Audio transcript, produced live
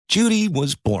Judy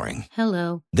was boring.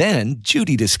 Hello. Then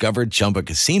Judy discovered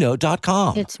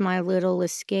ChumbaCasino.com. It's my little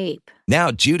escape. Now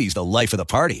Judy's the life of the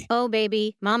party. Oh,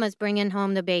 baby, mama's bringing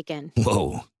home the bacon.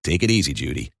 Whoa, take it easy,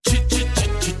 Judy.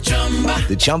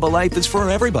 The Chumba life is for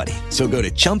everybody. So go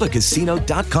to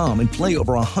ChumbaCasino.com and play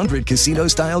over 100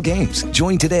 casino-style games.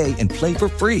 Join today and play for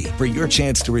free for your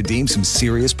chance to redeem some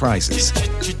serious prizes.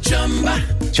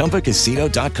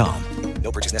 ChumbaCasino.com.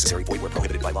 No purchase necessary. Void where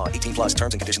prohibited by law. 18 plus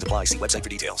terms and conditions apply. See website for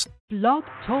details. Blog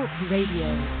Talk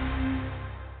Radio.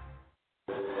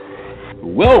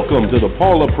 Welcome to the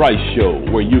Paula Price Show,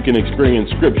 where you can experience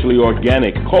scripturally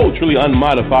organic, culturally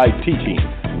unmodified teaching,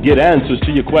 get answers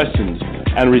to your questions,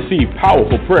 and receive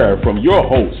powerful prayer from your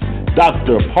host,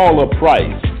 Dr. Paula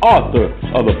Price, author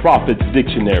of the Prophet's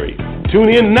Dictionary.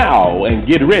 Tune in now and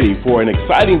get ready for an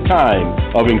exciting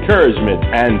time of encouragement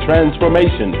and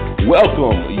transformation.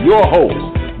 Welcome your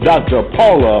host, Dr.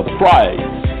 Paula Price.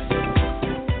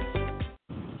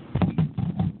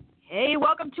 Hey,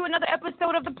 welcome to another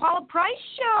episode of the Paula Price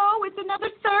Show. It's another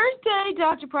Thursday,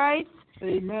 Dr. Price.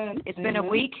 Amen. It's been a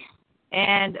week,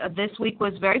 and this week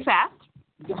was very fast.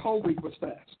 The whole week was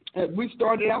fast. And we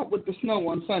started out with the snow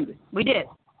on Sunday. We did.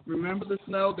 Remember the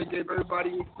snow? They gave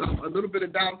everybody a little bit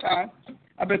of downtime.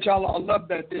 I bet y'all all loved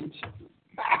that, didn't you?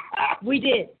 We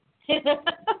did.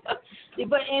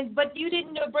 But you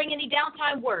didn't bring any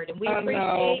downtime word, and we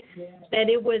appreciate that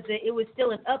it was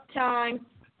still an uptime,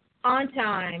 on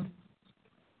time.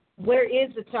 Where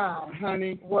is the time,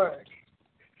 honey? Word.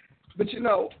 But you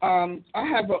know, I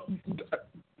have a.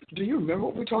 Do you remember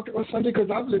what we talked about Sunday?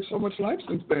 Because I've lived so much life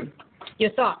since then.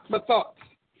 Your thoughts. My thoughts.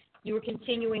 You were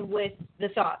continuing with the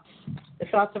thoughts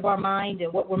of our mind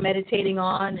and what we're meditating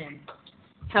on and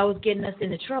how it's getting us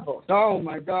into trouble. Oh,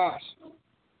 my gosh.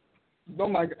 Oh,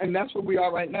 my God. And that's where we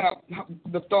are right now,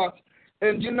 the thoughts.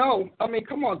 And, you know, I mean,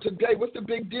 come on, today, what's the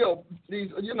big deal?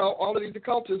 These, you know, all of these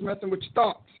occultists messing with your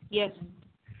thoughts. Yes.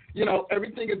 You know,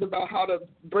 everything is about how to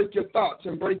break your thoughts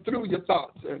and break through your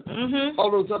thoughts and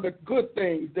all those other good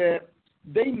things that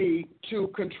they need to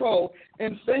control.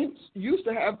 And saints used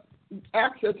to have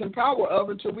access and power of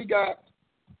until we got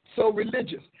so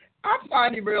religious. I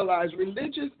finally realized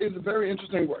religious is a very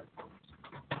interesting word.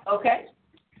 Okay.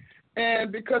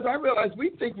 And because I realized we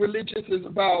think religious is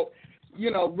about,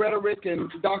 you know, rhetoric and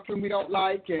doctrine we don't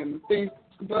like and things,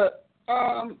 but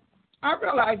I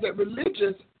realized that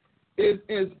religious is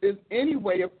any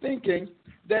way of thinking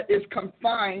that is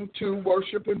confined to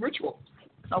worship and ritual.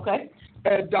 Okay.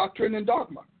 And doctrine and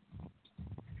dogma.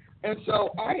 And so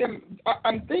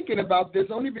I'm thinking about this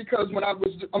only because when I'm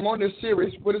on this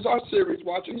series, what is our series?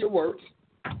 Watching Your Words.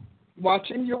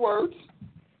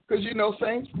 Because, you know,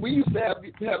 saints, we used to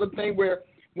have a thing where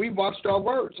we watched our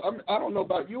words. I don't know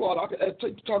about you all. I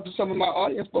could talk to some of my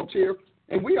audience folks here,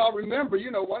 and we all remember,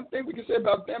 you know, one thing we can say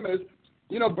about them is,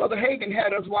 you know, Brother Hagin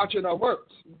had us watching our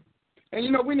words. And, you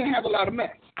know, we didn't have a lot of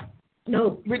mess.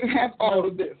 No. We didn't have all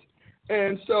of this.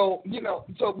 And so, you know,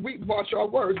 so we watch our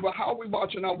words. But how are we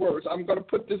watching our words? I'm going to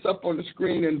put this up on the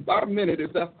screen in about a minute,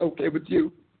 if that's okay with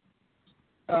you,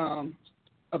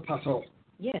 Apostle.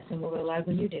 Yes, and we'll live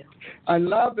when you do. I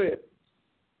love it.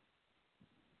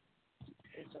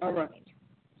 All right.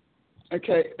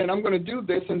 Okay, and I'm going to do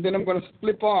this, and then I'm going to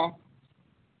flip off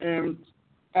and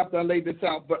after I lay this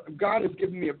out. But God has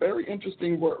given me a very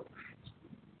interesting word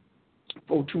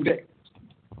for today.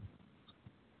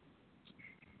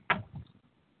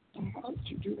 How did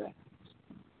you do that?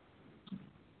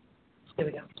 There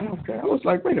we go. Okay, I was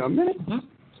like, wait a minute.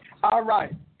 All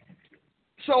right.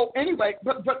 So anyway,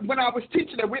 but when I was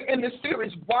teaching it, we're in this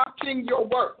series, Watching Your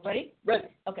Word. Ready? Ready.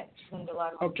 Okay.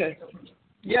 Okay.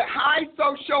 Yeah, hi,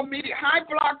 social media. Hi,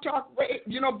 Blog Talk.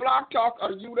 You know, Blog Talk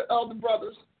are you the elder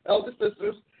brothers, elder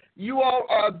sisters. You all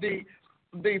are the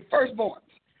firstborns.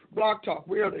 Blog Talk.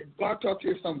 Where are they? Blog Talk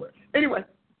here somewhere. Anyway.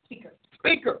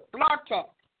 Speaker. Blog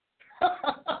Talk.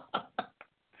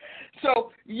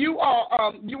 So you all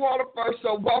are first.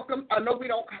 So welcome. I know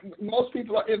most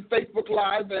people are in Facebook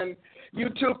Live and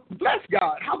YouTube. Bless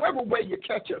God. However way you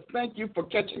catch us. Thank you for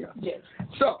catching us. Yes.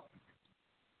 So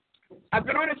I've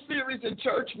been on a series in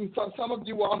church, and so some of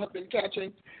you all have been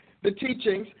catching the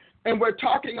teachings, and we're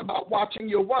talking about watching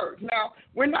your words. Now,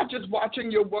 we're not just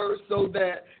watching your words so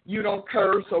that you don't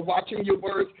curse or watching your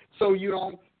words so you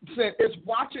don't sin. It's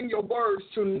watching your words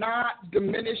to not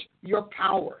diminish your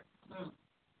power.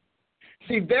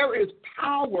 See, there is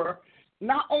power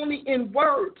not only in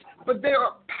words, but there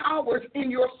are powers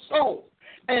in your soul.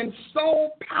 And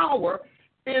soul power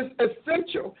is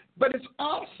essential, but it's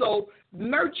also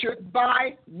nurtured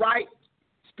by right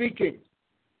speaking.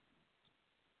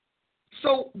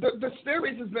 So the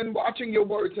series has been watching your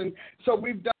words. And so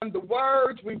we've done the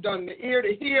words, we've done the ear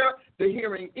to hear, the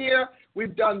hearing ear,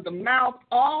 we've done the mouth,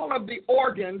 all of the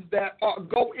organs that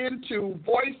go into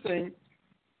voicing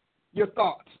your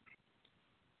thoughts.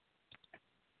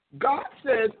 God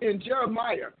says in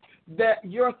Jeremiah that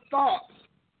your thoughts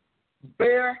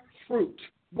bear fruit.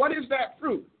 What is that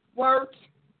fruit? Words.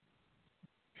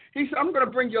 He said, I'm going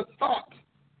to bring your thoughts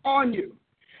on you.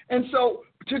 And so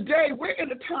today we're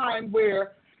in a time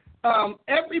where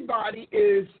everybody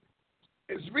is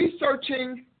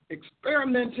researching,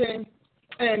 experimenting,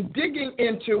 and digging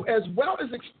into, as well as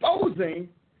exposing,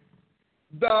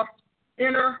 the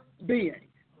inner being.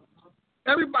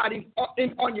 Everybody's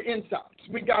on your insides.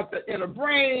 We got the inner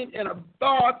brain, inner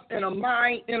thoughts, inner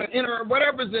mind, inner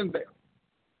whatever's in there.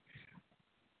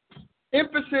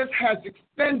 Emphasis has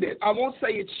extended. I won't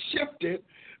say it's shifted,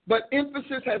 but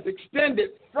emphasis has extended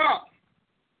from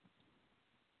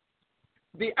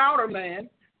the outer man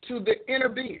to the inner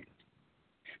being.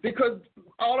 Because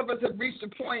all of us have reached a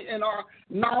point in our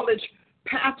knowledge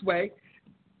pathway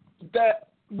that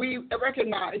we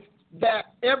recognize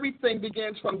that everything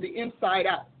begins from the inside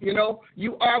out. You know,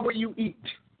 you are what you eat.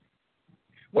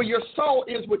 Well, your soul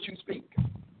is what you speak.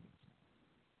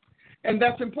 And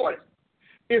that's important.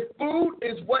 If food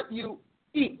is what you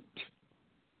eat,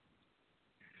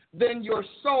 then your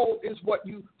soul is what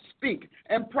you speak.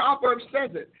 And Proverbs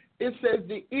says it. It says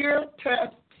the ear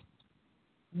tests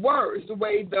words the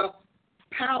way the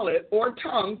palate or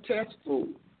tongue tests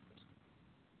food.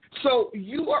 So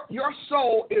your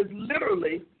soul is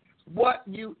literally what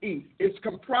you eat. It's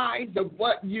comprised of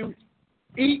what you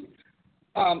eat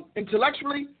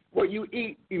intellectually, what you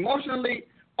eat emotionally,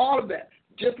 all of that,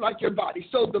 just like your body.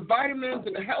 So the vitamins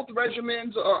and the health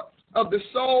regimens of the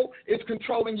soul is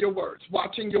controlling your words,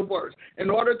 watching your words. In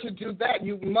order to do that,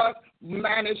 you must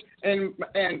manage and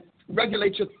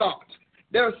regulate your thoughts.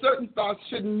 There are certain thoughts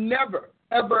should never,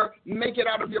 ever make it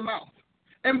out of your mouth.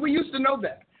 And we used to know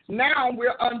that. Now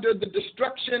we're under the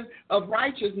destruction of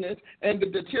righteousness and the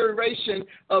deterioration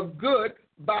of good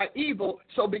by evil.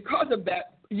 So because of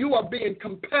that, you are being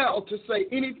compelled to say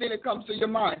anything that comes to your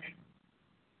mind.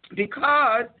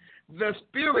 Because the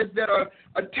spirits that are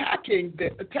attacking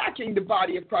the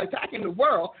body of Christ, attacking the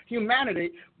world,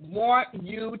 humanity, want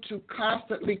you to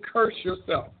constantly curse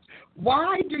yourself.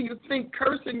 Why do you think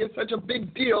cursing is such a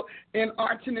big deal in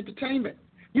arts and entertainment?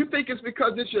 You think it's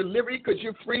because it's your liberty, because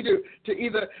you're free to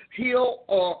either heal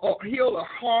or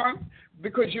harm,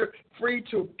 because you're free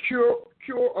to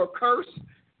cure or curse?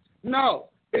 No,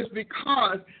 it's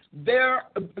because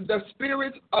the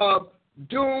spirits of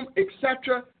doom,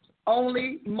 etc.,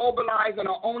 only mobilize and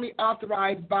are only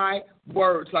authorized by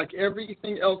words, like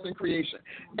everything else in creation.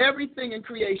 Everything in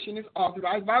creation is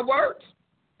authorized by words.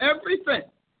 Everything.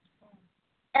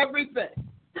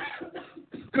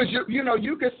 Because,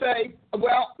 you could say,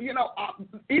 well,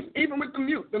 even with the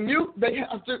mute, they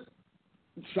have to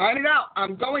sign it out.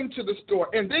 I'm going to the store,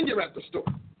 and then you're at the store.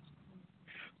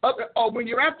 Or when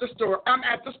you're at the store, I'm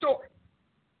at the store.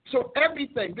 So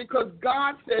everything, because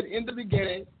God said in the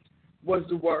beginning was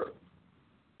the Word.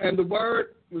 And the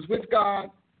Word was with God,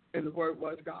 and the Word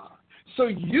was God. So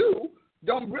you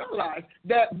don't realize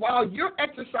that while you're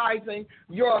exercising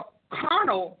your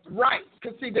carnal rights,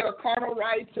 because see, there are carnal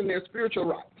rights and there are spiritual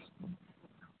rights.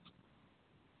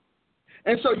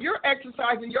 And so you're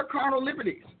exercising your carnal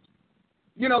liberties.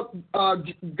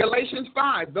 Galatians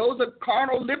 5, those are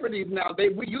carnal liberties now.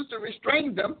 We used to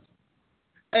restrain them,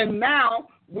 and now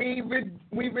we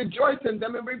rejoice in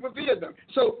them and we revere them.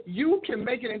 So you can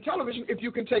make it in television if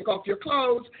you can take off your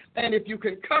clothes and if you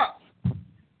can cuss.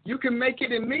 You can make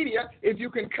it in media if you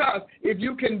can cuss, if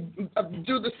you can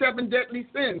do the 7 deadly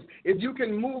sins, if you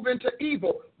can move into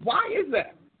evil. Why is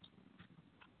that?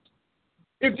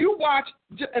 If you watch,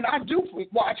 and I do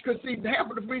watch, because see, half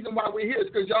of the reason why we're here is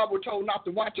because y'all were told not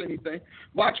to watch anything.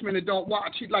 Watchmen that don't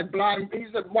watch, he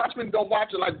said watchmen don't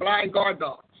watch are like blind guard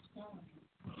dogs.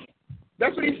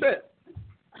 That's what he said.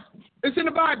 It's in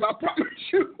the Bible, I promise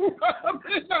you.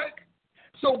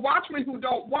 So watchmen who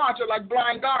don't watch are like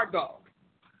blind guard dogs.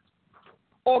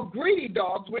 Or greedy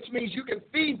dogs, which means you can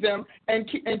feed them and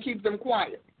keep them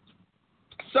quiet.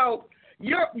 So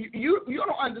you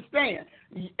don't understand.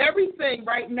 Everything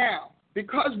right now,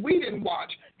 because we didn't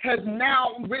watch, has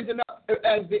now risen up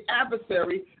as the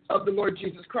adversary of the Lord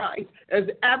Jesus Christ, as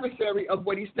the adversary of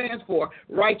what he stands for: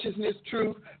 righteousness,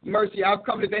 truth, mercy. I've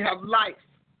come that they have life,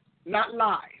 not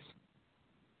lies.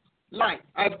 Life.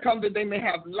 I've come that they may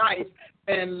have life,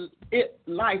 and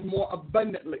life more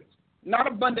abundantly, not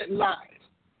abundant lies.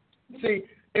 See,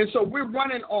 and so we're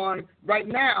running on right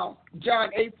now John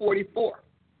 8:44.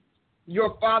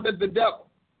 your father, the devil.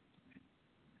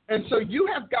 And so you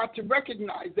have got to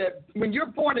recognize that when you're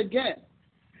born again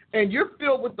and you're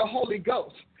filled with the Holy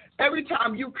Ghost, every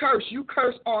time you curse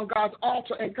on God's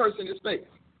altar and curse in his face.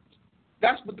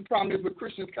 That's what the problem is with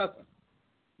Christians cussing.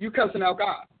 You cussing out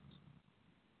God.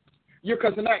 You're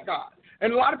cussing at God.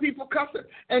 And a lot of people cuss it.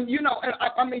 And, you know, and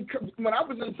I mean, when I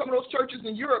was in some of those churches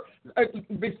in Europe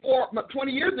before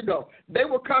 20 years ago, they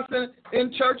were cussing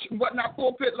in church and whatnot,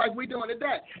 pulpit like we're doing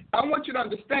today. I want you to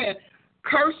understand,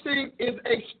 cursing is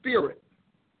a spirit.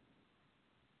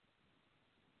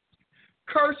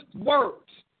 Cursed words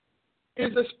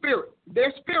is a spirit.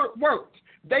 They're spirit words.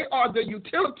 They are the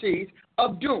utilities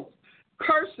of doom.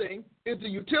 Cursing is the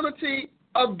utility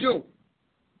of doom.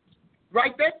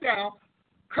 Write that down.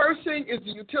 Cursing is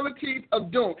the utilities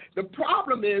of doom. The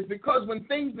problem is because when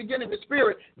things begin in the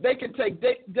spirit, they can take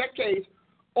decades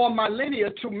or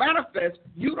millennia to manifest.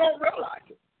 You don't realize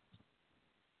it.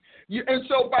 And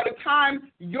so by the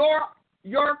time your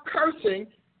cursing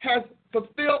has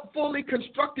fully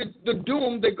constructed the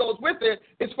doom that goes with it,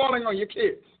 it's falling on your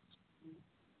kids.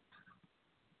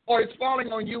 Or it's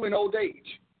falling on you in old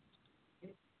age.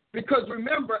 Because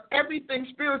remember, everything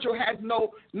spiritual has has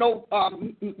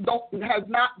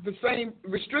not the same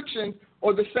restrictions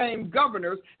or the same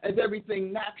governors as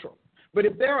everything natural. But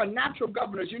if there are natural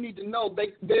governors, you need to know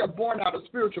they are born out of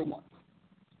spiritual ones.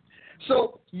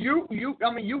 So you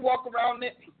walk around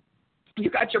it.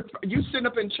 You sit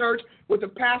up in church with a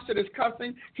pastor that's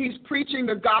cussing. He's preaching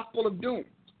the gospel of doom.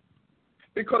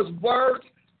 Because words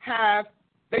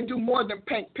they do more than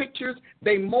paint pictures.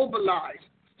 They mobilize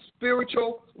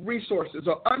spiritual resources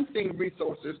or unseen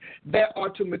resources that are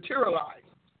to materialize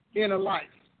in a life.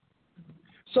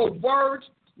 So words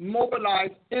mobilize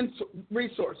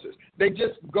resources. They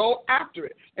just go after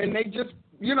it, and they just,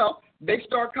 they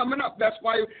start coming up. That's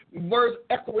why words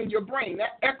echo in your brain.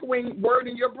 That echoing word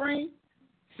in your brain,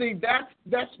 see,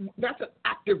 that's an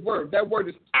active word. That word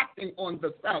is acting on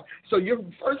the sound. So you're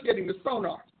first getting the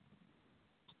sonar.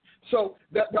 So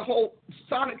the whole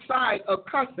sonic side of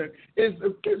cussing is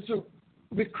to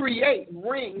create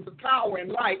rings of power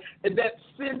and light that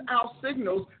send out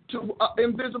signals to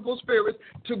invisible spirits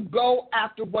to go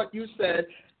after what you said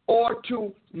or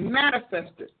to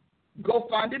manifest it. Go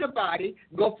find it a body,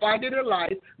 go find it a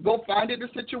life, go find it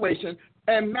a situation,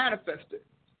 and manifest it.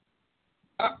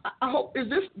 I hope, is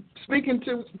this speaking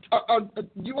to,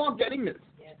 you all getting this?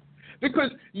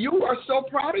 Because you are so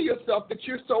proud of yourself that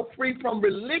you're so free from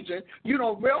religion, you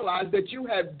don't realize that you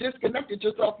have disconnected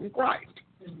yourself from Christ.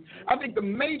 I think the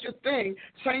major thing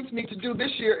saints need to do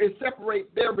this year is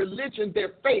separate their religion,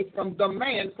 their faith, from the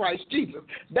man, Christ Jesus.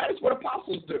 That is what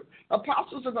apostles do.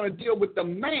 Apostles are going to deal with the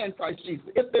man, Christ Jesus,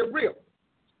 if they're real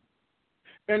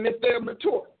and if they're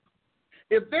mature.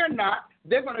 If they're not,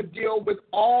 they're going to deal with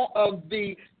all of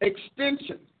the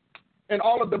extensions and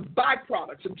all of the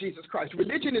byproducts of Jesus Christ.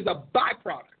 Religion is a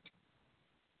byproduct.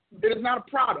 It is not a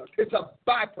product. It's a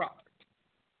byproduct.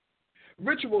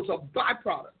 Rituals are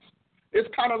byproducts. It's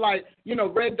kind of like,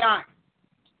 red dye,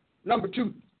 number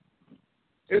 2.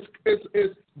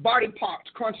 It's body parts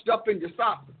crunched up in your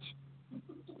sausage.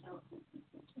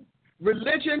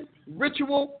 Religion,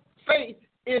 ritual, faith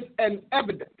is an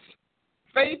evidence.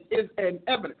 Faith is an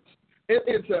evidence.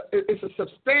 It's a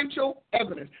substantial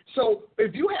evidence. So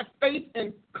if you have faith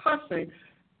in cussing,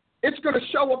 it's going to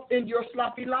show up in your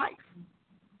sloppy life.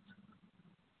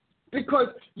 Because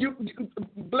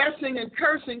blessing and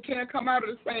cursing can't come out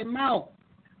of the same mouth,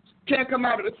 can't come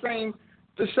out of the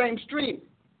same stream,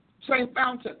 same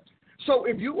fountain. So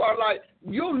if you are like,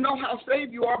 you'll know how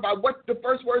saved you are by what the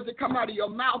first words that come out of your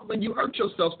mouth when you hurt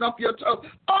yourself, stump your toe.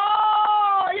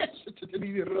 Oh, yes.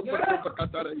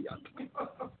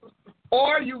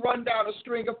 Or you run down a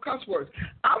string of cuss words.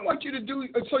 I want you to do,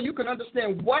 so you can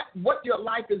understand what your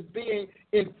life is being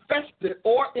infested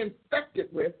or infected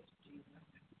with.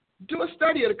 Do a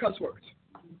study of the cuss words.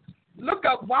 Look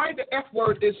up why the F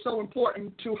word is so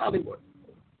important to Hollywood.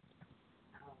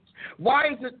 Why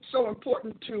is it so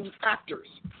important to actors,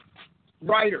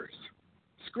 writers,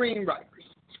 screenwriters,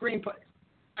 screenplays?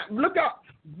 Look up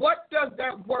what does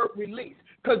that word release?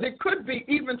 Because it could be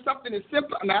even something as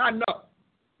simple. Now, I know.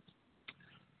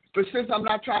 But since I'm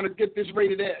not trying to get this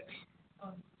rated X,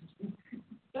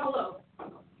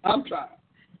 I'm trying.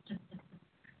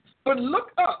 But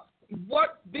look up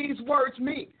what these words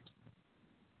mean.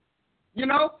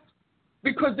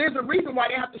 Because there's a reason why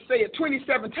they have to say it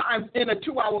 27 times in a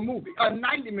 2-hour movie, a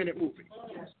 90-minute movie.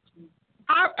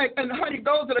 And honey,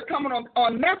 those that are coming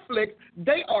on Netflix,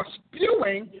 they are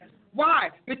spewing. Why?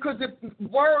 Because if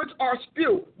words are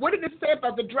spewed. What did it say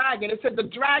about the dragon? It said the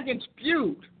dragon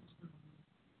spewed.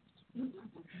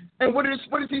 And what is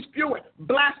he spewing?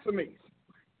 Blasphemies,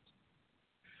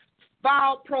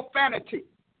 foul profanity.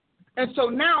 And so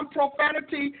now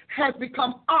profanity has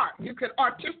become art. You can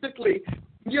artistically,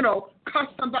 cuss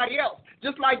somebody else.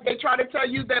 Just like they try to tell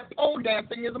you that pole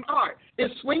dancing is an art.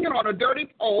 It's swinging on a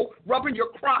dirty pole, rubbing your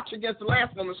crotch against the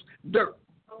last woman's dirt.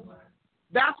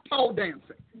 That's pole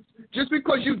dancing. Just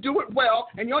because you do it well,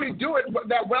 and you only do it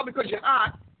that well because you're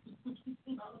hot,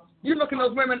 you look in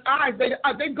those women's eyes, they're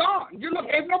gone. You look,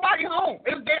 there's nobody home.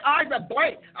 Their eyes are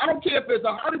blank. I don't care if it's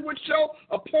a Hollywood show,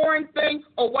 a porn thing,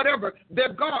 or whatever.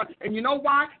 They're gone. And you know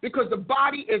why? Because the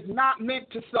body is not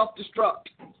meant to self-destruct.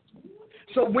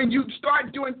 So when you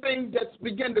start doing things that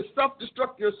begin to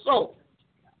self-destruct your soul,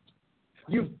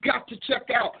 you've got to check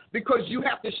out, because you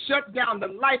have to shut down the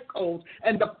life codes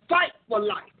and the fight for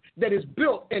life that is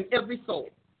built in every soul.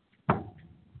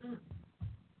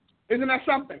 Isn't that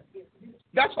something?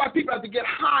 That's why people have to get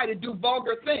high to do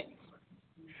vulgar things,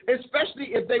 especially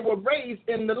if they were raised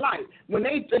in the light.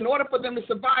 In order for them to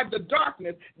survive the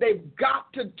darkness, they've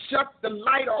got to shut the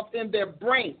light off in their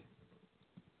brain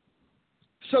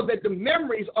so that the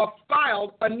memories are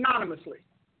filed anonymously.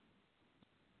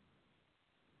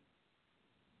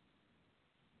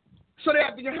 So they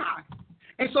have to get high.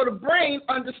 And so the brain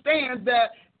understands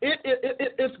that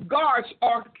its guards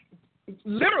are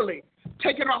literally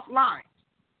taken offline.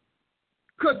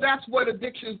 Because that's what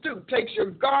addictions do. Takes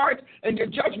your guards and your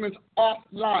judgments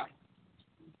offline.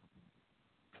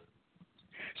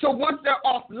 So once they're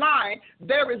offline,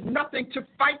 there is nothing to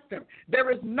fight them. There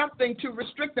is nothing to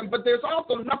restrict them, but there's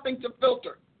also nothing to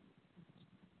filter.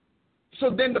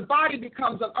 So then the body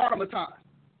becomes an automaton.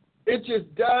 It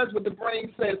just does what the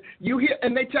brain says. You hear,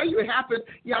 and they tell you it happened.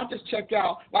 Yeah, I'll just check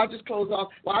out. Well, I'll just close off.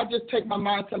 Well, I'll just take my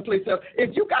mind someplace else.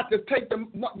 If you got to take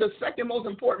the second most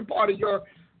important part of your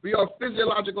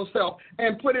physiological self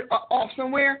and put it off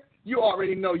somewhere, you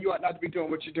already know you ought not to be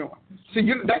doing what you're doing. See,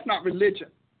 that's not religion.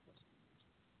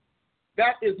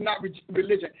 That is not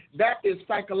religion. That is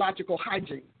psychological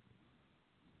hygiene.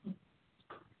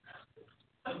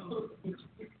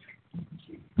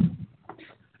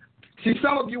 See,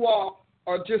 some of you all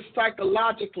are just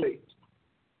psychologically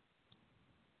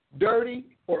dirty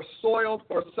or soiled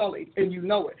or sullied, and you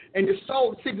know it. And your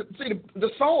soul, the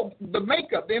soul, the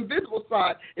makeup, the invisible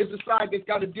side is the side that's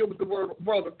got to deal with the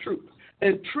world of truth.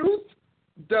 And truth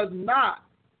does not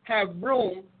have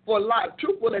room for life.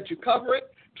 Truth will let you cover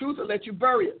it. Truth will let you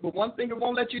bury it. But one thing it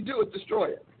won't let you do is destroy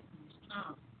it.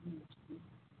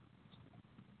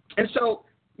 And so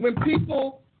when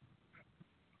people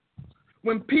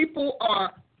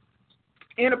are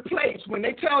in a place when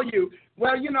they tell you,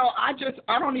 well,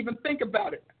 I don't even think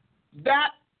about it, that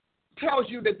tells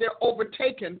you that they're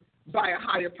overtaken by a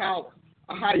higher power,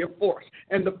 a higher force.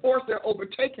 And the force they're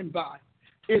overtaken by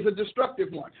is a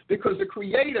destructive one, because the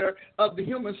creator of the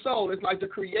human soul is like the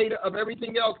creator of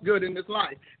everything else good in this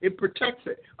life. It protects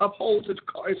it, upholds its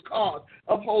cause,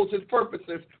 upholds its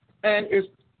purposes, and its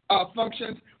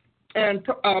functions and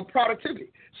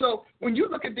productivity. So when you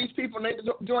look at these people and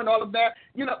they're doing all of that,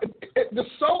 the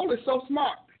soul is so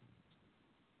smart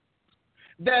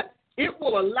that it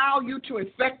will allow you to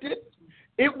infect it.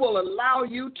 It will allow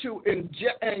you to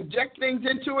inject things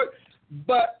into it.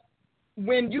 But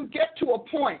when you get to a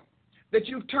point that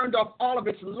you've turned off all of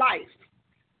its life,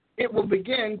 it will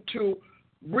begin to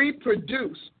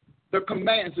reproduce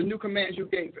the new commands you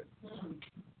gave it.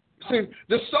 See,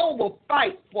 the soul will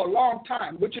fight for a long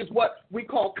time, which is what we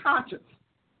call conscience.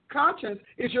 Conscience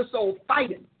is your soul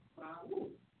fighting.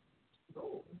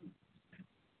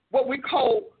 What we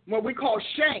call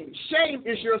shame. Shame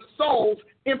is your soul's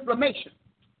inflammation.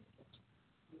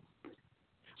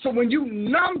 So when you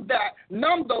numb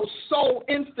those soul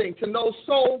instincts and those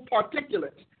soul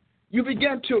particulates, you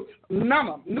begin to numb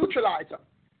them, neutralize them.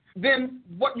 Then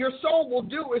what your soul will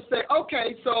do is say,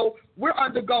 okay, so we're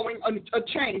undergoing a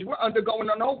change. We're undergoing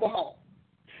an overhaul.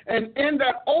 And in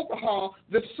that overhaul,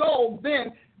 the soul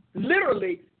then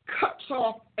literally cuts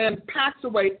off and packs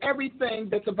away everything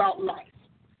that's about life.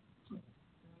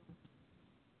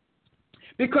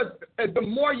 Because the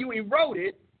more you erode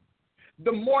it,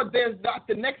 the more there's not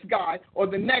the next guy or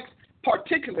the next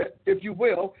particulate, if you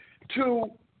will,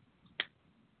 to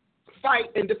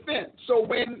fight and defend. So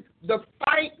when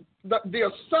the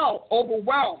assault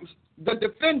overwhelms the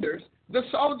defenders, the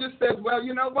soul just says, well,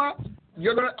 you know what?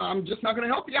 I'm just not going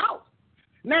to help you out.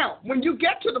 Now, when you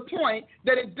get to the point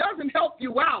that it doesn't help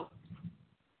you out,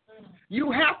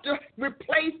 you have to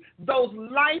replace those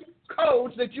life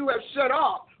codes that you have shut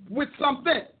off with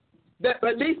something that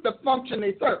at least the function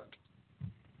they serve.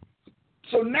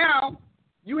 So now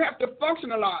you have to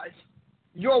functionalize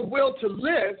your will to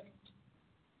live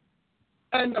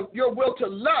and your will to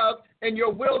love and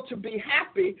your will to be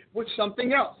happy with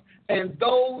something else. And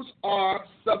those are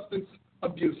substance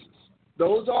abuses.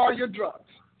 Those are your drugs.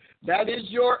 That is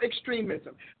your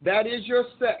extremism. That is your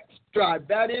sex drive.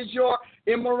 That is your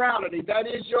immorality. That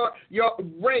is your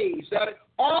rage.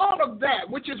 All of that,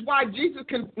 which is why Jesus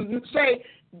can say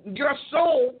your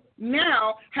soul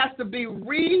now has to be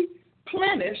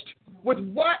replenished with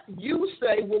what you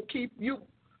say will keep you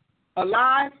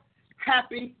alive,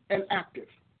 happy, and active.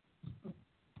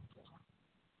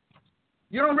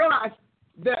 You don't realize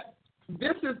that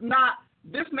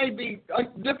this may be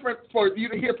different for you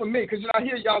to hear from me, because I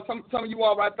hear y'all, some of you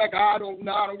all right back, I don't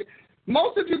get.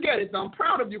 Most of you get it, so I'm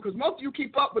proud of you, because most of you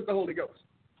keep up with the Holy Ghost.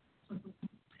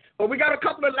 But we got a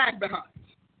couple of lag behinds.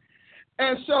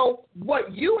 And so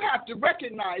what you have to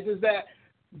recognize is that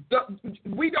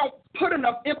we don't put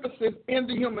enough emphasis in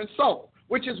the human soul,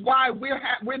 which is why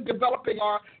we're developing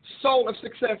our Soul of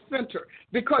Success Center,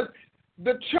 because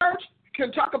the church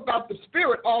can talk about the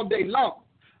spirit all day long.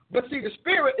 But see, the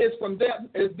spirit is from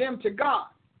them to God.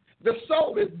 The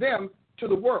soul is them to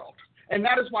the world. And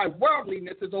that is why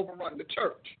worldliness has overrun the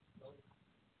church.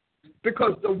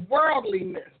 Because the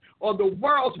worldliness, or the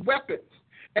world's weapons,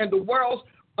 and the world's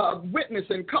witness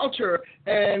and culture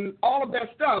and all of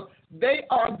that stuff, they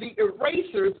are the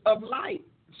erasers of light.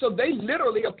 So they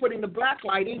literally are putting the black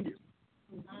light in you.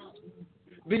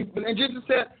 And Jesus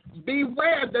said,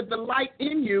 beware that the light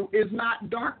in you is not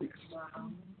darkness.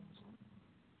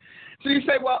 So you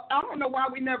say, well, I don't know why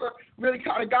we never really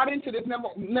kind of got into this,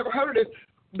 never heard of this,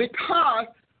 because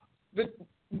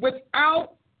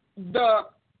without the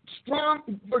strong,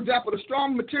 for example, the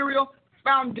strong material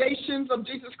foundations of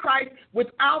Jesus Christ,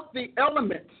 without the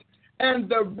elements and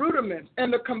the rudiments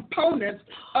and the components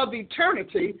of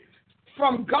eternity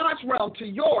from God's realm to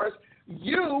yours,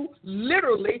 you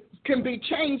literally can be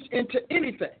changed into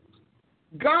anything.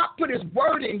 God put his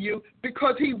word in you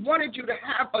because he wanted you to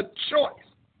have a choice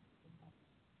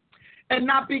and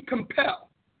not be compelled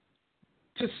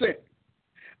to sin,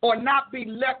 or not be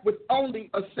left with only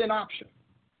a sin option.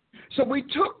 So we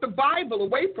took the Bible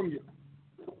away from you.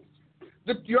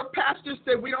 Your pastor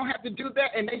said we don't have to do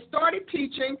that, and they started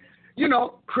teaching,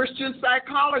 Christian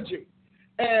psychology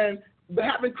and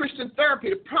having Christian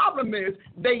therapy. The problem is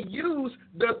they use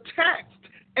the text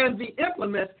and the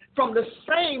implements from the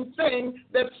same thing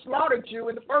that slaughtered you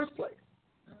in the first place.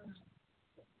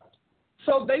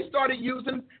 So they started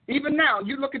using, even now,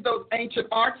 you look at those ancient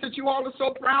arts that you all are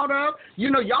so proud of.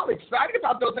 Y'all excited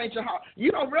about those ancient arts.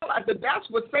 You don't realize that that's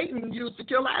what Satan used to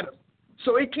kill Adam.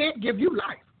 So it can't give you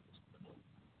life.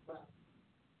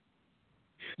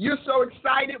 You're so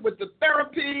excited with the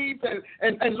therapies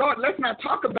and Lord, let's not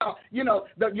talk about,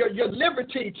 your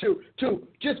liberty to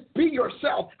just be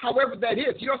yourself, however that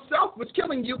is. Yourself was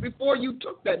killing you before you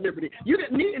took that liberty. You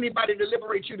didn't need anybody to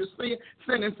liberate you to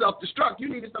sin and self-destruct. You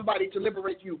needed somebody to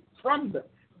liberate you from them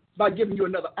by giving you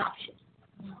another option.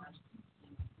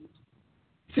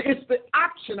 See, it's the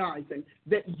optionizing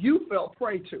that you fell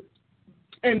prey to.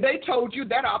 And they told you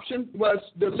that option was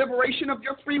the liberation of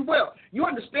your free will. You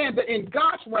understand that in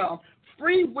God's realm,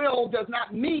 free will does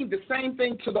not mean the same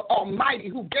thing to the Almighty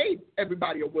who gave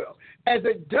everybody a will as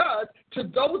it does to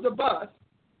those of us,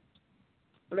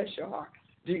 bless your heart,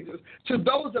 Jesus, to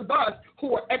those of us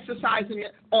who are exercising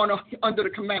it under the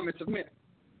commandments of men.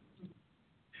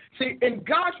 See, in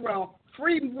God's realm,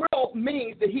 free will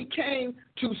means that he came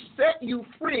to set you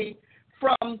free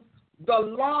from the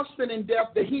law of sin and death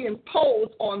that he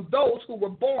imposed on those who were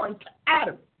born to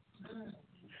Adam,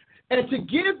 and to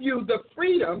give you the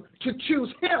freedom to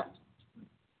choose him,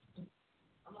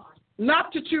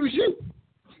 not to choose you.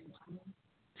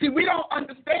 See, we don't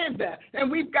understand that, and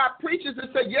we've got preachers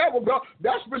that say, yeah, well,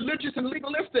 that's religious and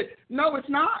legalistic. No, it's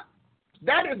not.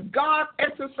 That is God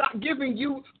giving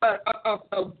you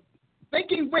a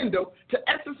thinking window to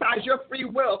exercise your free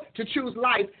will to choose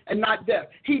life and not death.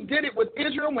 He did it with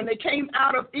Israel when they came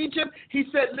out of Egypt. He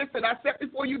said, listen, I set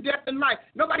before you death and life.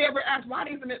 Nobody ever asked, why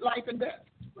isn't it life and death?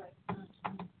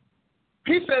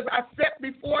 He says, I set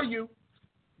before you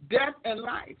death and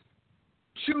life.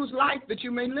 Choose life that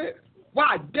you may live.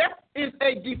 Why? Death is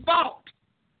a default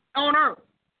on earth.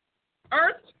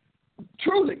 Earth,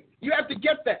 truly, you have to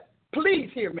get that. Please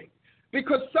hear me.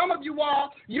 Because some of you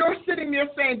all, you're sitting there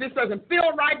saying, this doesn't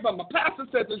feel right, but my pastor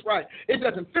says it's right. It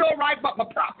doesn't feel right, but my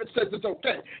prophet says it's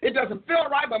okay. It doesn't feel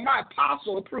right, but my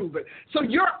apostle approves it. So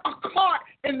you're caught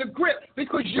in the grip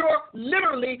because you're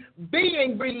literally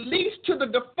being released to the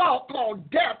default called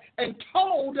death and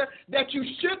told that you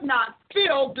should not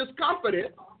feel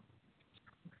discomforted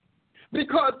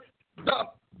because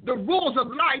the rules of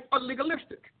life are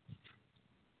legalistic.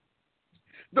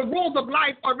 The rules of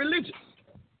life are religious.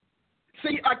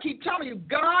 See, I keep telling you,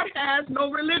 God has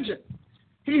no religion.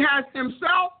 He has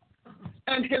himself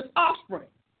and his offspring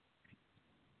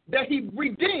that he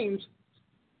redeems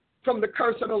from the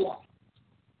curse of the law.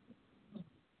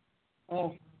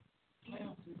 Oh.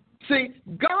 See,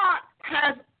 God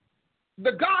has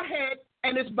the Godhead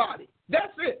and his body.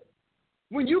 That's it.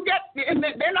 When you get, and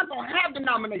they're not going to have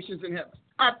denominations in heaven.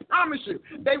 I promise you.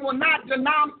 They will not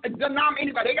denom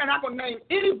anybody. They're not going to name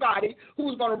anybody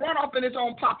who's going to run off in his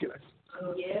own populace.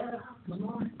 Yeah.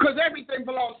 Because everything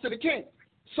belongs to the king.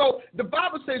 So the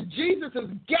Bible says Jesus is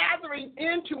gathering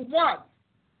into one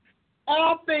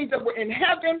all things that were in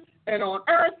heaven and on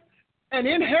earth and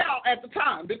in hell at the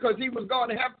time, because he was going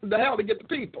to hell to get the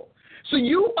people. So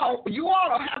you all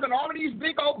are having all of these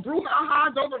big old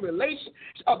brouhahas over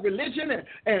religion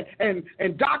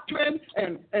and doctrine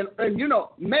and you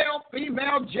know, male,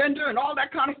 female, gender and all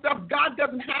that kind of stuff. God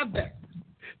doesn't have that.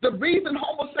 The reason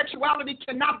homosexuality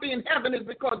cannot be in heaven is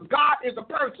because God is a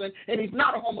person and he's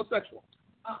not a homosexual.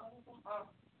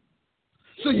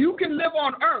 So you can live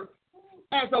on earth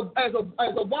as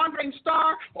a wandering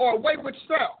star or a wayward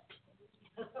self.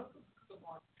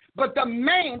 But the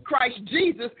man, Christ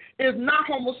Jesus, is not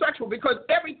homosexual, because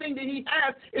everything that he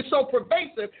has is so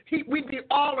pervasive, we be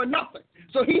all or nothing.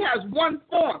 So he has one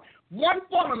form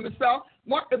of himself,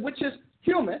 which is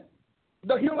human,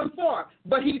 the human form.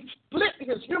 But he split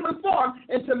his human form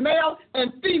into male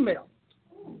and female.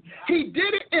 He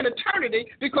did it in eternity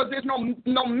because there's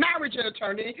no marriage in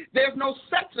eternity. There's no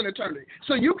sex in eternity.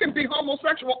 So you can be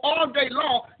homosexual all day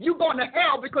long. You're going to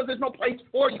hell because there's no place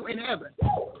for you in heaven.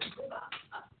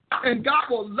 And God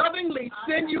will lovingly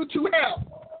send you to hell.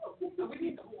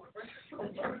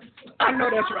 I know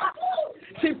that's right.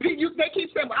 See, they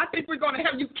keep saying, well, I think we're going to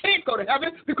heaven. You can't go to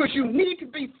heaven because you need to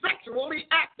be sexually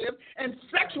active and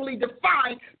sexually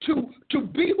defined to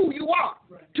be who you are,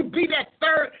 to be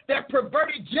that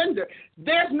perverted gender.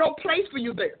 There's no place for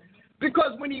you there,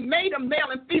 because when he made them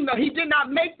male and female, he did not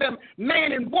make them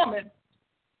man and woman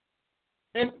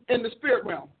in the spirit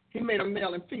realm. He made them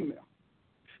male and female.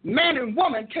 Man and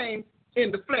woman came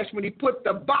in the flesh when he put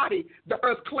the body, the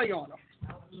earth clay on them.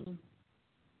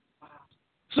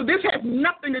 So this has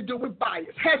nothing to do with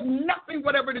bias, has nothing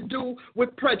whatever to do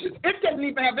with prejudice. It doesn't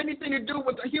even have anything to do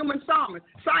with the human science.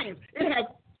 It has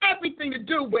everything to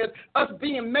do with us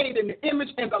being made in the image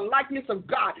and the likeness of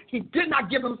God. He did not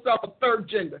give himself a third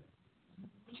gender.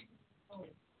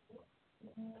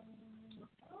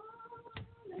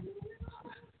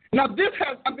 Now this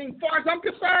has, as far as I'm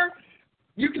concerned,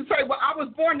 you can say, well, I was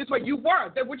born this way. You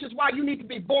were, which is why you need to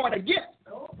be born again.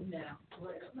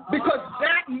 Because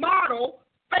that model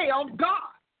failed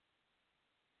God.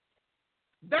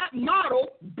 That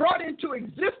model brought into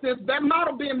existence, that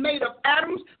model being made of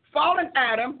fallen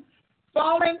Adam,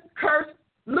 fallen, cursed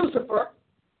Lucifer,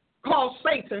 called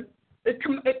Satan.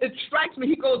 It strikes me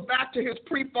he goes back to his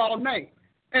pre-fall name.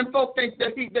 And folks think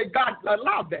that God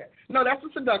allowed that. No, that's a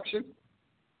seduction.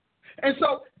 And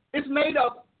so it's made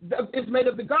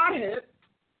of the Godhead,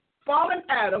 fallen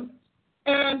Adam,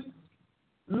 and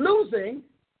losing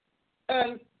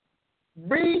and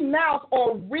renounced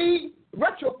or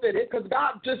retrofitted, because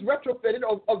God just retrofitted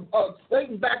of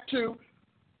Satan back to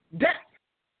death.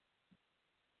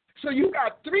 So you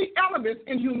got three elements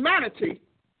in humanity.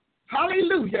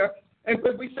 Hallelujah. And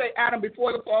when we say Adam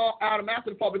before the fall, Adam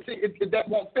after the fall, but see, that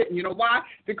won't fit. And you know why?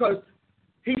 Because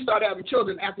he started having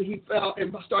children after he fell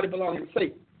and started belonging to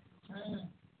Satan.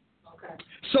 Okay.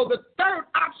 So the third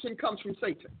option comes from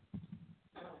Satan.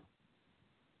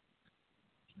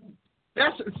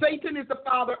 Satan is the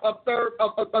father of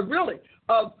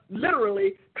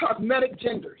literally cosmetic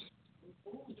genders,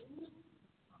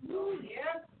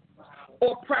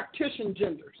 or practitioner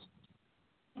genders.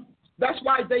 That's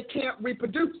why they can't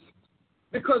reproduce,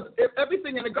 because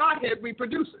everything in the Godhead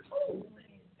reproduces.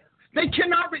 They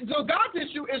cannot. So God's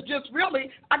issue is just really,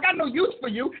 I got no use for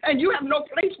you, and you have no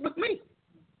place with me.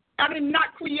 I did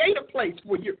not create a place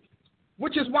for you,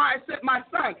 which is why I sent my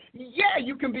son. Yeah,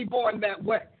 you can be born that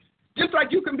way. Just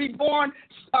like you can be born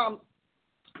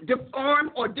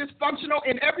deformed or dysfunctional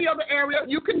in every other area,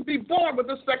 you can be born with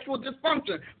a sexual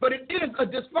dysfunction, but it is a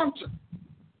dysfunction.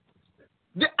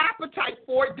 The appetite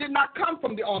for it did not come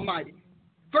from the Almighty.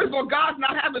 First of all, God's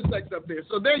not having sex up there,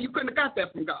 so there you couldn't have got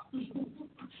that from God.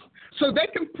 So they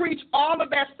can preach all of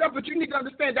that stuff, but you need to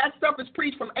understand that stuff is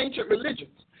preached from ancient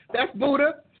religions. That's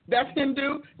Buddha, that's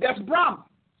Hindu, that's Brahma.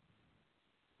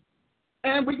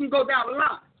 And we can go down the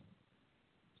line.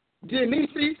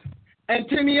 Dionysus,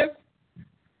 Antinius,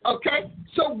 okay?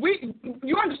 So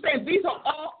you understand these are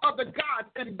all other gods,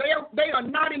 and they are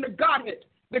not in the Godhead.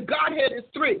 The Godhead is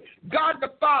three. God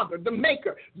the Father, the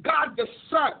Maker. God the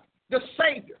Son, the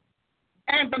Savior,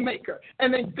 and the Maker.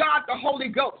 And then God the Holy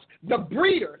Ghost, the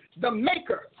breeder, the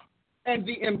maker, and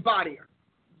the embodier.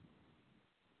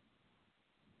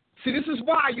 See, this is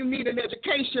why you need an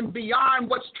education beyond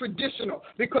what's traditional,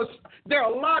 because there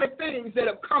are a lot of things that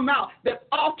have come out that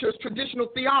alters traditional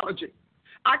theology.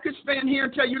 I could stand here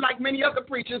and tell you, like many other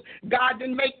preachers, God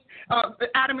didn't make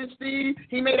Adam and Steve,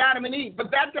 he made Adam and Eve. But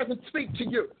that doesn't speak to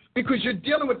you, because you're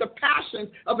dealing with the passions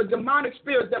of a demonic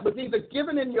spirit that was either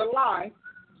given in your line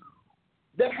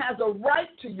that has a right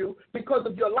to you because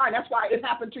of your line. That's why it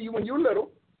happened to you when you were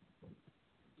little.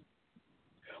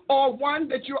 Or one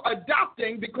that you're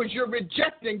adopting because you're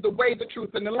rejecting the way, the truth,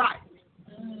 and the life.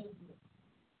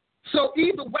 So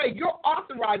either way, you're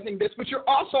authorizing this, but you're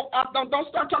also, don't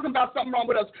start talking about something wrong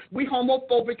with us. We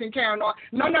homophobic and carrying on.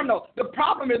 No. The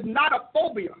problem is not a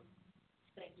phobia.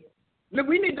 Thank you.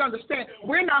 We need to understand,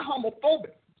 we're not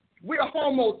homophobic. We're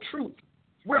homo-truth.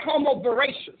 We're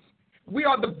homo-veracious. We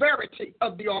are the verity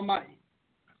of the Almighty.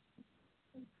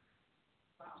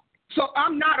 So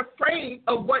I'm not afraid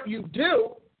of what you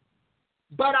do,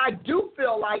 but I do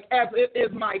feel like, as it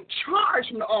is my charge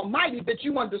from the Almighty, that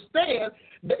you understand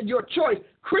that your choice.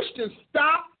 Christians,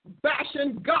 stop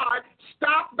bashing God,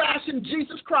 stop bashing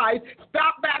Jesus Christ,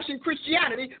 stop bashing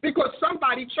Christianity, because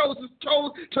somebody chose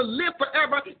to live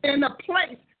forever in a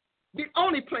place, the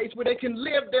only place where they can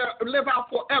live out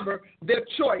forever their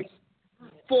choice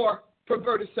for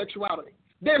perverted sexuality.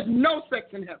 There's no sex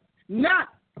in heaven. None.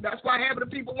 That's why half of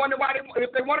the people wonder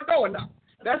if they want to go or not.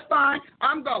 That's fine.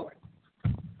 I'm going.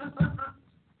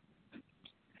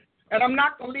 And I'm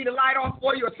not going to leave a light on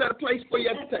for you or set a place for you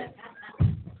at the table.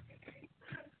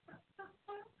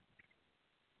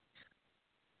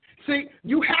 See,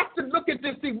 you have to look at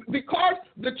this thing, because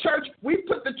the church, we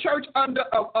put the church under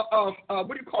what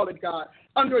do you call it, God?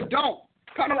 Under a dome,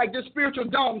 kind of like this spiritual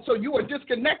dome, so you are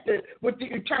disconnected with the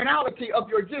eternality of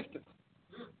your existence.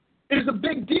 It is a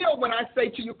big deal when I say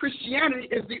to you, Christianity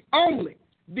is the only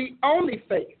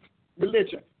faith,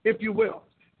 religion, if you will,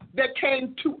 that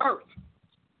came to earth.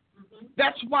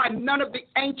 That's why none of the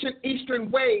ancient Eastern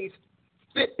ways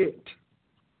fit it.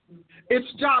 Its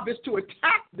job is to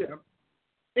attack them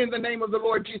in the name of the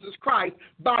Lord Jesus Christ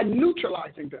by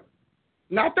neutralizing them,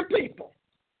 not the people.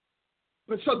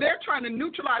 But so they're trying to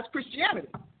neutralize Christianity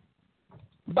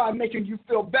by making you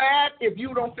feel bad if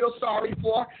you don't feel sorry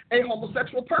for a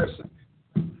homosexual person.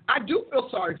 I do feel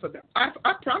sorry for them. I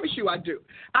promise you I do.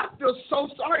 I feel so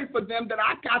sorry for them that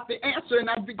I got the answer, and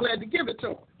I'd be glad to give it to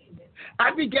them.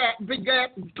 I'd be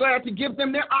glad to give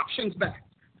them their options back,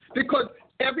 because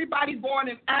everybody born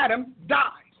in Adam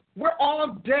dies. We're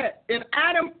all dead. In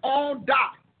Adam, all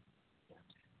die.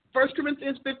 1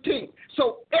 Corinthians 15.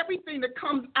 So everything that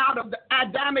comes out of the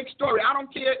Adamic story, I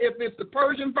don't care if it's the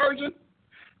Persian version,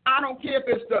 I don't care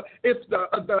if it's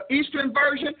the Eastern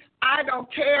version, I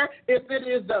don't care if it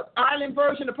is the island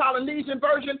version, the Polynesian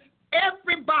version,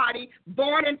 everybody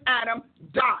born in Adam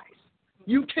dies.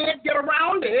 You can't get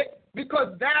around it,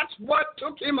 because that's what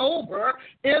took him over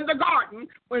in the garden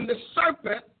when the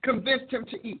serpent convinced him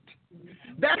to eat.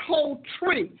 That whole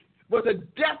tree was a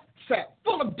death sap,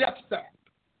 full of death sap.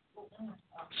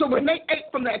 So when they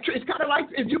ate from that tree, it's kind of like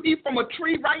if you eat from a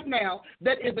tree right now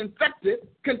that is infected,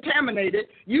 contaminated,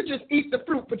 you just eat the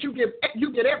fruit, but you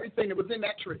get everything that was in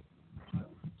that tree.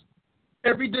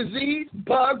 Every disease,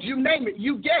 bugs, you name it,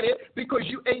 you get it because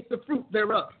you ate the fruit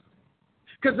thereof.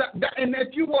 And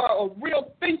if you are a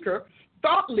real thinker,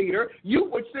 thought leader, you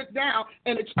would sit down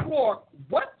and explore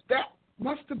what that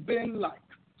must have been like.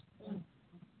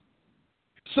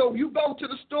 So you go to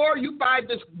the store, you buy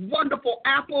this wonderful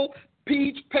apple,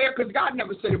 peach, pear, because God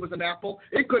never said it was an apple.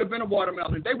 It could have been a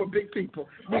watermelon. They were big people.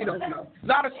 We don't know. A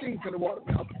lot of seeds in a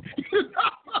watermelon.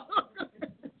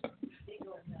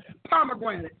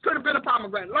 Pomegranate. Could have been a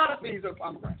pomegranate. A lot of seeds in a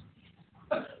pomegranate.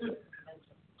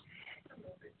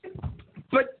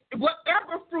 But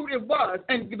whatever fruit it was,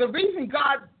 and the reason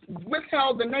God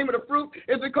withheld the name of the fruit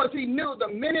is because he knew the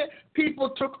minute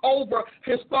people took over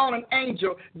his fallen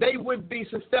angel, they would be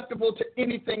susceptible to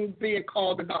anything being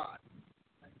called a God.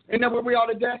 Isn't that where we are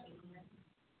today?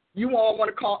 You all want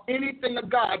to call anything a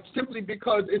God simply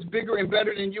because it's bigger and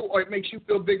better than you, or it makes you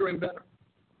feel bigger and better.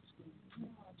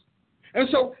 And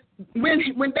so when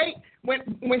he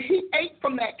ate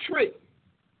from that tree,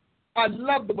 I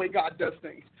love the way God does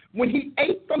things. When he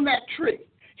ate from that tree,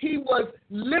 he was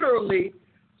literally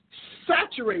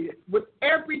saturated with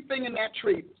everything in that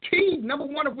tree. Key, number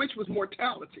one of which was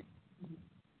mortality.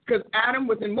 Because Adam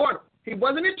was immortal. He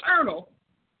wasn't eternal,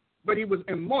 but he was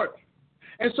immortal.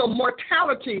 And so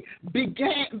mortality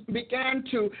began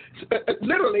to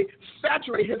literally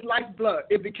saturate his lifeblood.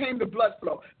 It became the blood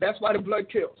flow. That's why the blood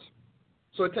kills.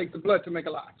 So it takes the blood to make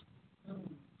alive.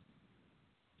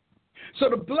 So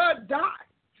the blood died.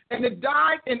 And it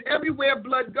died in everywhere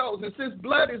blood goes. And since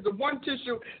blood is the one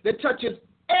tissue that touches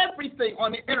everything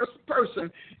on the inner person,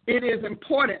 it is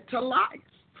important to life.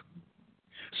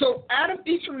 So Adam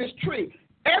eats from this tree.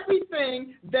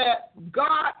 Everything that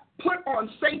God put on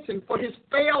Satan for his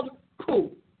failed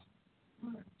coup,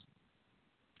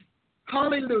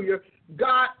 hallelujah,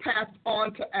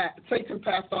 Satan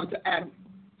passed on to Adam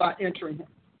by entering him.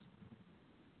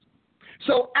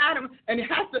 So Adam, and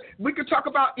we could talk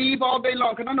about Eve all day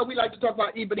long, because I know we like to talk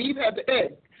about Eve, but Eve had the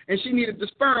egg, and she needed the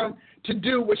sperm to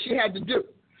do what she had to do.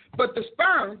 But the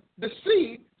sperm, the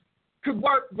seed, could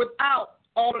work without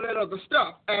all of that other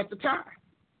stuff at the time.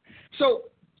 So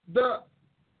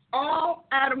all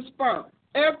Adam's sperm,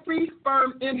 every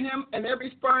sperm in him and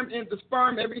every sperm in the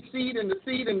sperm, every seed and the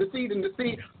seed and the seed and the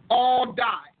seed, all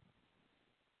died.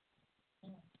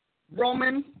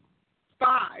 Romans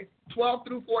 5:12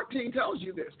 through 14 tells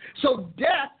you this. So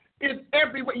death is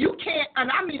everywhere. You can't,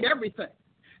 and I mean everything.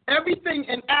 Everything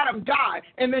in Adam died,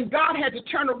 and then God had to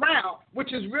turn around,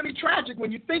 which is really tragic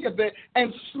when you think of it,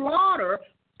 and slaughter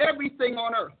everything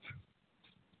on earth,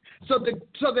 so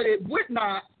that it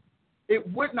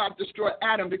would not destroy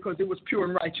Adam, because it was pure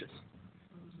and righteous.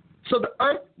 So the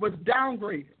earth was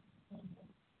downgraded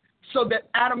so that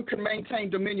Adam could maintain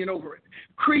dominion over it.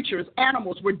 Creatures,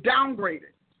 animals were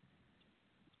downgraded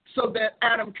so that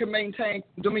Adam could maintain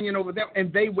dominion over them,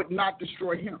 and they would not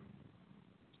destroy him.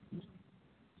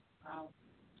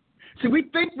 See, we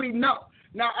think we know.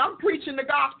 Now, I'm preaching the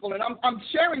gospel, and I'm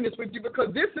sharing this with you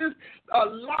because this is a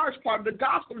large part of the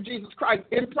gospel of Jesus Christ.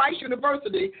 In Price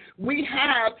University, we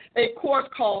have a course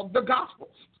called The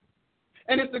Gospels.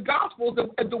 And it's the gospel,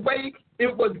 the way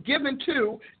it was given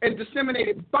to and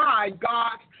disseminated by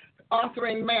God's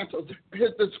authoring mantles,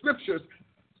 the scriptures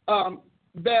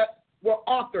that were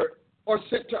authored or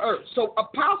sent to earth. So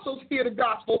apostles hear the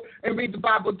gospel and read the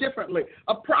Bible differently.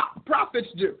 Prophets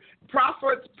do.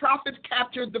 Prophets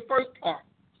captured the first part,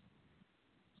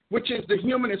 which is the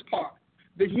humanist part,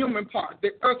 the human part, the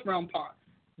earth realm part.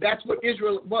 That's what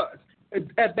Israel was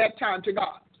at that time to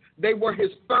God. They were his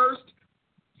first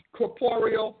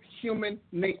corporeal human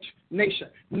nation.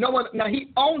 No one, now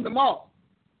he owned them all,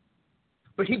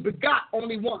 but he begot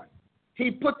only one.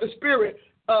 He put the spirit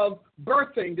of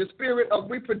birthing, the spirit of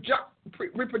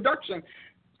reproduction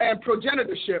and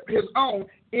progenitorship, his own,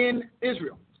 in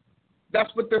Israel. That's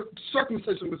what the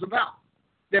circumcision was about,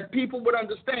 that people would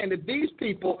understand that these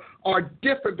people are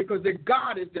different because their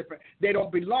God is different. They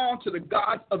don't belong to the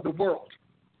gods of the world.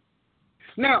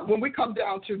 Now, when we come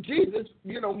down to Jesus,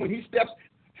 when he steps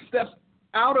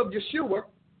out of Yeshua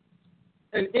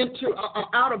and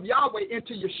out of Yahweh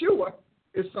into Yeshua,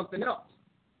 is something else.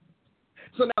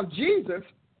 So now Jesus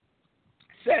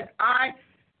said,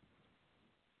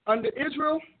 under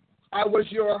Israel, I was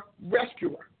your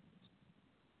rescuer.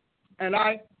 And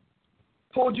I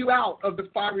pulled you out of the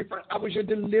fiery furnace. I was your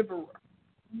deliverer.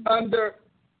 Under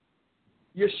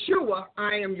Yeshua,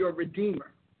 I am your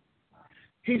redeemer.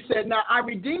 He said, now I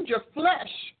redeemed your flesh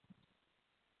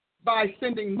by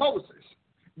sending Moses,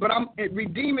 but I'm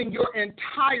redeeming your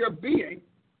entire being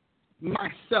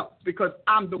myself, because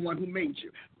I'm the one who made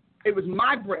you. It was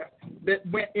my breath that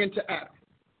went into Adam.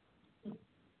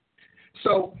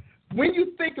 So when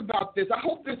you think about this, I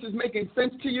hope this is making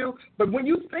sense to you, but when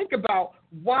you think about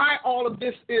why all of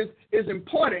this is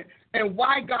important and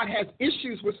why God has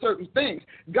issues with certain things,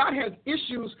 God has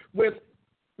issues with,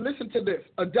 listen to this,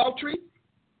 adultery,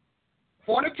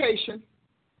 fornication,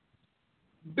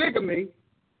 bigamy,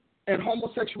 and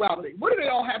homosexuality. What do they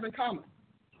all have in common?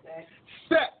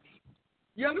 Sex.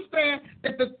 You understand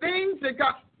that the things that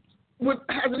God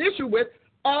has an issue with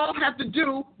all have to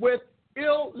do with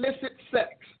illicit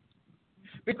sex,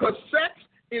 because sex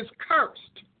is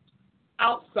cursed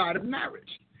outside of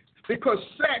marriage, because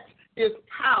sex is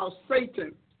how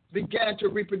Satan began to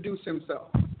reproduce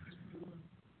himself.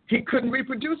 He couldn't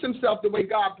reproduce himself the way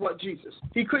God brought Jesus.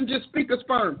 He couldn't just speak a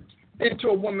sperm into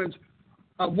a woman's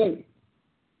womb.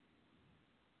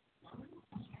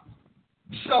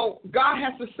 So God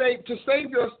has to save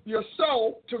your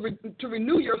soul, to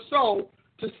renew your soul,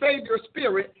 to save your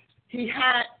spirit. He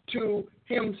had to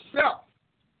himself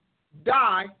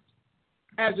die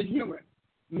as a human,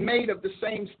 made of the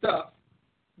same stuff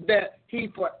that he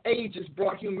for ages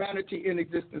brought humanity in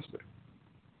existence with.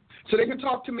 So they can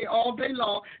talk to me all day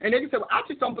long, and they can say, well, I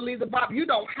just don't believe the Bible. You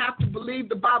don't have to believe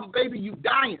the Bible, baby. You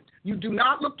dying. You do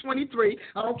not look 23.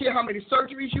 I don't care how many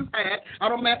surgeries you've had. I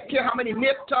don't care how many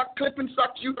nip, tuck, clip, and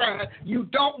sucks you've had. You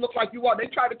don't look like you are. They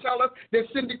try to tell us that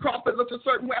Cindy Crawford looks a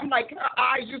certain way. I'm like, her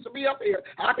eyes used to be up here.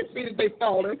 I can see that they've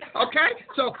fallen, okay?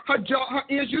 So her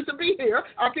ears used to be here.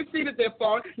 I can see that they're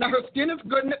falling. Now, her skin is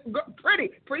good, pretty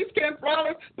skin,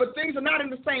 flawless, but things are not in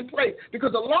the same place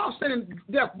because the law of sin and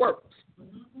death works.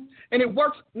 And it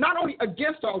works not only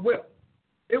against our will,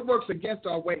 it works against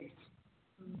our ways.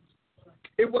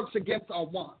 It works against our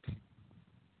wants.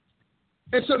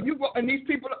 And so and these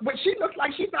people, but she looks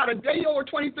like she's not a day over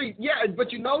 23. Yeah,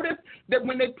 but you notice that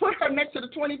when they put her next to the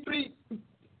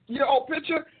 23-year-old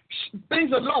picture,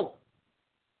 things are low.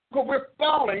 Because we're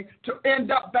falling to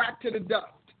end up back to the dust.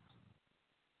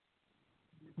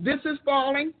 This is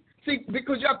falling. See,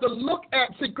 because you have to look at,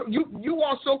 you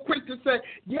are so quick to say,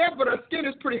 yeah, but her skin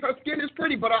is pretty. Her skin is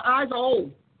pretty, but her eyes are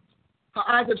old. Her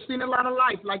eyes have seen a lot of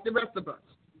life like the rest of us.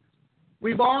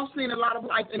 We've all seen a lot of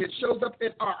life, and it shows up in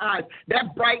our eyes.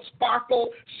 That bright, sparkle,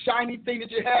 shiny thing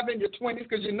that you have in your 20s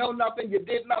because you know nothing, you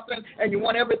did nothing, and you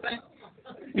want everything.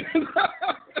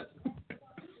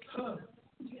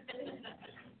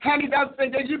 Honey, that's the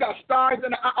thing. You got stars,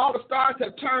 and all the stars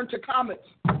have turned to comets.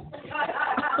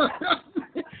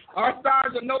 Our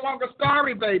stars are no longer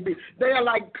starry, baby. They are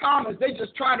like comets. They're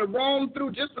just trying to roam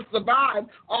through just to survive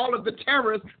all of the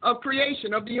terrors of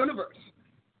creation, of the universe.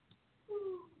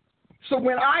 So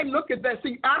when I look at that,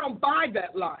 see, I don't buy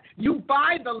that lie. You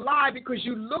buy the lie because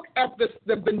you look at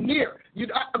the veneer.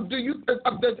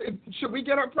 Should we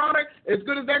get our product as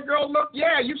good as that girl look?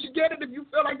 Yeah, you should get it if you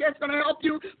feel like that's going to help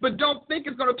you, but don't think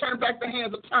it's going to turn back the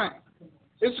hands of time.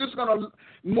 It's just going to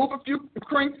move a few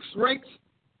crinks, rinks,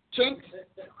 chinks.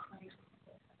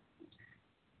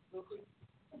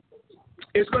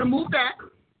 It's going to move that.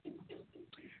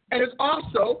 And it's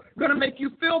also going to make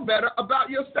you feel better about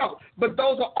yourself. But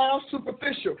those are all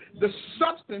superficial. The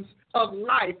substance of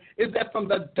life is that from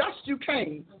the dust you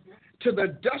came, to the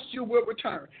dust you will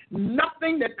return.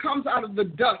 Nothing that comes out of the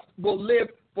dust will live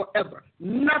forever.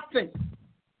 Nothing.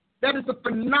 That is the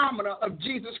phenomena of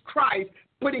Jesus Christ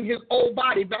putting his old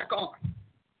body back on.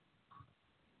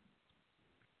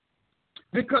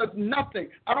 Because nothing,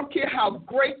 I don't care how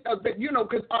great,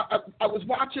 because I was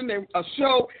watching a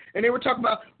show and they were talking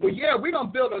about, well, yeah, we're going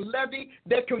to build a levee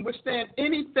that can withstand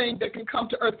anything that can come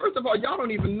to Earth. First of all, y'all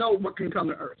don't even know what can come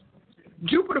to Earth.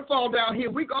 Jupiter fall down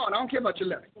here, we gone. I don't care about your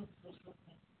levee.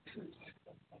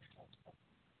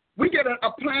 We get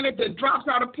a planet that drops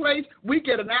out of place. We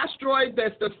get an asteroid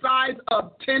that's the size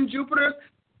of 10 Jupiters.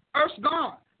 Earth's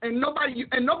gone. And nobody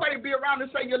be around and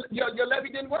say your levee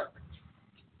didn't work.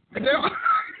 Because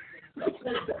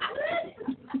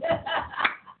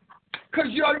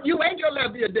you and your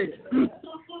levee are dead.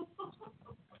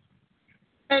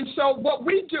 And so what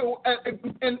we do,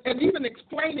 and even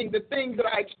explaining the things that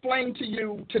I explained to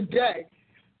you today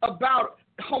about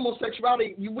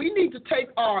homosexuality, we need to take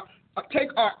our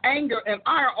anger and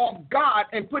ire off God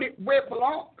and put it where it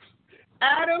belongs.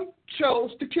 Adam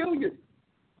chose to kill you.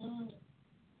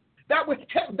 That was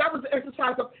the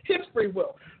exercise of his free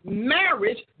will.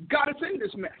 Marriage got us in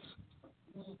this mess.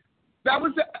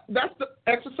 That's the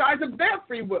exercise of their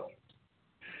free will.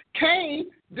 Cain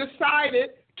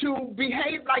decided to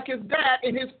behave like his dad,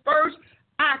 and his first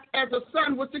act as a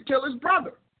son was to kill his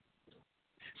brother.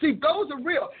 See, those are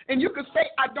real. And you could say,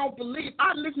 I don't believe.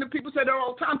 I listen to people say that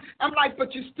all the time. I'm like,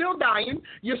 but you're still dying.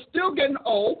 You're still getting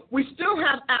old. We still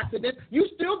have accidents. You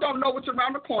still don't know what's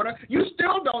around the corner. You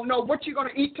still don't know what you're going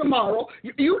to eat tomorrow.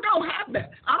 You don't have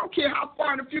that. I don't care how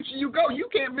far in the future you go. You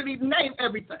can't really name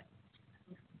everything.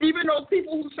 Even those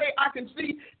people who say, I can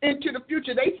see into the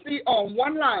future, they see on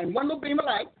one line, one little beam of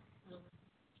light,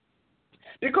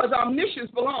 because omniscience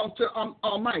belongs to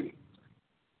Almighty.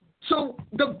 So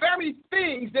the very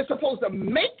things that's supposed to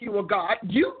make you a God,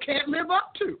 you can't live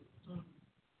up to.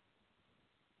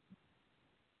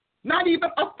 Not even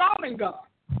a fallen God.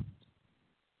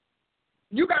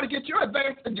 You got to get your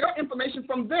information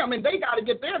from them, and they got to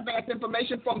get their advanced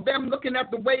information from them looking at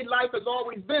the way life has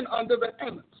always been under the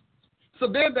heavens. So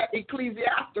they're the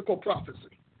ecclesiastical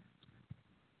prophecy.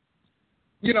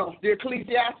 You know, the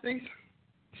Ecclesiastes,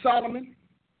 Solomon,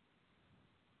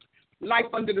 life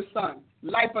under the sun.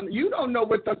 You don't know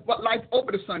what life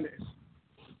over the sun is.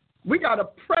 We got a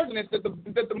president that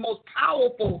the most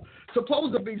powerful,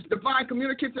 supposedly divine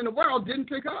communicants in the world didn't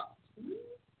pick up.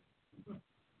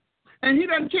 And he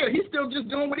doesn't care. He's still just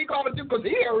doing what he called to do because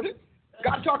he heard it.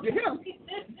 God talked to him.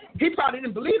 He probably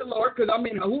didn't believe the Lord because,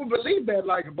 who would believe that?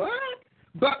 Like, what?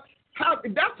 But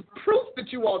that's proof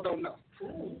that you all don't know.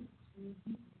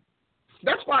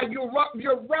 That's why you're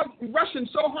rushing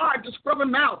so hard to scrub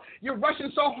him out. You're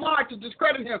rushing so hard to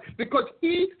discredit him because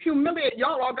he humiliated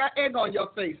y'all. All got egg on your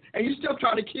face, and you still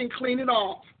trying to clean it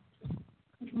off.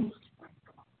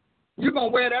 You're gonna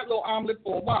wear that little omelet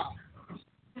for a while.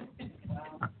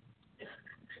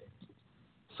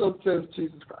 So says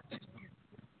Jesus Christ.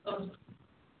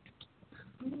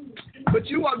 But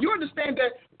you understand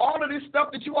that all of this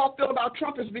stuff that you all feel about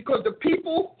Trump is because the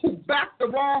people who back the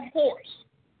wrong horse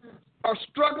are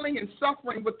struggling and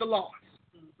suffering with the loss.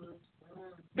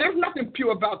 There's nothing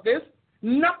pure about this.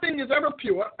 Nothing is ever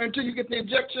pure until you get the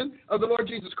injection of the Lord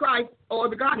Jesus Christ or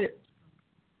the Godhead.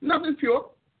 Nothing's pure.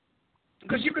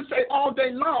 Because you can say all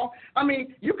day long, I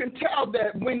mean, you can tell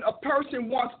that when a person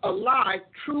wants a lie,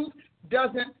 truth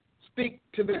doesn't speak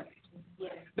to them.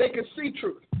 Yes. They can see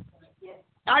truth. Yes.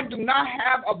 I do not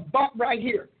have a bump right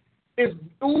here. It's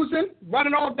oozing,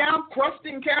 running all down, crusty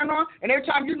and carrying on, and every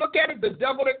time you look at it, the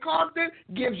devil that caused it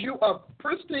gives you a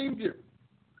pristine view.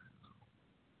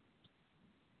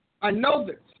 I know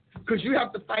this because you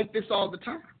have to fight this all the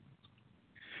time.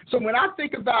 So when I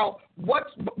think about what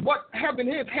heaven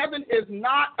is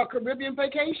not a Caribbean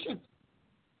vacation.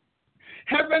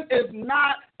 Heaven is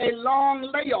not a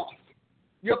long layoff,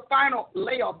 your final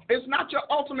layoff. It's not your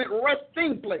ultimate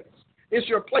resting place. It's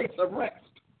your place of rest.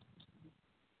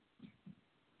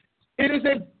 It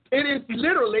is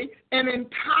literally an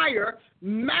entire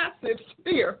massive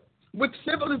sphere with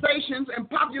civilizations and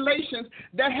populations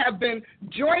that have been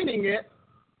joining it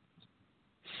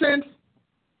since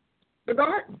the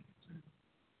garden.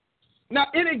 Now,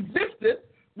 it existed.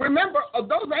 Remember,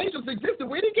 those angels existed.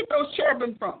 Where did he get those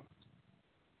cherubim from?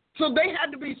 So they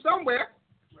had to be somewhere,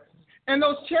 and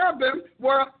those cherubim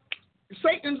were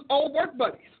Satan's old work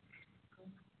buddies.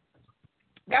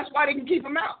 That's why they can keep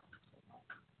him out.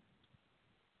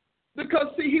 Because,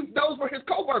 see, those were his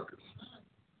co-workers.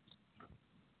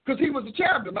 Because he was a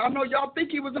cherubim. I know y'all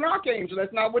think he was an archangel.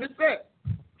 That's not what it said.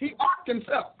 He arched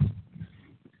himself.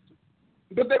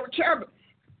 But they were cherubim.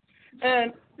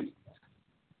 And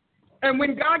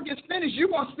when God gets finished, you're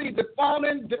going to see the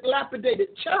fallen,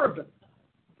 dilapidated cherubim.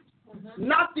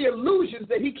 Not the illusions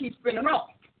that he keeps spinning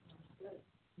off.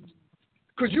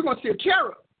 Because you're going to see a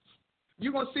cherub.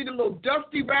 You're going to see the little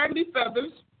dusty, raggedy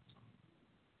feathers.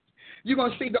 You're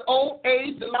going to see the old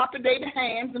age, dilapidated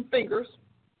hands and fingers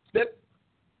that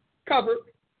covered.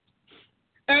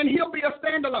 And he'll be a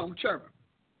standalone cherub.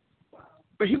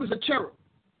 But he was a cherub.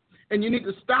 And you need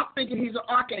to stop thinking he's an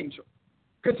archangel.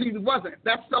 Because he wasn't.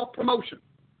 That's self-promotion.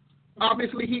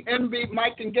 Obviously, he envied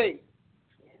Mike and Gabe.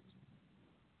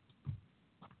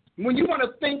 When you want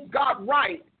to think God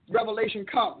right, revelation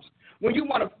comes. When you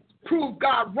want to prove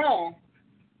God wrong,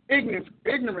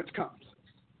 ignorance comes.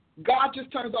 God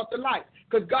just turns off the light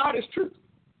because God is truth.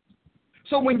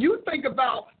 So when you think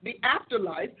about the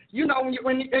afterlife, you know,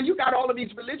 and you got all of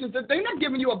these religions, they're not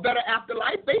giving you a better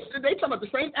afterlife. They talk about the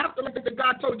same afterlife that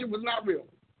God told you was not real.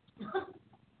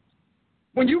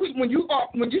 When you're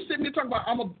sitting there talking about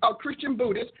I'm a Christian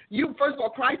Buddhist, you first of all,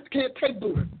 Christ can't take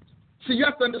Buddha. So you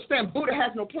have to understand Buddha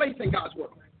has no place in God's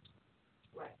world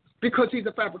because he's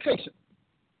a fabrication.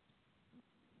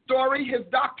 Story, his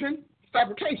doctrine,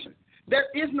 fabrication. There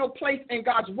is no place in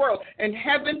God's world, and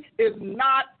heaven is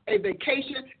not a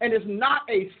vacation and is not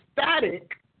a static,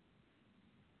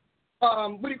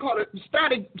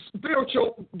 static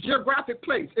spiritual geographic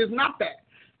place. It's not that.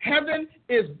 Heaven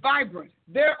is vibrant.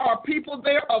 There are people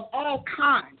there of all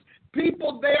kinds.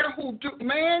 People there who do,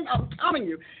 man, I'm telling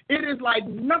you, it is like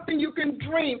nothing you can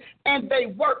dream, and they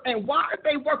work. And why are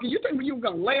they working? You think you were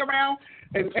going to lay around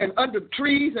and under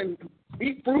trees and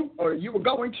eat fruit, or you were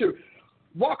going to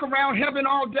walk around heaven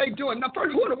all day doing nothing?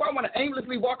 First, who do I want to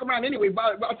aimlessly walk around anyway?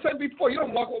 But I said before, you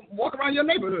don't walk around your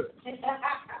neighborhood.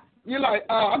 You're like,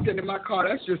 oh, I'm getting in my car.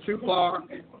 That's just too far.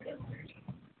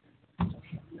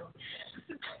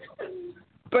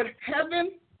 But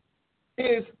heaven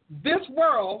is this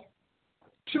world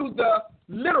to the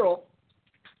literal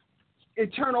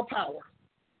eternal power.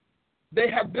 They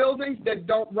have buildings that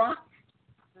don't rot.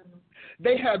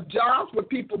 They have jobs where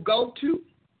people go to.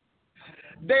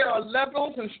 There are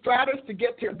levels and stratas to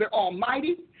get to the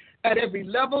Almighty. At every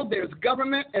level, there's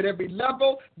government. At every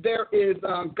level, there is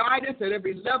guidance. At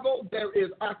every level, there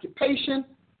is occupation.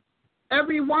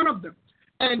 Every one of them.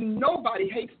 And nobody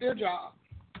hates their job.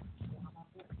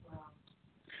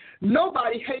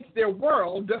 Nobody hates their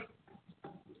world.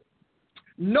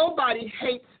 Nobody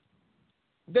hates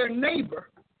their neighbor.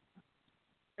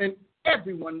 And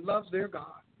everyone loves their God.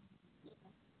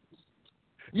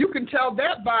 You can tell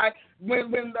that by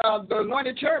when the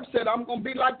anointed cherub said, I'm going to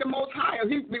be like the Most High.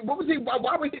 Why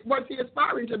was he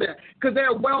aspiring to that? Because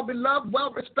they're well-beloved,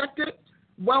 well-respected,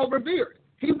 well revered.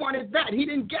 He wanted that. He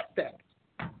didn't get that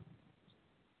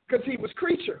because he was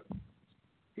creature.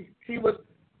 He was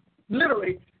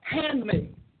literally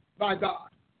handmade by God,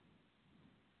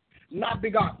 not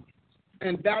begotten.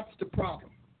 And that's the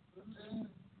problem.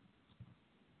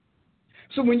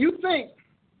 So when you think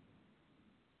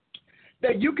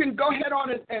that you can go ahead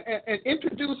on and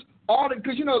introduce all the,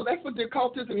 because that's what the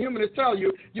occultists and humanists tell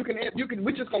you.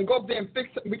 We're just gonna go up there and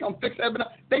we're gonna fix everything.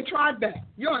 They tried that.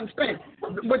 You understand?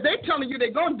 What they're telling you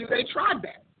they're gonna do, they tried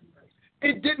that.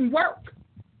 It didn't work,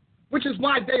 which is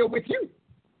why they are with you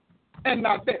and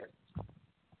not there.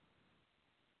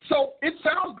 So it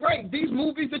sounds great. These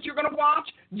movies that you're gonna watch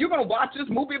this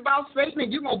movie about Satan,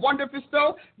 and you're gonna wonder if it's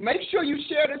so. Make sure you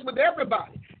share this with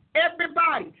everybody.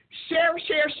 Everybody, share,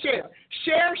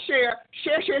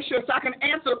 so I can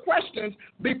answer questions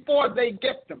before they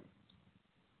get them.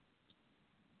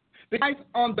 The life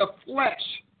on the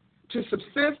flesh to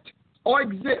subsist or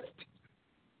exist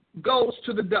goes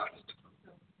to the dust.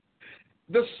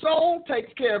 The soul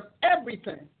takes care of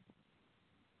everything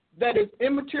that is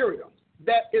immaterial,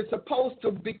 that is supposed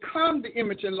to become the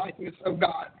image and likeness of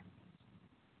God,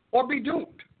 or be doomed.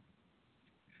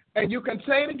 And you can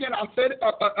say it again. I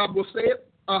will say it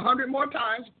 100 more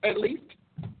times at least.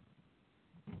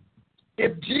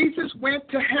 If Jesus went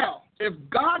to hell, if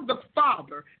God the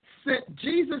Father sent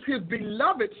Jesus, his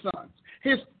beloved Son,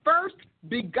 his first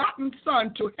begotten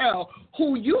Son, to hell,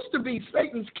 who used to be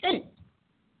Satan's king,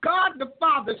 God the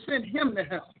Father sent him to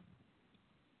hell,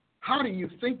 how do you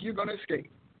think you're going to escape?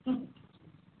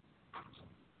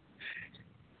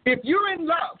 If you're in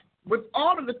love with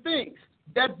all of the things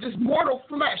that this mortal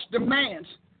flesh demands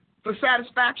for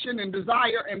satisfaction and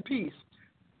desire and peace,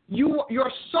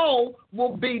 your soul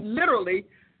will be literally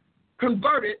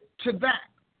converted to that.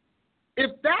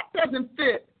 If that doesn't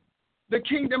fit the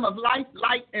kingdom of life,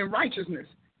 light, and righteousness,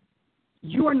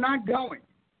 you are not going.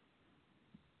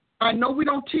 I know we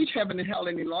don't teach heaven and hell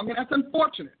any longer, and that's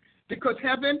unfortunate, because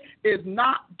heaven is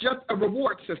not just a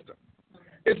reward system.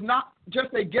 It's not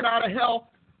just a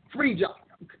get-out-of-hell-free job.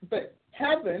 But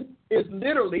heaven is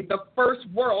literally the first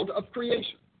world of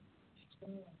creation.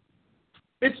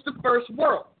 It's the first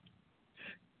world.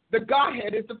 The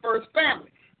Godhead is the first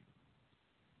family.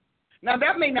 Now,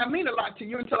 that may not mean a lot to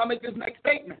you until I make this next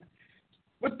statement.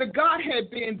 With the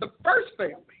Godhead being the first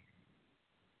family,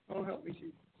 oh, help me,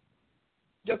 Jesus.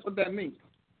 Guess what that means?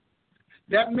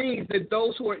 That means that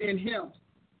those who are in him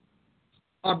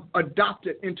are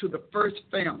adopted into the first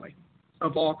family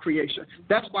of all creation.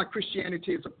 That's why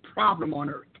Christianity is a problem on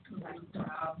earth.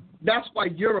 That's why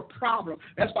you're a problem.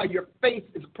 That's why your faith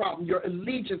is a problem. Your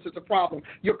allegiance is a problem.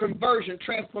 Your conversion,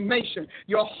 transformation,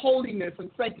 your holiness and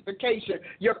sanctification,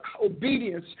 your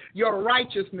obedience, your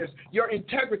righteousness, your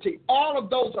integrity, all of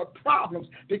those are problems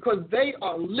because they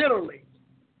are literally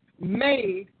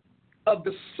made of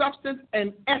the substance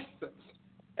and essence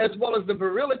as well as the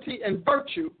virility and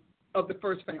virtue of the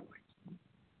first family.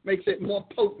 Makes it more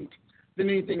potent than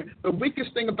anything. The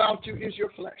weakest thing about you is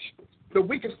your flesh. The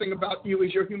weakest thing about you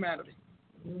is your humanity.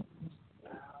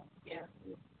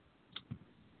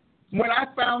 When I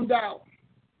found out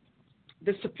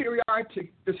the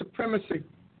superiority, the supremacy,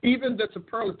 even the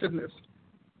superlativeness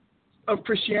of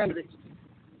Christianity,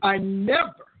 I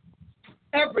never,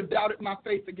 ever doubted my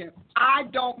faith again. I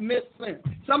don't miss sin.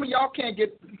 Some of y'all can't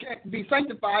be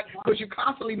sanctified because you're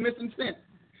constantly missing sin.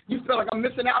 You feel like I'm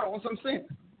missing out on some sin.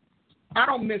 I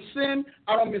don't miss sin.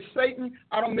 I don't miss Satan.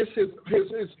 I don't miss his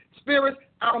spirit.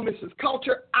 I don't miss his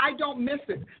culture. I don't miss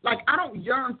it. Like, I don't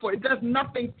yearn for it. It does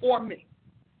nothing for me.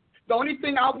 The only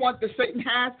thing I want that Satan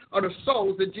has are the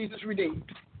souls that Jesus redeemed.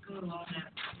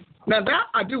 Now, that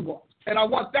I do want. And I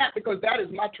want that because that is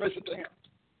my treasure to him.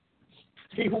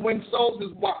 He who wins souls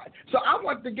is wise. So I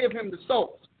want to give him the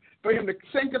souls, for him to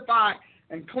sanctify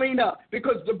and clean up.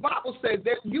 Because the Bible says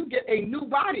that you get a new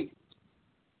body.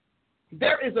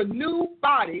 There is a new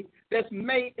body that's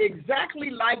made exactly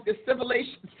like the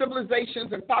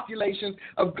civilizations and populations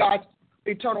of God's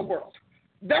eternal world.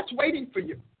 That's waiting for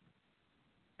you.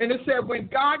 And it said when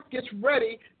God gets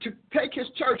ready to take his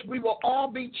church, we will all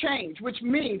be changed, which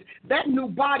means that new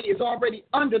body is already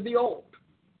under the old.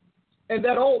 And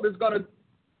that old is going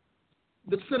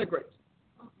to disintegrate.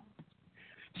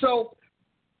 So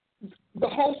the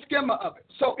whole schema of it.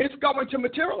 So it's going to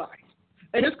materialize.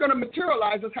 And it's going to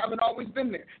materialize as having always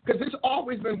been there because it's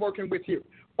always been working with you.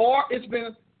 Or it's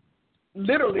been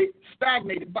literally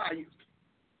stagnated by you.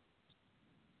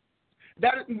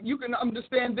 That you can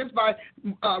understand this by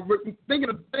thinking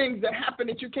of things that happen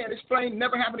that you can't explain,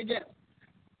 never happen again.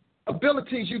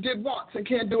 Abilities you did once and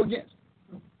can't do again.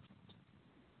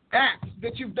 acts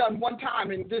that you've done one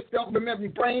time and just don't remember.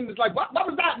 Your brain is like, what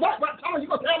was that? What? Tell me, you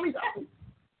going to tell me that?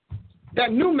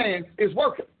 That new man is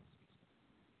working.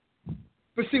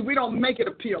 But see, we don't make it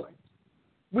appealing.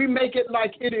 We make it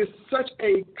like it is such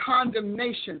a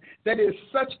condemnation, that it is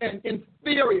such an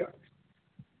inferior,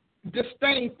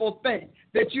 disdainful thing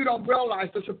that you don't realize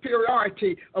the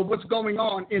superiority of what's going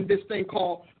on in this thing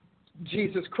called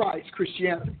Jesus Christ,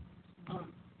 Christianity.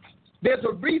 There's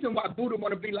a reason why Buddha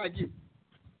want to be like you.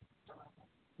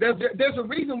 There's a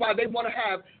reason why they want to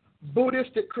have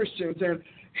Buddhistic Christians and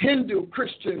Hindu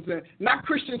Christians, and not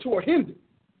Christians who are Hindu,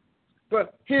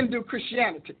 but Hindu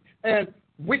Christianity and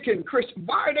Wiccan Christian.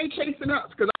 Why are they chasing us?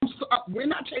 Because we're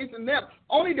not chasing them.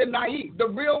 Only the naive.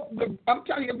 I'm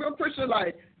telling you, the real Christian,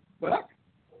 like, what?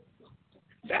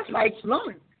 That's like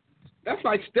slumming. That's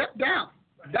like step down,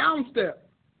 downstep.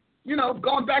 You know,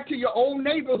 going back to your old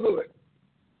neighborhood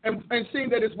and seeing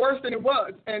that it's worse than it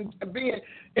was, and being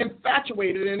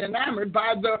infatuated and enamored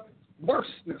by the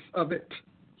worstness of it.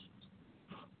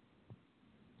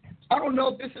 I don't know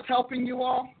if this is helping you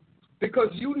all, because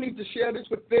you need to share this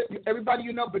with everybody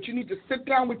you know, but you need to sit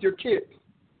down with your kids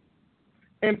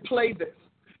and play this,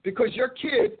 because your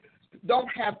kids don't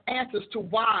have answers to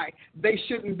why they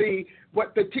shouldn't be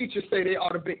what the teachers say they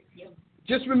ought to be. Yep.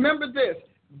 Just remember this: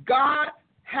 God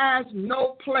has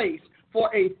no place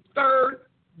for a third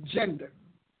gender.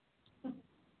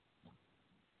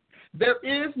 There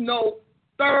is no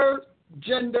third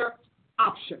gender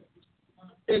option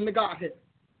in the Godhead.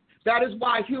 That is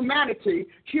why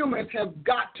humans have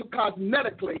got to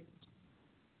cosmetically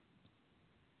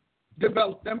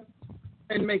develop them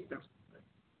and make them.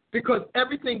 Because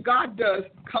everything God does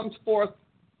comes forth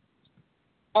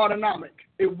autonomic.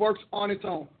 It works on its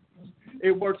own.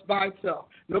 It works by itself.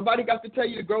 Nobody got to tell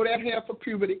you to grow that hair for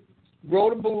puberty, grow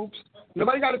the boobs.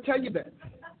 Nobody got to tell you that.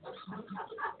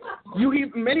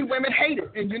 Many women hate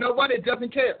it, and you know what? It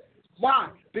doesn't care. Why?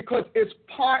 Because it's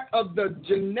part of the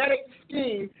genetic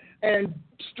scheme and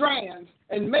strands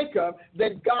and makeup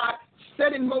that God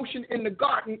set in motion in the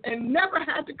garden and never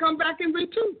had to come back and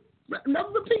never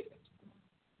repeat.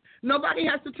 Nobody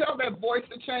has to tell that voice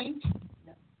to change.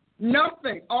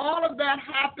 Nothing. All of that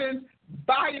happens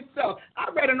by itself.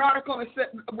 I read an article and said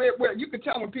where you can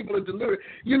tell when people are deluded,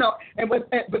 you know, but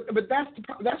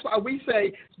that's why we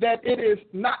say that it is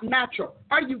not natural.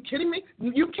 Are you kidding me?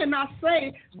 You cannot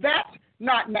say that's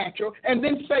not natural and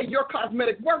then say your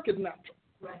cosmetic work is natural.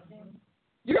 Right.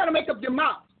 You got to make up your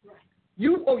mind. Right.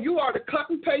 You are the cut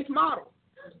and paste model.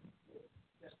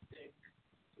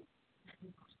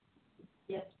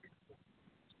 Yes.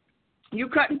 You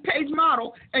cut and paste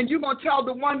model, and you're going to tell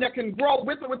the one that can grow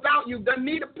with or without you, doesn't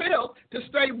need a pill to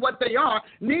stay what they are,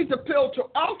 needs a pill to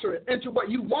alter it into what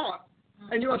you want,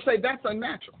 and you're going to say that's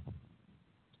unnatural.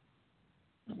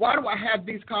 Why do I have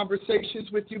these conversations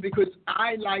with you? Because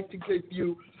I like to give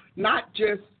you not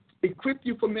just equip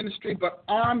you for ministry, but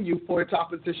arm you for its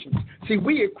opposition. See,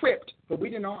 we equipped, but we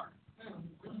didn't arm.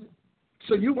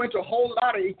 So you went to a whole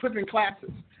lot of equipping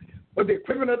classes, or the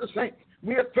equipment of the saints.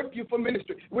 We equipped you for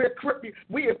ministry. We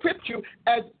equipped you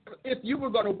as if you were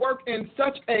going to work in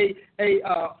such a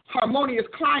harmonious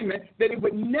climate that it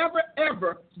would never,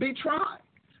 ever be tried.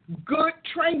 Good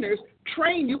trainers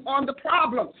train you on the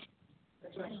problems,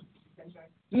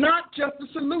 not just the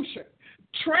solution.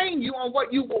 Train you on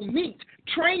what you will meet.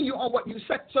 Train you on what you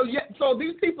say. So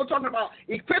these people talking about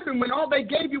equipping when all they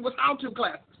gave you was how-to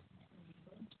classes.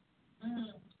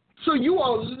 So you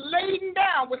are laden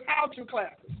down with how-to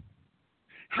classes.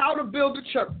 How to build a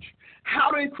church, how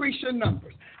to increase your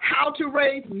numbers, how to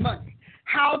raise money,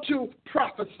 how to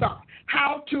prophesy,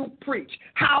 how to preach,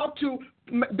 how to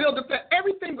build a family.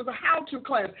 Everything was a how-to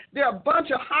class. There are a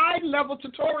bunch of high-level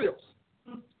tutorials.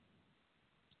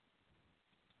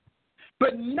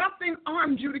 But nothing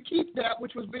armed you to keep that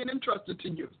which was being entrusted to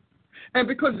you. And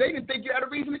because they didn't think you had a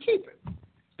reason to keep it.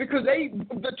 Because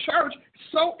the church,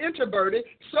 so introverted,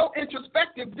 so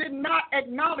introspective, did not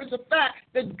acknowledge the fact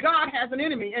that God has an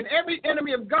enemy, and every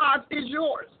enemy of God's is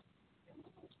yours.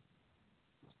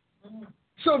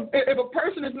 So if a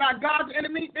person is not God's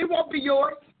enemy, they won't be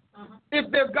yours. If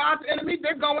they're God's enemy,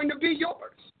 they're going to be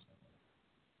yours.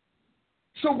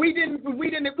 So we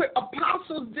didn't equip.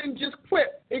 Apostles didn't just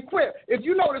equip. If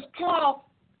you notice,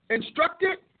 Paul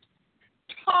instructed,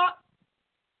 taught,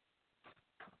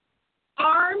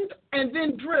 armed, and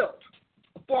then drilled.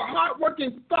 For a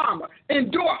hardworking farmer,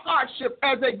 endure hardship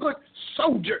as a good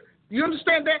soldier. You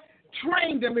understand that?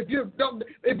 Train them. If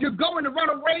you're going to run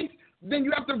a race, then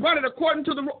you have to run it according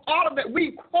to all of that.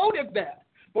 We quoted that,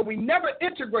 but we never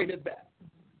integrated that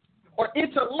or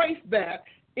interlaced that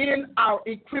in our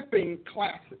equipping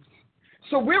classes.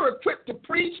 So we're equipped to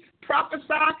preach, prophesy,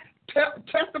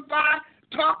 testify,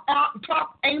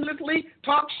 talk aimlessly,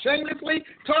 talk shamelessly,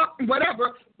 talk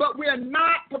whatever, but we're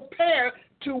not prepared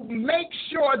to make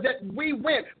sure that we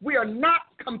win. We are not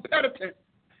competitive,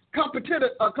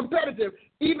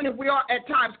 even if we are at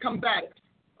times combative.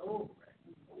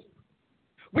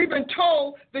 We've been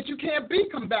told that you can't be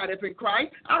combative in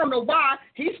Christ. I don't know why.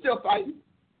 He's still fighting.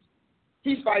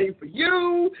 He's fighting for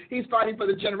you. He's fighting for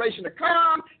the generation to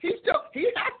come. He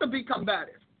has to be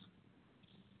combative.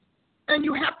 And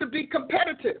you have to be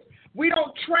competitive. We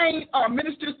don't train our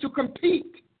ministers to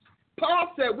compete.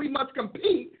 Paul said we must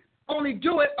compete, only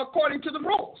do it according to the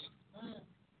rules.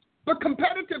 But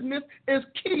competitiveness is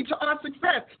key to our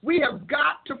success. We have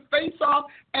got to face off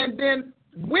and then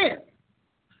win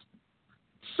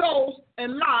souls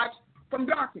and lives from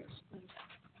darkness.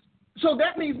 So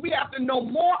that means we have to know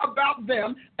more about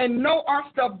them and know our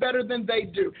stuff better than they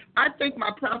do. I think my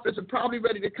prophets are probably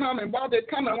ready to come, and while they're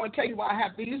coming, I want to tell you why I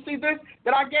have. Do you see this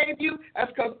that I gave you?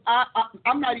 That's because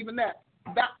I'm not even that.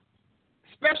 That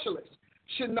specialists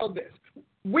should know this.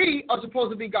 We are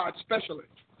supposed to be God's specialists.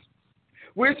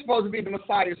 We're supposed to be the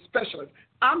Messiah's specialists.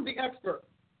 I'm the expert.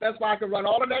 That's why I can run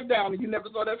all of that down, and you never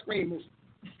saw that screen move.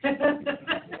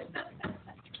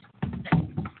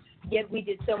 Yet we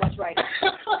did so much right.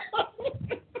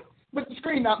 But the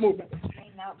screen not moving.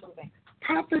 Screen not moving.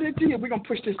 Prophet and dear, we're going to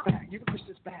push this back. You can push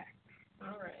this back.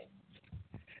 All right.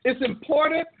 It's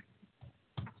important.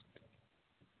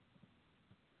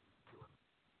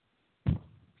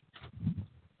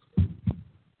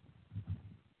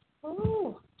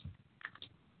 Ooh.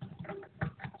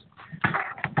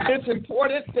 It's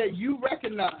important that you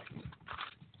recognize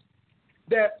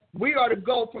that we are to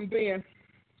go from being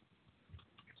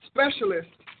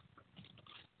specialists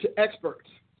to experts.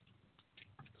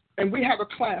 And we have a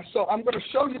class. So I'm going to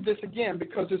show you this again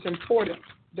because it's important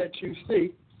that you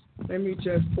see. Let me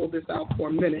just pull this out for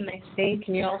a minute. Can they see?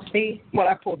 Can you all see? Well,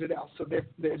 I pulled it out, so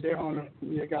they're on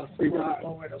they got a free ride.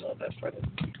 Lower it a little bit further.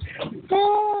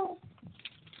 Oh.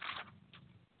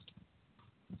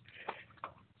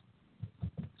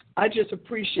 I just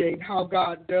appreciate how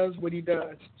God does what he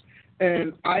does.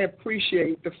 And I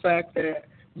appreciate the fact that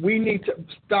we need to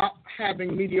stop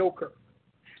having mediocre.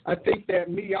 I think that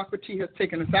mediocrity has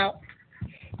taken us out,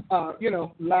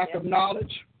 lack of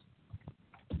knowledge.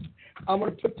 I'm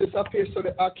going to put this up here so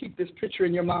that I'll keep this picture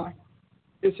in your mind.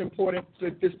 It's important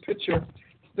that this picture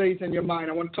stays in your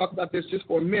mind. I want to talk about this just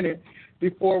for a minute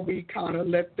before we kind of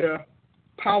let the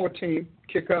power team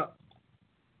kick up.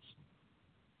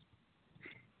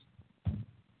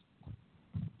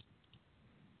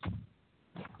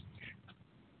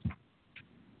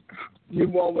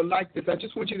 You all will like this. I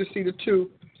just want you to see the two,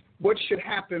 what should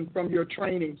happen from your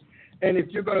training. And if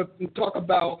you're going to talk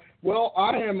about, well,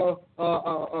 I am a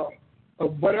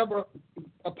whatever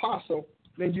apostle,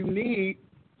 then you need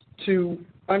to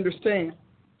understand.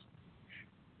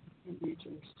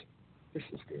 This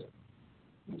is good.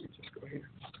 Let me just go here.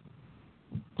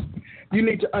 You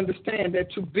need to understand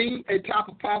that to be a top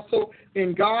apostle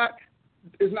in God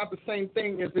is not the same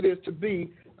thing as it is to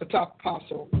be a top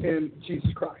apostle in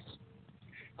Jesus Christ.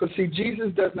 Because, see,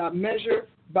 Jesus does not measure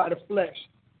by the flesh.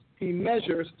 He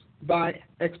measures by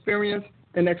experience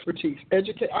and expertise.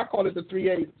 I call it the 3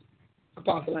 A's,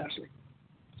 Apostle Ashley.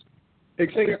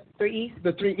 Three E's?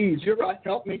 The 3 E's. You're right.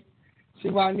 Help me. See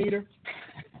why I need her?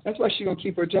 That's why she's going to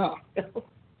keep her job.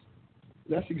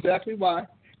 That's exactly why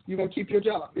you're going to keep your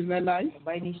job. Isn't that nice?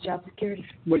 Everybody needs job security.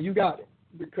 Well, you got it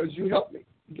because you helped me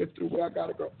get through where I got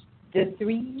to go. The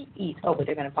 3 E's. Oh, but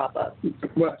they're going to pop up.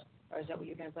 What? Or is that what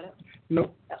you're going to put up?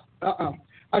 No. Oh.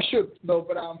 I should, though,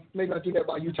 but maybe I'll do that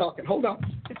while you talking. Hold on.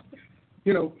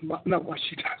 Why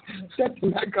she that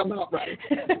did not come out right.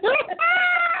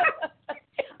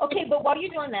 Okay, but while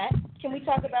you're doing that, can we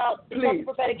talk about the Tulsa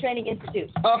Prophetic Training Institute?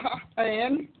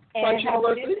 And Price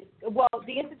University? Well,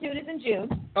 the Institute is in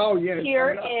June. Oh, yes. Here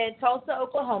in Tulsa,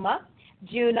 Oklahoma,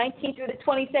 June 19th through the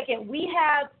 22nd. We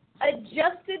have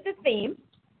adjusted the theme,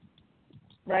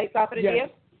 right, Prophet Adia? Yes.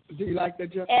 Do you like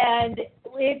that, Jeff? And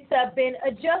it's been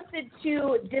adjusted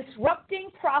to disrupting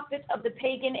prophets of the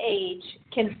pagan age,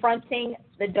 confronting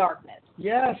the darkness.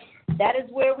 Yes. That is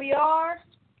where we are.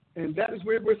 And that is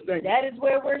where we're staying. That is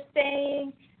where we're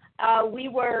staying. We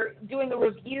were doing a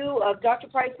review of Dr.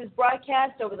 Price's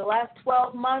broadcast over the last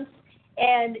 12 months,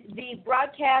 and the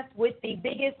broadcast with the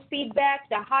biggest feedback,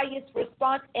 the highest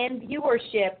response, and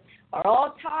viewership are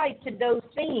all tied to those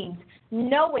themes,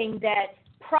 knowing that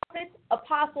prophets,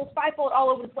 apostles, fivefold all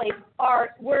over the place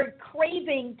we're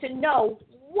craving to know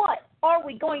what are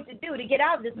we going to do to get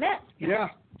out of this mess. Yeah,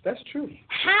 that's true.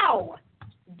 How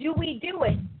do we do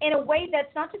it in a way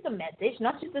that's not just a message,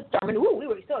 not just a sermon? Ooh, we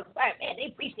were so excited. Man,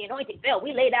 they preached the anointing fell.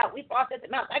 We laid out. We processed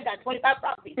them out. I got 25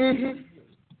 prophecies. Mm-hmm.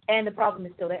 And the problem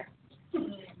is still there.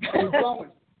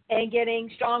 And getting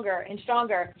stronger and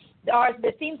stronger.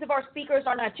 The themes of our speakers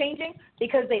are not changing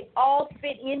because they all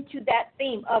fit into that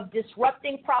theme of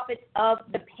disrupting prophets of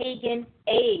the pagan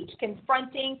age,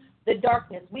 confronting the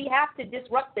darkness. We have to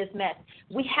disrupt this mess.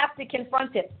 We have to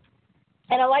confront it.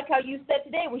 And I like how you said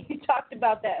today when you talked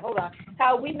about that. Hold on.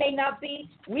 How we may be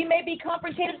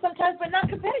confrontative sometimes, but not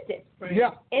competitive. Right.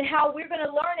 Yeah. And how we're going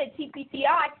to learn at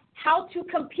TPTI how to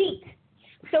compete.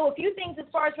 So a few things as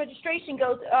far as registration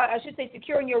goes, I should say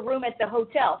securing your room at the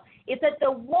hotel. It's at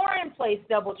the Warren Place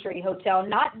Doubletree Hotel,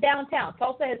 not downtown.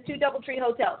 Tulsa has 2 Doubletree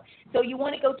hotels. So you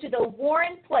want to go to the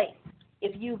Warren Place.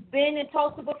 If you've been in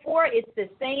Tulsa before, it's the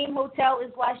same hotel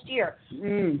as last year.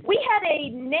 Mm. We had a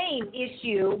name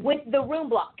issue with the room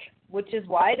block, which is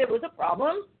why there was a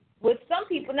problem with some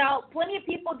people. Now, plenty of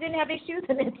people didn't have issues,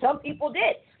 and then some people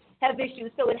did have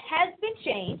issues. So it has been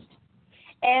changed,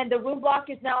 and the room block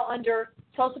is now under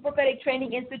Tulsa Prophetic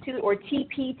Training Institute, or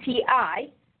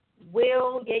TPTI,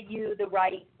 will get you the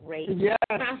right rate. Yeah.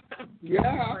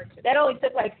 Yeah. That only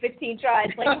took like 15 tries.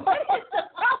 Like, what is the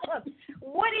problem?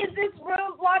 What is this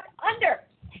room block under?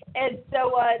 And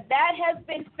so that has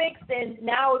been fixed, and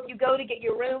now if you go to get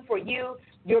your room for you,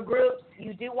 your groups,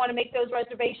 you do want to make those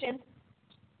reservations,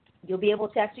 you'll be able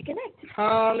to actually connect.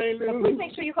 Hallelujah. So please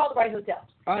make sure you call the right hotel.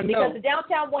 I know. Because the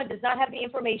downtown one does not have the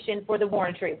information for the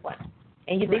Warren Tree one.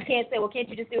 And they can't say, well, can't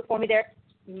you just do it for me there?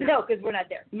 No, because we're not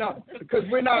there. No, because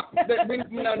we're not.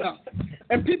 No.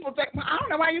 And people think, well, I don't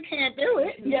know why you can't do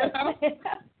it. Yes. You know?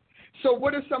 So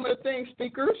what are some of the things,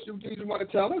 speakers, do you want to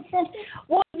tell us something?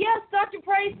 Well, yes, Dr.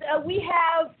 Price, we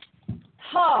have,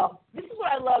 this is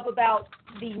what I love about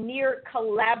the near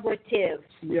collaborative.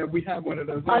 Yeah, we have one of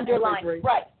those. Underline,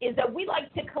 right, is that we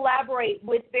like to collaborate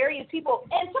with various people,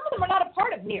 and some of them are not a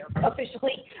part of NEAR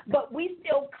officially, but we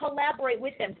still collaborate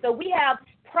with them. So we have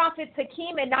Prophets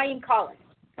Hakeem and Naeem Collins,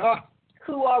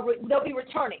 who they'll be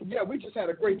returning. Yeah, we just had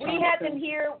a great time. We had them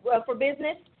here for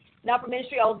business, not for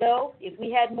ministry, although if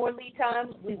we had more lead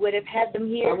time, we would have had them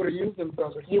here. I would have used them,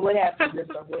 brother. You would have. Yes,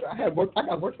 I would. I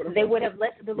got work for them. They would have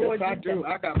let the Lord use them. Yes, I do.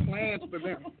 I got plans for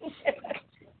them.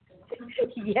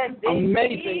 Yes,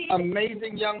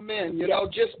 amazing young men, you know,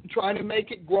 just trying to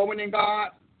make it, growing in God,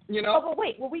 you know. Oh, but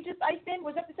wait, were we just iced in?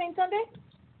 Was that the same Sunday?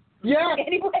 Yeah.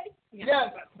 Anyway.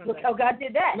 Yes. Look how God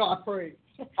did that. No, I prayed.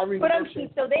 I But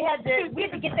so we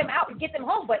had to get them out and get them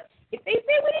home, but if they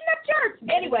say we didn't have church,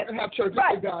 anyway. We have church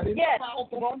right. with God. It's yes.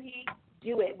 powerful. Won't he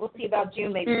do it? We'll see about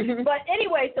June maybe. Mm-hmm. But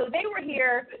anyway, so they were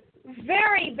here,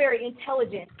 very, very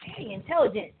intelligent,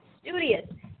 studious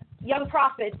young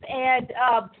prophets, and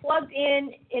plugged in.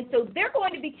 And so they're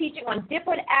going to be teaching on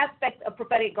different aspects of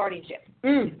prophetic guardianship.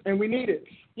 And we need it.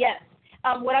 Yes.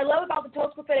 What I love about the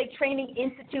Tulsa Prophetic Training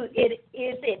Institute, it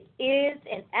is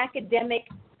an academic,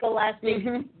 scholastic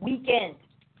weekend.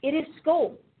 It is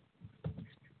school.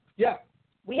 Yeah.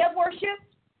 We have worship.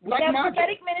 We like have magic.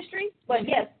 prophetic ministry, but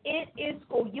yes, it is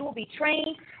school. You will be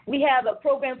trained. We have a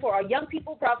program for our young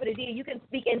people, Prophet Adita. You can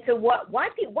speak into why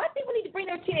people need to bring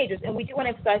their teenagers, and we do want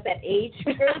to emphasize that age.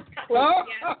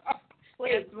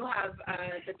 Yes, we'll have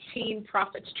the Teen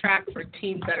Prophets track for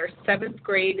teens that are 7th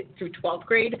grade through 12th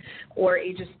grade or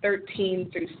ages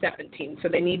 13 through 17. So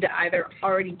they need to either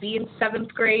already be in 7th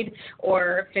grade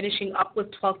or finishing up with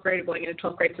 12th grade or going into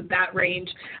 12th grade. So that range.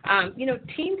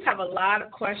 Teens have a lot of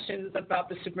questions about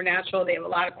the supernatural. They have a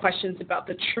lot of questions about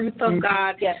the truth of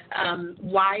God. Yes.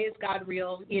 Why is God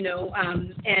real?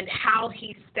 And how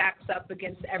he stacks up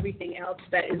against everything else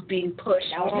that is being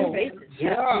pushed.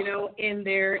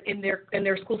 In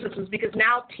their school systems, because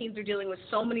now teens are dealing with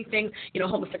so many things.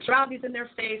 Homosexuality's in their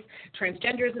face,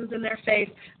 transgenderism's in their face,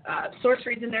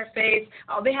 sorcery's in their face.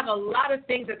 They have a lot of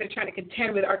things that they're trying to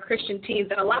contend with, our Christian teens,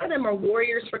 and a lot of them are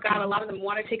warriors for God. A lot of them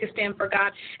want to take a stand for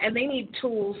God, and they need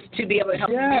tools to be able to help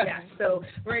them do that. So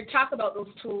we're going to talk about those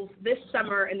tools this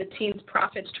summer in the Teens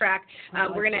Prophets track.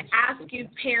 We're going to ask you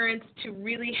parents to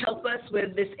really help us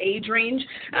with this age range.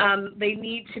 They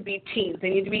need to be teens. They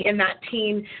need to be in that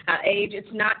teen age.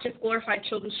 It's not just glorified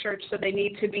children's church, so they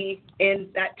need to be in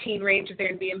that teen range if they're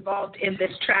going to be involved in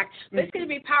this track. But it's going to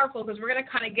be powerful because we're going to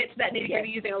kind of get to that nitty-gritty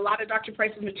using a lot of Dr.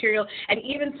 Price's material and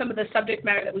even some of the subject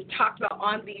matter that we've talked about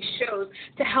on these shows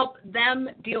to help them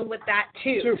deal with that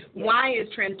too. Why is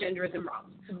transgenderism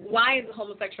wrong? why is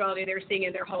homosexuality they're seeing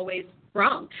in their hallways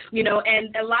wrong? You know,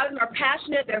 and a lot of them are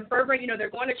passionate, they're fervent, you know, they're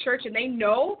going to church and they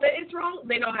know that it's wrong.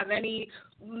 They don't have any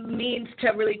means to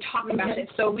really talk about it.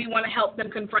 So we want to help them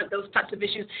confront those types of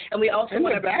issues. And we also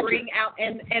want to bring out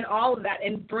and all of that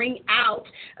and bring out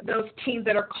those teens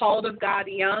that are called of God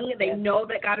young. They know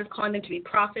that God is calling them to be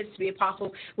prophets, to be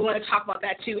apostles. We want to talk about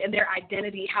that too, and their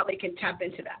identity, how they can tap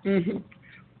into that. Mm-hmm.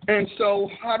 And so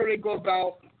how do they go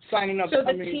about signing up? So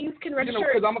the teens can register. You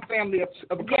know, because I'm a family of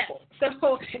a couple. Yes.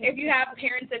 So if you have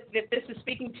parents that this is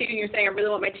speaking to and you're saying, I really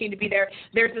want my teen to be there,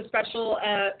 there's a special,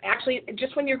 actually,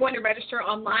 just when you're going to register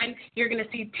online, you're going to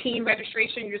see teen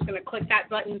registration. You're just going to click that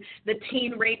button. The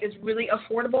teen rate is really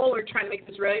affordable. We're trying to make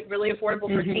this really, really affordable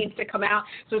for teens to come out.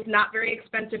 So it's not very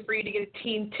expensive for you to get a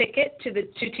teen ticket to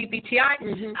TPTI,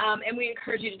 and we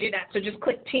encourage you to do that. So just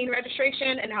click teen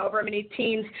registration and however many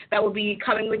teens that will be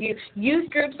coming with you. Youth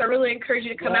groups, I really encourage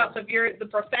you to come out. So if you're the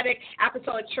prophetic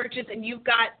apostolic churches and you've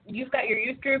got your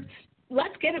youth group,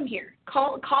 let's get them here.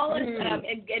 Call us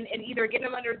and either get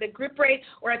them under the group rate,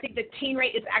 or I think the teen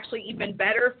rate is actually even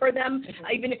better for them,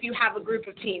 even if you have a group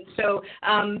of teens. So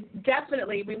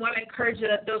definitely we want to encourage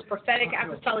those prophetic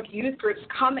apostolic youth groups,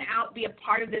 come out, be a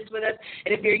part of this with us.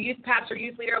 And if you're a youth pastor,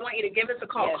 youth leader, I want you to give us a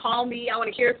call. Yes. Call me. I want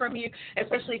to hear from you,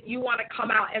 especially if you want to come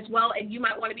out as well, and you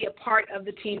might want to be a part of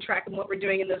the teen track and what we're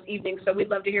doing in those evenings. So we'd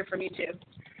love to hear from you too.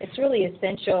 It's really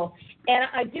essential. And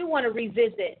I do want to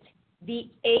revisit the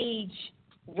age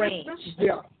range.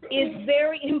 Is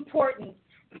very important,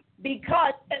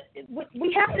 because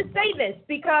we have to say this,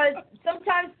 because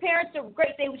sometimes parents are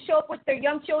great. They would show up with their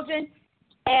young children,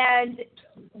 and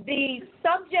the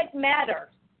subject matter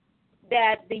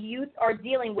that the youth are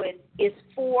dealing with is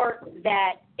for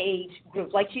that age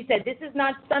group. Like she said, this is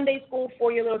not Sunday school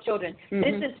for your little children.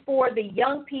 This is for the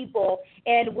young people,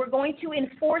 and we're going to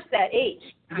enforce that age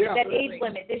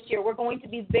limit this year. We're going to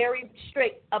be very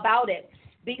strict about it,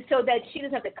 so that she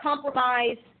doesn't have to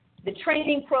compromise the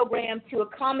training program to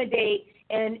accommodate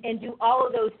and do all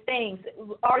of those things.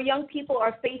 Our young people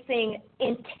are facing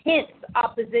intense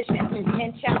opposition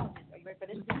and challenges. Are you ready for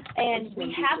this? And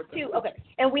we have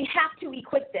to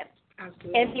equip them.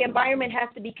 Absolutely. And the environment has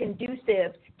to be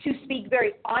conducive to speak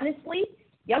very honestly.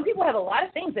 Young people have a lot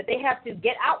of things that they have to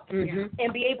get out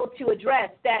and be able to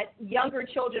address that younger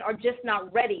children are just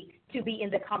not ready to be in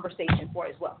the conversation for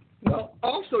as well. Well,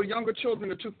 also, younger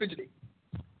children are too fidgety.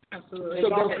 Absolutely. So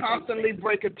they'll constantly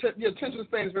break the attention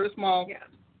span is very small. Yeah.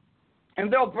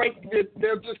 And they'll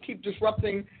just keep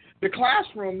disrupting the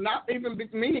classroom, not even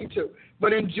meaning to,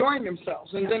 but enjoying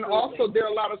themselves. And then also there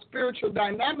are a lot of spiritual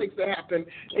dynamics that happen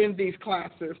in these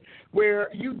classes where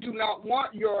you do not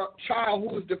want your child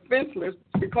who is defenseless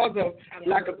because of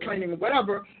lack of training or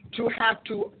whatever to have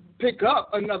to pick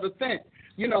up another thing.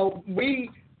 You know,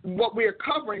 what we are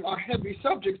covering are heavy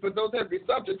subjects, but those heavy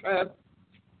subjects have,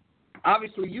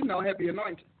 obviously, heavy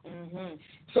anointing.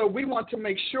 So we want to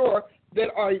make sure that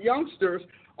our youngsters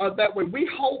are that way. We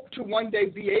hope to one day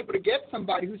be able to get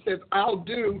somebody who says, I'll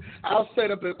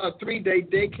set up a 3-day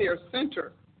daycare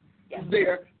center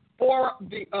there for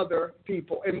the other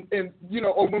people. And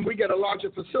or when we get a larger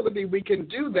facility, we can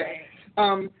do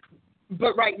that.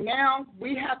 But right now,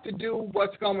 we have to do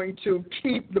what's going to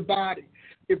keep the body.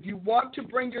 If you want to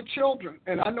bring your children,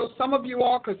 and I know some of you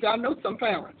are, because I know some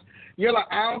parents, you're like,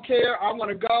 I don't care, I want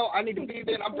to go, I need to be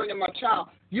there, and I'm bringing my child.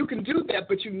 You can do that,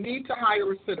 but you need to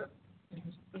hire a sitter.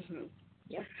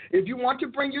 If you want to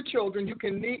bring your children, you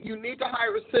need to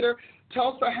hire a sitter.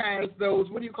 Tulsa has those,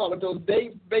 those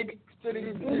day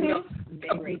babysitting,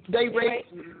 day rates.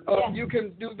 You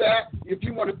can do that. If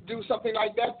you want to do something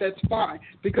like that, that's fine.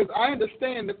 Because I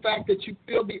understand the fact that you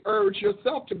feel the urge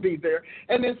yourself to be there.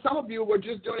 And then some of you were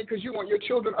just doing it because you want your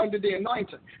children under the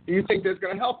anointing. And you think that's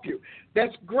going to help you.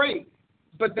 That's great.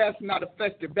 But that's not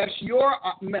effective. That's your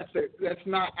method. That's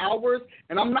not ours.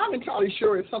 And I'm not entirely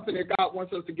sure it's something that God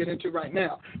wants us to get into right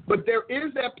now. But there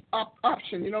is that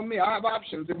option. You know me, I have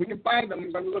options. If we can find them,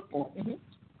 we're going to look for them.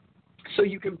 So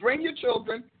you can bring your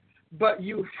children, but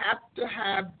you have to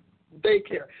have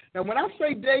daycare. Now, when I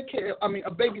say daycare, I mean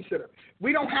a babysitter.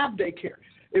 We don't have daycare.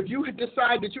 If you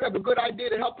decide that you have a good idea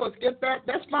to help us get that,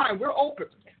 that's fine. We're open,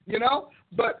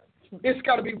 But it's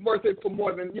got to be worth it for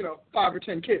more than, 5 or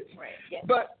 10 kids. Right. Yes.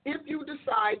 But if you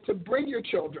decide to bring your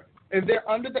children, and they're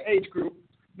under the age group,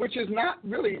 which is not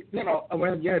really,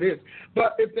 it is.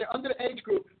 But if they're under the age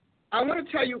group, I want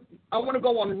to tell you, I want to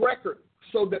go on record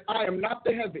so that I am not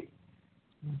the heavy.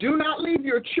 Do not leave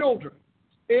your children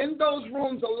in those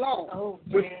rooms alone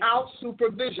without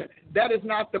supervision. That is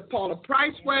not the Paula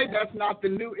Price way. That's not the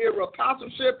New Era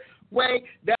Apostleship way.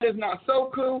 That is not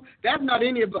so cool. That's not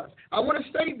any of us. I want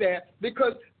to say that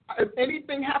because if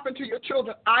anything happened to your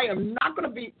children, I am not going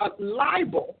to be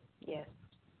liable. Yes.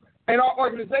 And our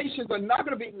organizations are not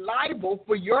going to be liable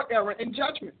for your error in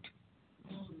judgment.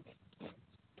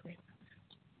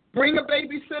 Bring a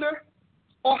babysitter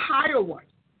or hire one.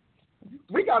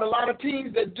 We got a lot of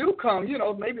teens that do come. You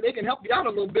know, maybe they can help you out a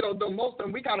little bit, although most of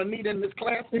them we kind of need in this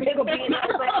class.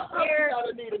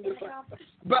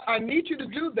 But I need you to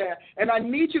do that, and I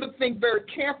need you to think very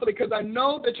carefully because I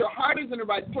know that your heart is in the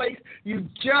right place. You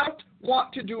just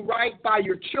want to do right by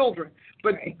your children.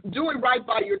 But doing right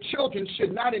by your children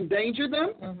should not endanger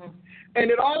them, and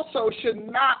it also should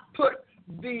not put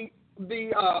the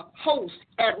host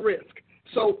at risk.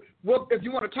 So if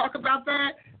you want to talk about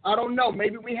that, I don't know.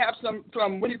 Maybe we have some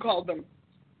what do you call them?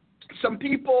 Some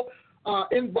people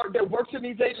that works in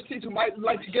these agencies who might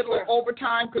like to get a little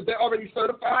overtime because they're already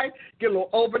certified, get a little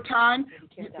overtime.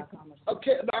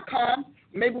 Okay.com.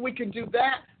 Maybe we can do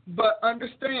that. But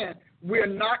understand, we're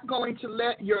not going to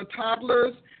let your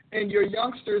toddlers and your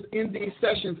youngsters in these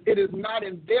sessions. It is not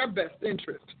in their best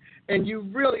interest, and you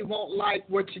really won't like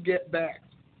what you get back.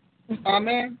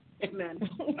 Amen. Amen.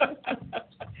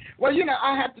 Well, you know,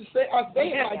 I have to say, I say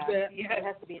it like that. Yeah, it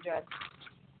has to be addressed.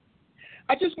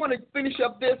 I just want to finish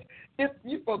up this.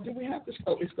 Do we have this?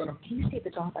 Oh, it's gonna. Can you see if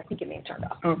it's off? I think it may have turned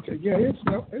off. Okay. Yeah,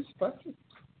 it's fussy.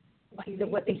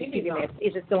 What is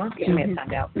it still on? It may have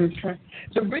timed out. Okay.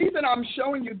 The reason I'm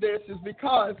showing you this is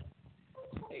because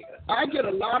I get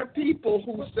a lot of people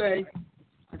who say.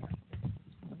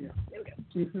 Yeah. There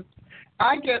we go.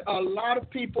 I get a lot of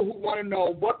people who want to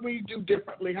know what we do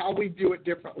differently, how we do it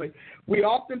differently. We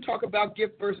often talk about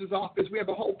gift versus office. We have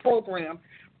a whole program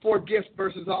for gift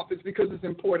versus office because it's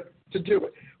important to do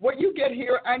it. What you get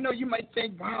here, I know you might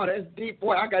think, wow, that's deep.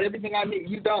 Boy, I got everything I need.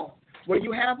 You don't. What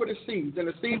you have are the seeds, and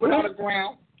a seed without a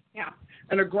ground,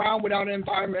 and a ground without an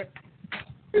environment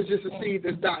is just a seed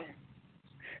that's dying.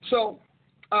 So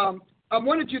I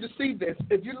wanted you to see this.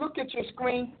 If you look at your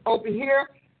screen over here,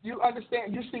 you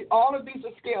understand, you see all of these are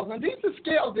scales. And these are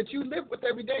scales that you live with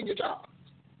every day in your job.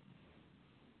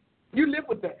 You live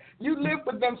with them. You live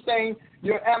with them saying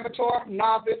you're amateur,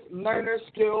 novice, learner,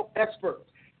 skilled, expert,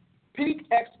 peak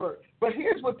expert. But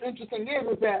here's what's interesting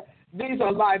is that these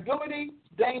are liability,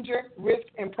 danger, risk,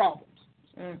 and problems.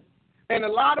 And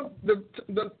a lot of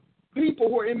the people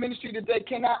who are in ministry today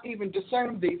cannot even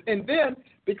discern these. And then,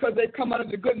 because they've come under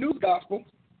the good news gospel,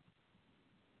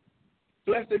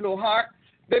 bless their little heart,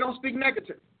 they don't speak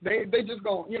negative. They just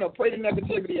go, pray the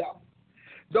negativity out.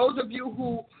 Those of you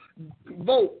who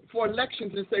vote for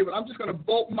elections and say, well, I'm just going to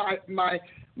vote my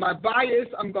bias,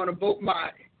 I'm going to vote my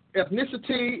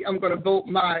ethnicity, I'm going to vote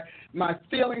my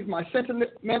feelings, my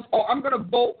sentiments, or I'm going to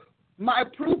vote my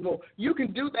approval. You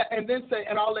can do that and then say,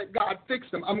 and I'll let God fix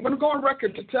them. I'm going to go on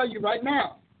record to tell you right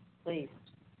now. Please.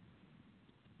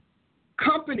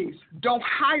 Companies don't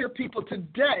hire people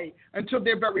today until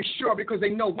they're very sure because they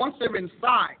know once they're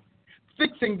inside,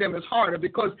 fixing them is harder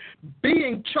because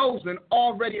being chosen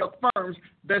already affirms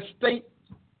their state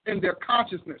and their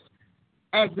consciousness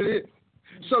as it is.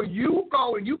 So you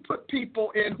go and you put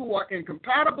people in who are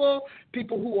incompatible,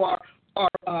 people who are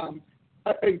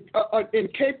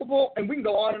incapable, and we can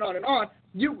go on and on and on.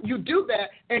 You do that,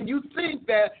 and you think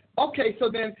that, okay, so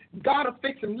then God will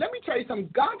fix them. Let me tell you something.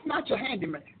 God's not your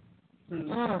handyman.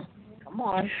 Come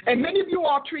on. And many of you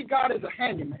all treat God as a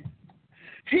handyman.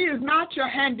 He is not your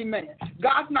handyman.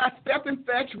 God's not step and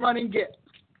fetch, run and get.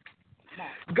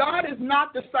 God is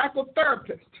not the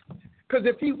psychotherapist. Because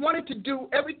if he wanted to do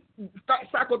every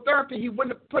psychotherapy, he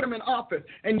wouldn't have put him in office.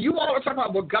 And you all are talking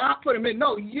about, well, God put him in.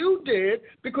 No, you did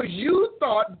because you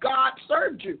thought God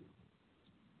served you.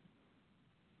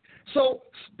 So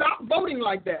stop voting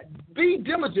like that. Be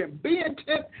diligent. Be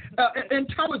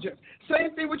intelligent.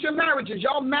 Same thing with your marriages.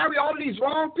 Y'all marry all of these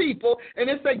wrong people and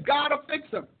then say God will fix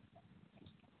them.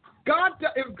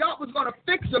 If God was going to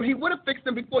fix them, he would have fixed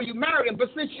them before you married them. But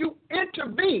since you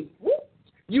intervened,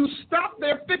 you stopped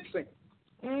their fixing.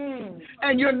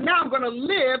 And you're now going to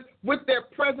live with their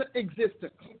present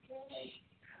existence.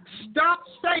 Stop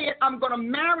saying, I'm going to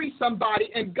marry somebody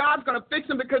and God's going to fix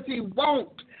them because he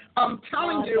won't. I'm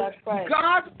telling you, right.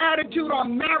 God's attitude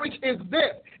on marriage is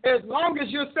this. As long as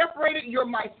you're separated, you're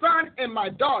my son and my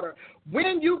daughter.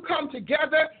 When you come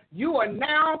together, you are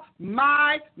now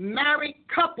my married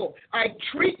couple. I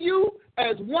treat you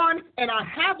as one, and I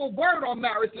have a word on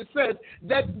marriage that says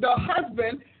that the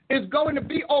husband is going to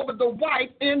be over the wife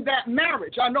in that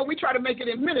marriage. I know we try to make it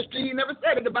in ministry. He never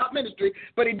said it about ministry,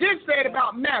 but he did say it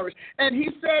about marriage. And he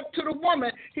said to the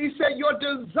woman, he said, your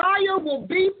desire will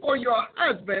be for your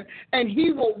husband, and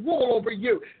he will rule over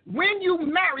you. When you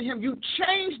marry him, you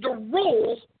change the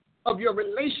rules of your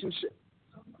relationship.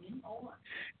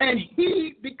 And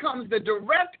he becomes the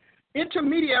direct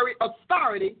intermediary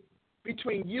authority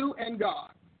between you and God.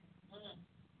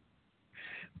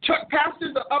 Church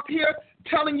pastors are up here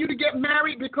telling you to get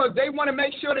married because they want to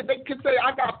make sure that they can say,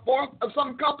 I got 4 or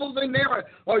some couples in there,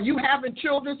 or you having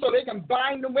children so they can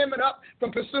bind the women up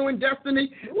from pursuing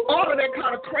destiny. All of that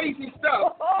kind of crazy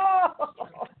stuff.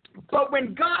 But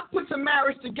when God puts a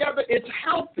marriage together, it's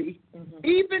healthy,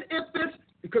 even if it's,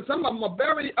 because some of them are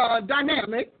very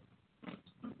dynamic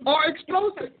or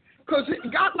explosive. Because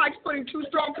God likes putting 2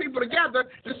 strong people together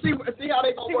to see how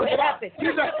they going to work it out. He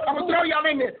said, I'm going to throw y'all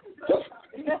in there.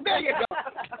 There you go.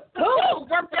 Ooh,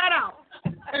 work that out.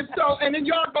 And then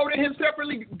y'all go to him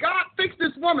separately. God fixed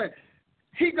this woman.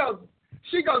 She goes,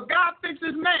 God fixed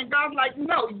this man. God's like,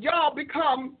 no, y'all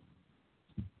become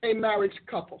a marriage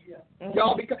couple.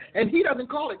 Y'all become, and he doesn't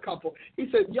call it couple. He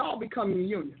said, y'all become a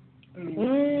union.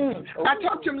 I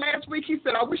talked to him last week. He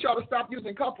said, I wish y'all would stop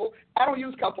using couple. I don't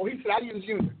use couple. He said, I use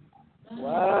union.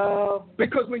 Wow.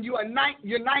 Because when you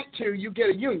unite 2, you get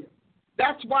a union.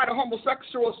 That's why the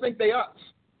homosexuals think they us.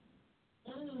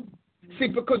 See,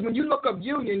 because when you look up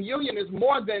union is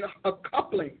more than a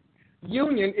coupling.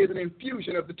 Union is an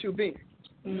infusion of the 2 beings.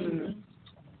 And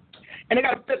it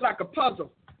got to fit like a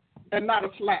puzzle and not a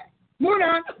slack. Moving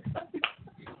on.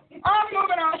 I'm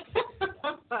moving on.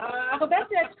 So that's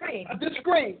that screen. The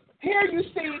screen. Here you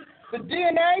see the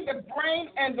DNA, the brain,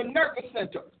 and the nervous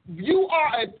center. You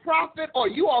are a prophet, or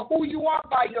you are who you are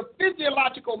by your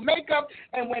physiological makeup.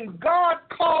 And when God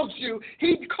calls you,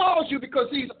 he calls you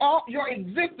because your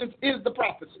existence is the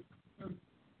prophecy.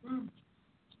 And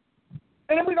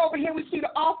then we go over here, we see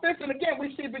the office, and again,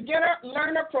 we see beginner,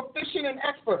 learner, proficient, and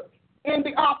expert in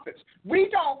the office.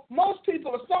 Most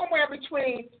people are somewhere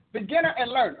between beginner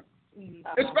and learner,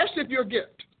 especially if you're a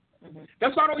gift.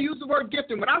 That's why I don't use the word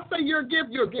gifting. When I say you're a gift,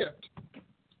 you're a gift.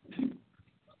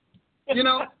 You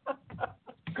know?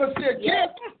 Because they're a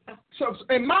gift. So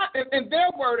in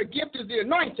their word, a gift is the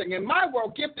anointing. In my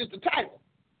world, gift is the title.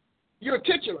 You're a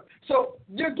titular. So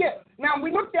you're a gift. Now,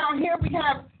 we look down here,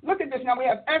 look at this. Now, we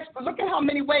have expert. Look at how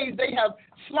many ways they have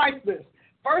sliced this.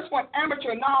 First one,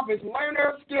 amateur, novice,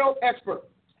 learner, skilled, expert.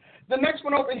 The next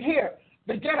one over here,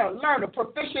 beginner, learner,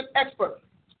 proficient, expert.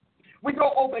 We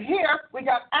go over here, we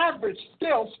got average,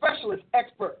 skilled, specialist,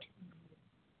 expert.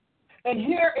 And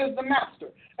here is the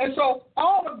master. And so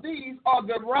all of these are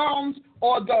the realms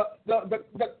or the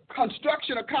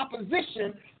construction or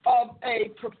composition of a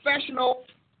professional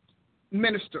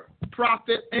minister,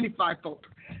 prophet, any fivefold.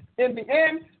 In the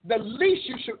end, the least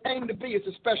you should aim to be is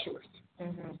a specialist. A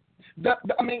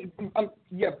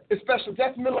specialist.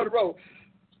 That's middle of the road.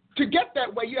 To get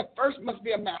that way, you first must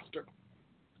be a master.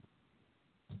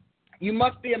 You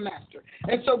must be a master.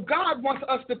 And so God wants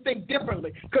us to think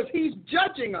differently because he's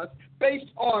judging us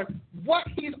based on what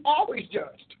he's always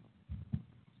judged.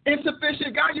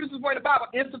 Insufficient. God uses the word in the Bible.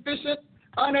 Insufficient,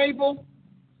 unable.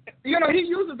 You know, he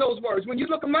uses those words. When you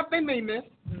look them up, they mean this.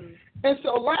 And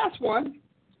so last one,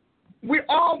 we're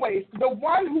always the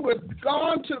one who has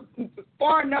gone to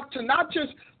far enough to not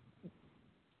just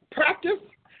practice,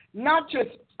 not just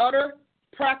utter,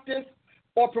 practice,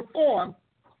 or perform,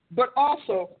 but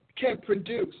also can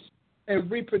produce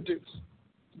and reproduce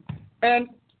and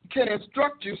can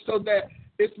instruct you so that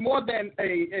it's more than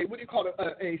a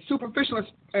superficial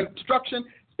instruction.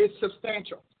 It's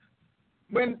substantial.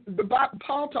 When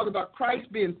Paul talks about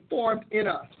Christ being formed in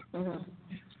us,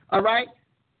 all right,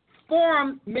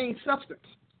 form means substance.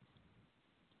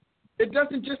 It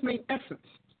doesn't just mean essence.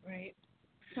 Right.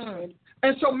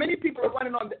 And so many people are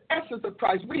running on the essence of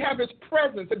Christ. We have his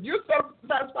presence. If you're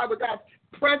satisfied with God's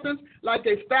presence, like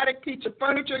a static piece of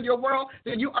furniture in your world,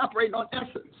 then you operate on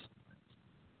essence.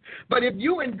 But if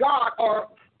you and God are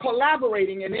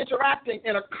collaborating and interacting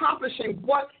and accomplishing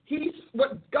what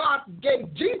God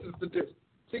gave Jesus to do.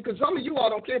 See, because some of you all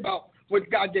don't care about what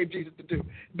God gave Jesus to do.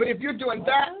 But if you're doing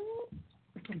that,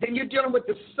 then you're dealing with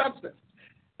the substance.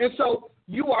 And so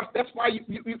that's why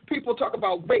people talk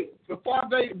about weight. The far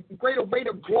greater weight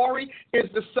of glory is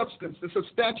the substance, the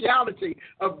substantiality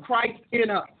of Christ in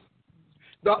us.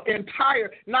 The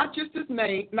entire, not just his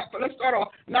name, let's start off,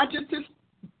 not just his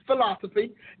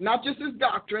philosophy, not just his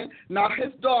doctrine, not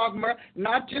his dogma,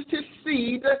 not just his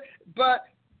seed, but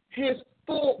his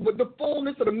with the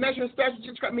fullness of the measure and stature of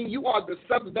Jesus Christ. I mean, you are the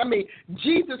substance. I mean,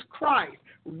 Jesus Christ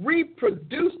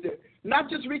reproduced it, not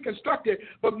just reconstructed,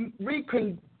 but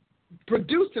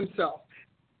reproduced himself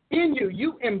in you.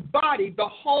 You embody the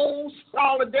whole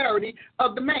solidarity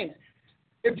of the man.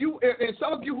 And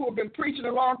some of you who have been preaching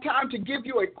a long time, to give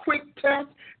you a quick test,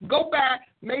 go back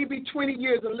maybe 20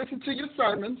 years and listen to your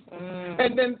sermons,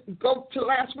 and then go to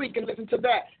last week and listen to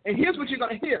that. And here's what you're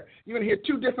going to hear. You're going to hear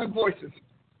two different voices,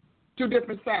 two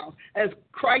different sounds. As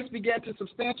Christ began to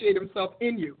substantiate himself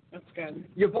in you, that's good.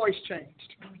 Your voice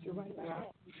changed.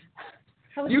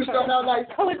 You still know, like,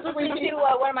 I was listening to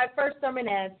one of my first sermon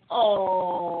ads.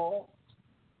 Oh.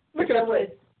 Look at that was,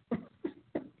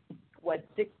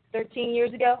 13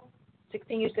 years ago?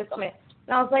 16 years ago, something.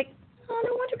 And I was like, oh,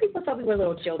 no wonder people thought we were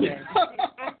little children.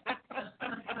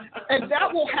 And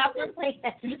that will happen.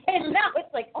 And now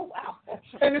it's like, oh, wow.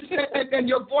 And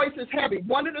your voice is heavy.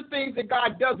 One of the things that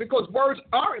God does, because words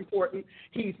are important,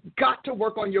 he's got to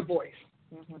work on your voice.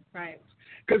 Mm-hmm. Right.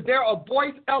 Because there are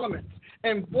voice elements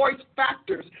and voice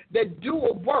factors that do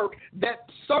a work that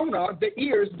sonar, the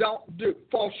ears, don't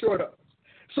fall short of.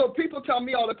 So people tell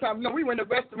me all the time, we were in a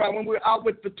restaurant when we were out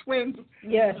with the twins.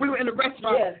 Yes. We were in a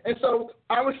restaurant. Yes. And so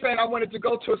I was saying I wanted to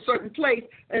go to a certain place.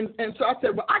 And so I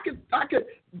said, well, I could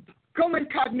go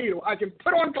incognito. I can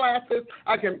put on glasses.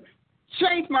 I can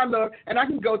change my look, and I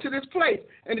can go to this place.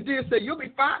 And the dear said, you'll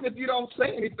be fine if you don't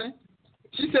say anything.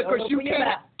 She said, because you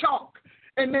can't talk.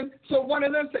 And then, so one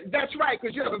of them said, that's right,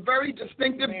 because you have a very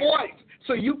distinctive voice,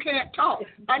 so you can't talk.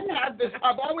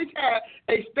 I've always had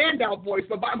a standout voice,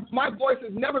 but my voice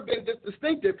has never been this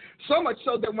distinctive, so much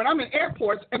so that when I'm in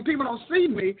airports and people don't see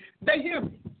me, they hear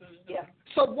me. Yeah.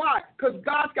 So why? Because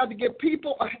God's got to give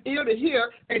people an ear to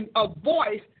hear and a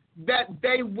voice that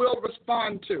they will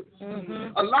respond to.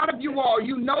 Mm-hmm. A lot of you all,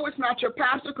 it's not your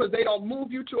pastor because they don't move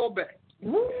you to obey.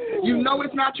 Ooh.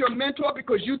 It's not your mentor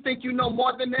because you think you know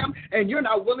more than them and you're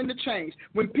not willing to change.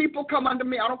 When people come under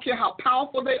me, I don't care how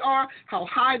powerful they are, how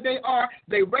high they are,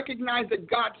 they recognize that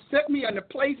God set me in a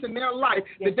place in their life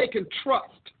that they can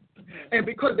trust. Mm-hmm. And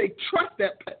because they trust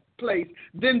that place,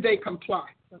 then they comply.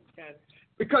 That's good.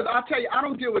 Because I'll tell you, I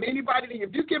don't deal with anybody.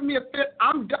 If you give me a fit,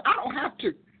 I don't have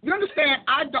to. You understand?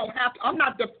 I don't have to. I'm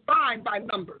not defined by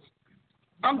numbers.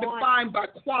 I'm defined by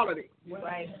quality.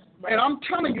 Right. And I'm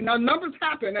telling you, now numbers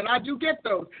happen, and I do get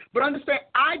those. But understand,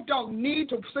 I don't need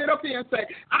to sit up here and say,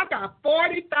 I got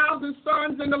 40,000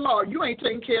 sons in the Lord. You ain't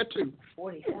taking care of two.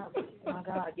 40,000. Oh, my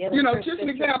God. Yeah, just an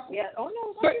example. Yeah. Oh,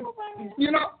 no. But,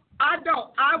 I don't.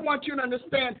 I want you to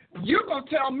understand, you're going to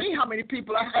tell me how many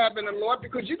people I have in the Lord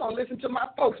because you're going to listen to my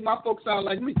folks. My folks sound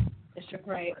like me. That's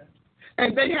right.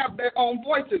 And they have their own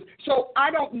voices. So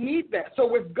I don't need that.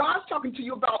 So if God's talking to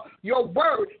you about your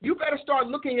word, you better start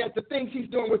looking at the things he's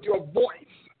doing with your voice.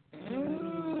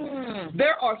 Mm.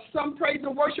 There are some praise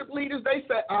and worship leaders, they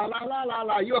say, la, la, la,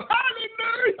 la, you're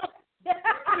hallelujah.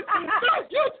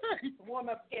 Warm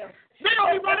up skills. They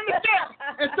only running the steps.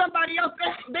 And somebody else,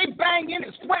 they banging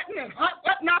and sweating and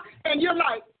whatnot. And you're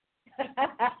like,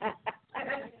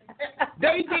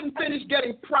 they didn't finish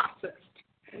getting processed.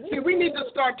 See, we need to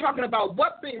start talking about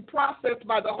what being processed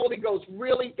by the Holy Ghost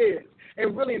really is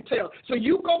and really entails. So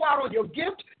you go out on your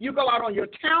gift, you go out on your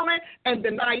talent, and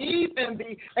the naive and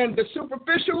the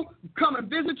superficial come and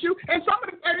visit you, and some of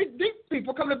the very deep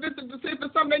people come to visit to see if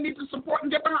there's something they need to support and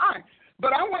get behind.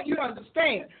 But I want you to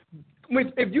understand,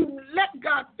 if you let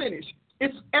God finish,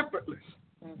 it's effortless.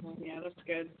 Mm-hmm. Yeah, that's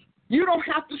good. You don't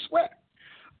have to sweat.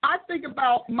 I think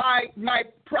about my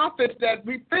prophets that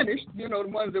we finished, the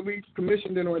ones that we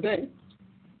commissioned and ordained.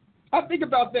 I think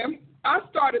about them. I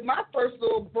started my first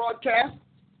little broadcast,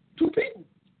 2 people.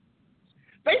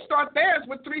 They start theirs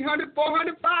with 300,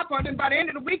 400, 500, and by the end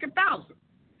of the week, 1,000.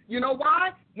 You know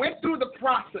why? Went through the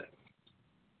process.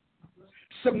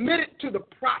 Submitted to the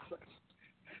process.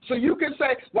 So you can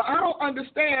say, well, I don't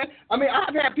understand. I mean,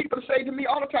 I've had people say to me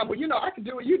all the time, well, I can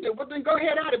do what you do. Well, then go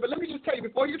ahead at it. But let me just tell you,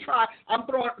 before you get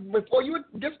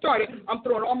started, I'm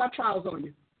throwing all my trials on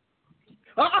you.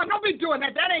 Don't be doing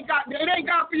that. It ain't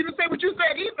God for you to say what you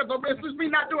said either, but it's just me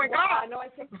not doing God.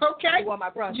 Okay? You want my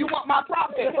profit. You want my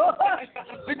profit.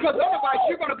 Because otherwise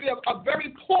you're going to be a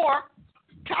very poor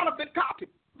counterfeit copy.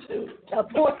 A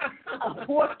poor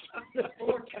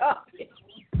copy.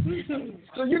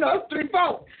 So, it's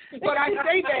threefold. But I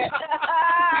say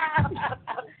that.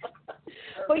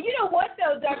 But you know what,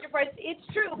 though, Dr. Price? It's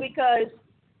true because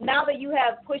now that you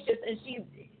have pushed us, and she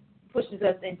pushes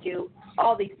us into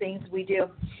all these things we do,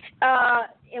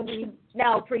 and we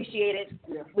now appreciate it.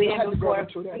 Yeah. We didn't before.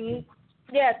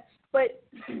 Yes, but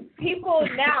people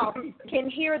now can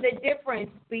hear the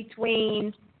difference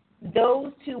between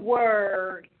those who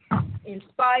were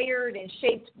inspired and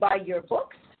shaped by your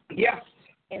books. Yes.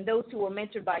 And those who were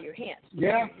mentored by your hands.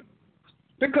 Yeah.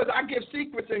 Because I give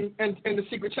secrets in the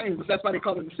secret chambers. That's why they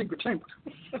call it the secret chamber.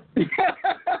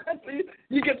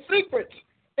 You get secrets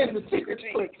in the secret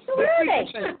chamber.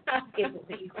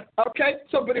 Okay?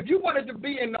 So, but if you wanted to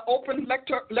be in the open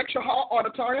lecture hall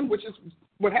auditorium, which is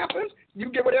what happens,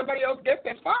 you get what everybody else gets,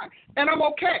 that's fine. And I'm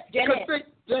okay.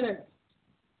 Janet.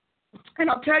 And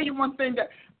I'll tell you one thing that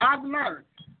I've learned.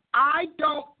 I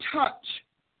don't touch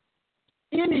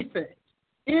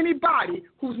anybody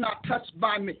who's not touched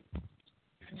by me.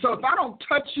 So if I don't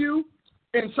touch you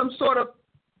in some sort of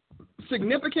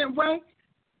significant way,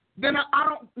 then I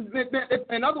don't,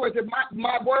 in other words, if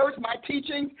my words, my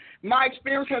teachings, my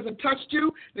experience hasn't touched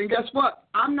you, then guess what?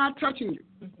 I'm not touching you.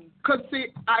 Because, see,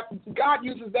 God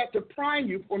uses that to prime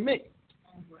you for me.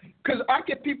 Because I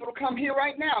get people to come here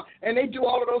right now, and they do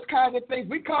all of those kinds of things.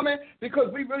 We come in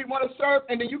because we really want to serve,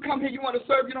 and then you come here, you want to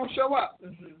serve, you don't show up.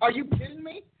 Are you kidding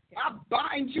me? I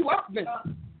bind you up then.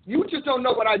 You just don't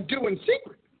know what I do in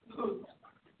secret.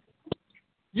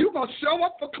 You're going to show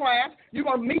up for class. You're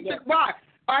going to meet the why.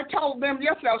 I told them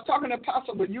yesterday, I was talking to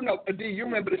Apostle, but you know, Adi, you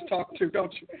remember this talk too,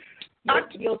 don't you?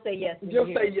 You'll say yes.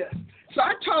 You'll say yes. So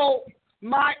I told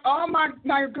all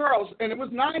my girls, and it was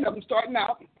 9 of them starting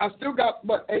out. I still got,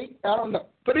 8? I don't know.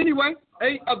 But anyway,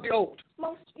 8 of the old.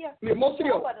 Most of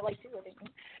the old.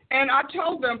 And I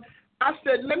told them, I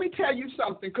said, let me tell you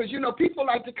something, because, you know, people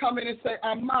like to come in and say,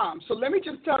 I'm mom. So let me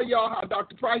just tell y'all how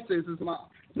Dr. Price is his mom.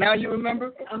 Now you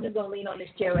remember? I'm just going to lean on this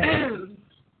chair right now.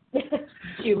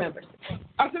 She remembers.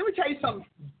 I said, let me tell you something.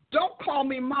 Don't call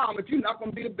me mom if you're not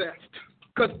going to be the best.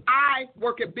 Because I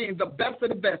work at being the best of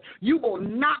the best. You will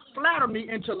not flatter me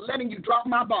into letting you drop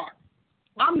my bar.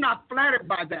 I'm not flattered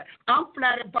by that. I'm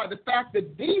flattered by the fact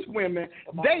that these women,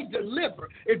 they deliver.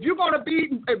 If you're going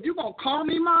to call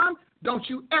me mom, don't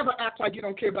you ever act like you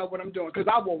don't care about what I'm doing,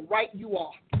 because I will write you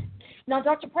off. Now,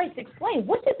 Dr. Price, explain,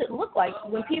 what does it look like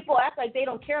when people act like they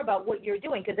don't care about what you're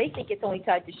doing because they think it's only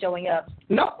tied to showing up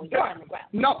when you're on the ground?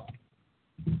 No.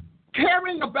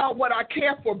 Caring about what I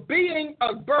care for, being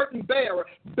a burden bearer,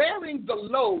 bearing the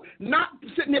load, not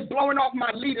sitting there blowing off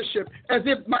my leadership as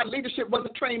if my leadership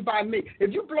wasn't trained by me.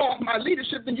 If you blow off my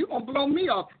leadership, then you're going to blow me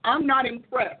off. I'm not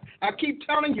impressed. I keep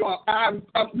telling you,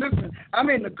 listen, I'm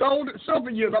in the gold and silver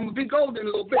years. I'm going to be golden a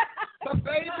little bit. But,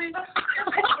 baby...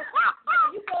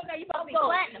 You about to be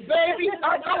platinum. Baby,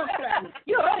 I'm going platinum.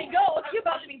 You already go. You're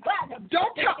about to be platinum.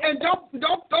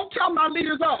 Don't tell my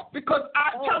leaders off, because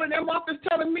I'm telling them off is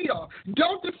telling me off.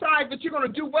 Don't decide that you're going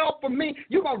to do well for me.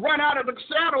 You're going to run out of the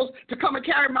shadows to come and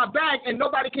carry my bag, and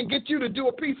nobody can get you to do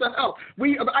a piece of help.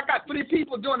 I got 3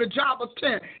 people doing a job of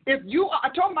 10. I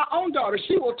told my own daughter,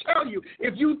 she will tell you.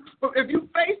 If you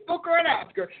Facebook her and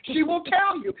ask her, she will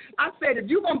tell you. I said, if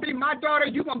you're going to be my daughter,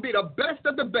 you're going to be the best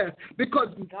of the best, because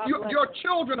your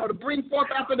children are to bring forth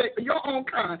after your own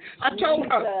kind. I told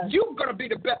her, you're going to be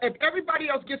the best. If everybody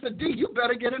else gets a D, you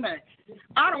better get an A.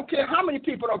 I don't care how many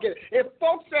people don't get it. If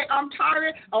folks say I'm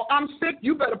tired or I'm sick,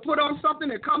 you better put on something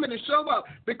and come in and show up,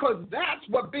 because that's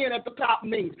what being at the top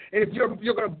means. And if you're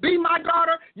going to be my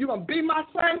daughter, you're going to be my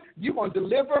son, you're going to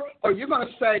deliver, or you're going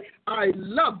to say, I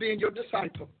love being your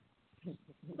disciple.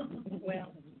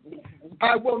 Well,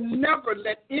 I will never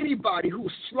let anybody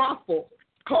who's slothful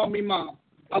call me mom.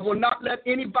 I will not let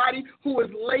anybody who is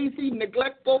lazy,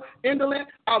 neglectful, indolent,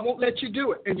 I won't let you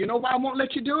do it. And you know why I won't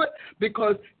let you do it?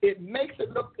 Because it makes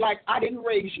it look like I didn't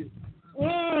raise you.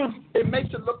 It makes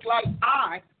it look like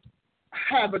I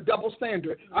have a double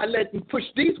standard. I let them push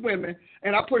these women,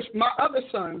 and I push my other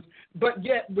sons, but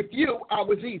yet with you, I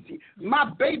was easy.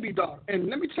 My baby daughter, and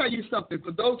let me tell you something.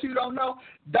 For those who don't know,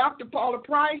 Dr. Paula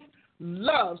Price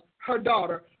loves her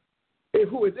daughter,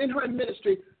 who is in her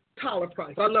ministry, Paula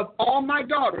Price. I love all my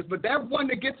daughters, but that one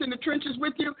that gets in the trenches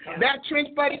with you, that trench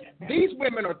buddy, these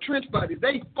women are trench buddies.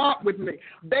 They fought with me.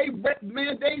 Days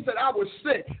that I was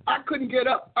sick, I couldn't get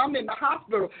up. I'm in the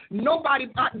hospital.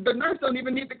 The nurse don't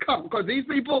even need to come, because these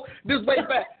people, this way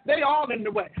back, they all in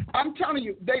the way. I'm telling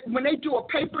you, when they do a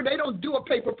paper, they don't do a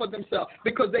paper for themselves,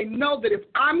 because they know that if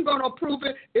I'm going to approve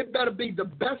it, it better be the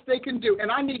best they can do.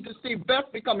 And I need to see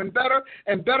best becoming better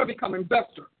and better becoming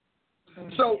better.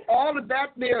 So all of that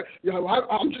there,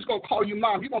 I'm just going to call you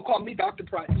mom. You're going to call me Dr.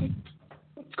 Price.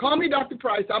 Call me Dr.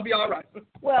 Price. I'll be all right.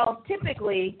 Well,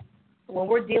 typically, when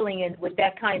we're dealing with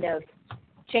that kind of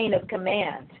chain of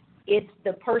command, it's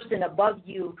the person above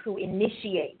you who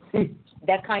initiates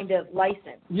that kind of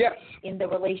license in the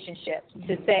relationship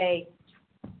to say,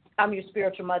 I'm your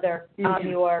spiritual mother, I'm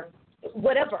your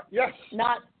whatever. Yes.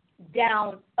 Not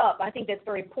down, up. I think that's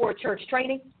very poor church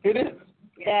training. It is.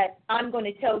 That I'm going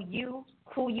to tell you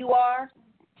who you are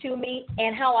to me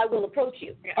and how I will approach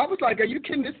you. I was like, are you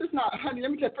kidding? This is not, honey, let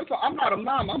me tell you, first of all, I'm not a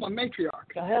mom. I'm a matriarch.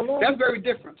 Hello. That's very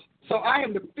different. So I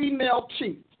am the female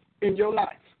chief in your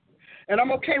life. And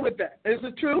I'm okay with that. Is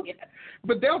it true? Yeah.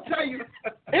 But they'll tell you,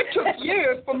 it took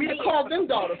years for me to call them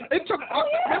daughters. It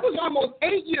was almost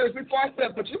 8 years before I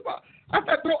said, I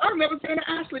said, bro, I remember saying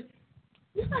to Ashley,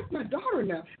 she's like my daughter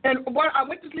now. And I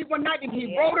went to sleep one night, and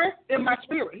he wrote her in my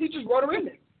spirit. He just wrote her in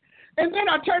there. And then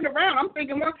I turned around. I'm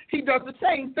thinking, well, he does the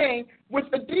same thing with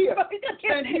Adia.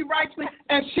 And he writes me,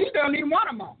 and she doesn't even want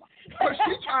a mama. Because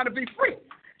she's trying to be free.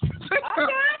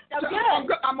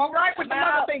 I'm all right with the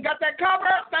mother thing. Got that covered?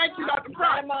 Thank you, Dr.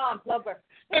 Price. My mom, love her.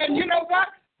 And you know what?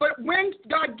 But when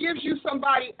God gives you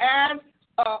somebody as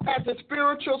a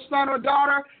spiritual son or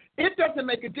daughter, it doesn't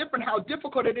make a difference how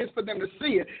difficult it is for them to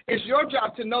see it. It's your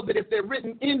job to know that if they're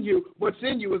written in you, what's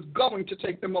in you is going to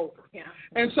take them over. Yeah.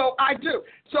 And so I do.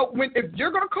 So if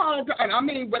you're going to call, and I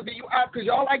mean whether you are, because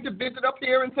y'all like to visit up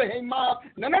here and say, hey, Mom,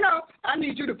 no. I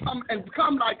need you to come and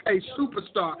become like a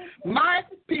superstar. My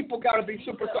people got to be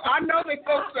superstar. I know they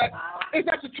folks that, is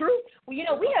that the truth? Well, you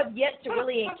know, we have yet to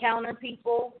really encounter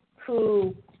people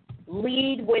who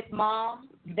lead with Mom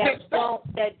that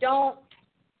don't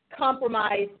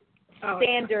compromise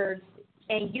standards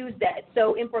and use that.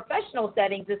 So in professional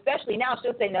settings, especially now,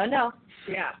 she'll say, no.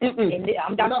 Yeah. And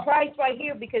I'm Dr. Price right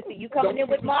here because you coming in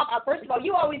with Mom. First of all,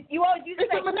 you always use the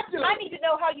thing. I need to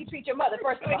know how you treat your mother,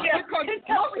 first of all. Yeah, because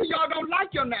most of y'all don't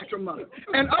like your natural mother.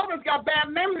 And others got bad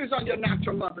memories on your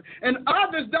natural mother. And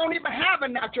others don't even have a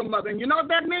natural mother. And you know what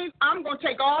that means? I'm going to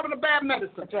take all of the bad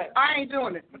medicine. That's right. I ain't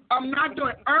doing it. I'm not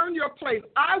doing it. Earn your place.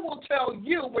 I will tell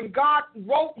you when God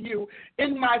wrote you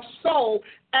in my soul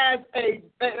as a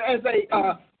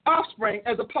offspring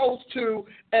as opposed to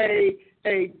a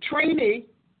trainee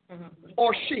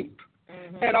or sheep.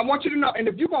 And I want you to know, and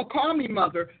if you're going to call me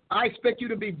mother, I expect you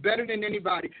to be better than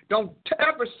anybody. Don't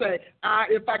ever say,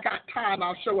 if I got time,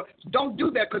 I'll show up. Don't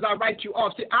do that because I write you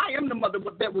off. See, I am the mother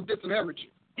that will disinherit you.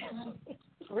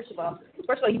 First of all,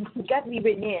 you got to be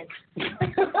written in.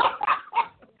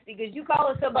 Because you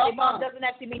calling somebody Mom doesn't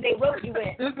actually mean they wrote you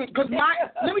in. Because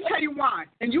let me tell you why,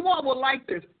 and you all will like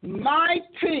this. My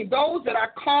team, those that I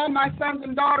call my sons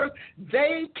and daughters,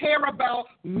 they care about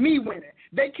me winning.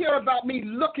 They care about me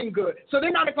looking good. So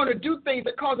they're not going to do things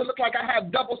that cause it look like I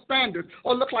have double standards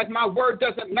or look like my word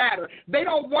doesn't matter. They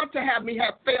don't want to have me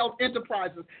have failed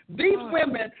enterprises. These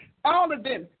women, all of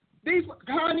them, these,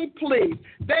 honey, please,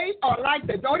 they are like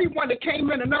that. The only one that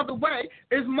came in another way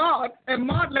is Maud, and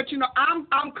Maud let you know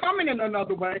I'm coming in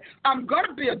another way. I'm going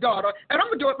to be a daughter, and I'm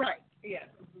going to do it right. Yeah.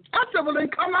 I said, well, then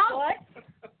come out. What?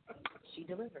 She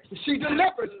delivers. She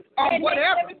delivers on and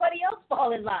whatever. Makes everybody else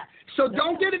fall in line. So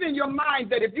don't get it in your mind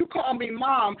that if you call me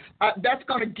Mom, that's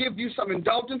going to give you some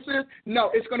indulgences. No,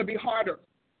 it's going to be harder.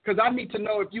 Because I need to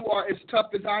know if you are as tough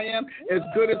as I am, as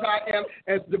good as I am,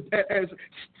 as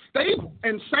stable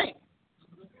and sane.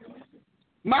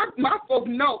 My folks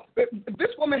know that this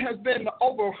woman has been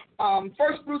over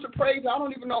First Fruits of Praise. I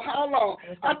don't even know how long.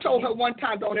 I told her one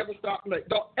time, don't ever start late.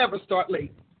 Don't ever start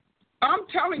late. I'm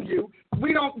telling you,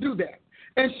 we don't do that.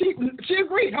 And she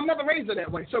agreed. Her mother raised her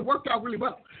that way, so it worked out really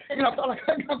well. You know, I felt like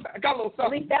I got a little something.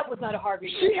 At least that was not a hard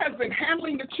reason. She has been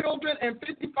handling the children and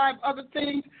 55 other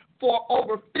things for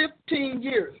over 15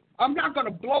 years. I'm not going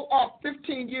to blow off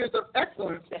 15 years of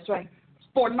excellence. That's right.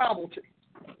 For novelty.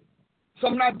 So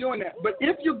I'm not doing that. But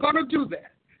if you're going to do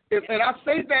that, and I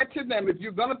say that to them, if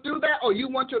you're going to do that or you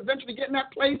want to eventually get in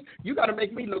that place, you got to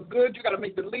make me look good. You got to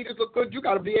make the leaders look good. You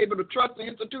got to be able to trust the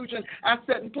institution I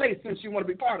set in place since you want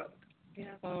to be part of it.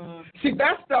 Yeah. See,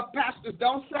 that stuff pastors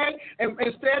don't say, and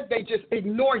instead they just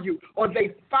ignore you, or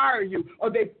they fire you, or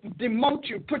they demote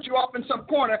you, put you off in some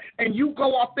corner, and you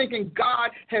go off thinking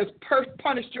God has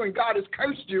punished you and God has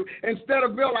cursed you, instead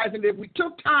of realizing that if we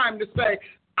took time to say,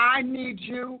 I need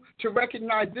you to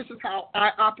recognize this is how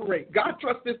I operate. God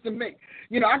trusts this to me.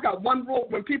 You know, I got one rule.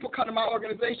 When people come to my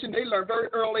organization, they learn very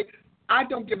early, I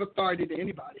don't give authority to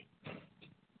anybody.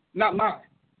 Not mine.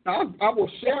 Now, I will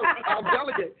share it. I'll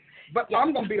delegate. But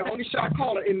I'm going to be the only shot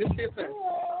caller in this here thing.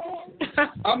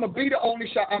 I'm going to be the only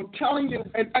shot. I'm telling you.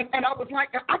 And I was like,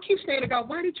 I keep saying to God,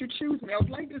 why did you choose me? I was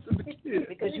like this as a kid.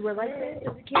 Because you were like that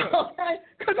as a kid.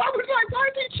 Because I was like, why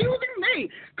is he choosing me?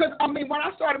 Because, I mean, when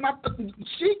I started my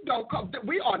sheep don't come.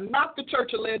 We are not the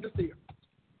church of Laodicea.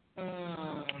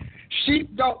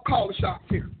 Sheep don't call the shots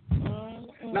here.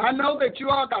 Now, I know that you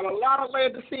all got a lot of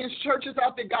Laodicean churches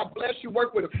out there. God bless you.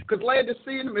 Work with them. Because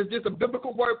Laodicean is just a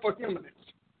biblical word for humanists.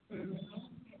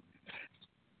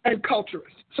 And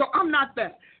culturists. So I'm not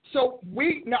that. So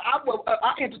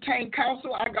I entertain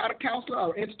counsel. I got a counselor. I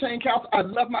entertain counsel. I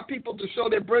love my people to show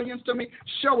their brilliance to me.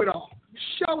 Show it off.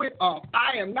 Show it off.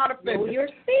 I am not offended. Rule your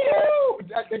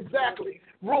spirit. Exactly.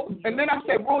 And then I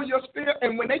said, rule your spirit.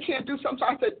 And when they can't do something,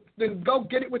 I said, then go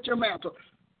get it with your mantle.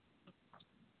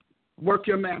 Work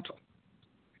your mantle.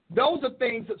 Those are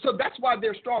things, so that's why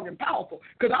they're strong and powerful,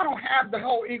 because I don't have the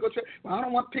whole ego trip. Well, I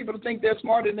don't want people to think they're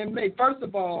smarter than me. First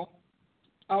of all,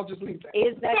 I'll just leave that.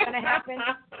 Is that going to happen?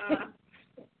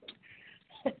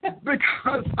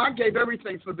 Because I gave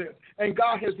everything for this, and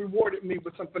God has rewarded me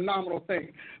with some phenomenal things.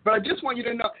 But I just want you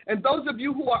to know, and those of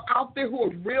you who are out there who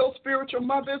are real spiritual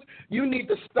mothers, you need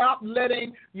to stop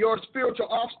letting your spiritual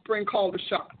offspring call the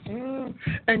shots.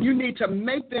 And you need to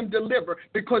make them deliver,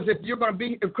 because if you're going to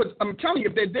be, because I'm telling you,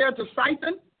 if they're there to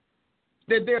siphon,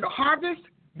 they're there to harvest,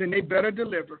 then they better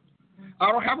deliver.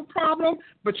 I don't have a problem,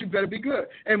 but you better be good.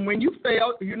 And when you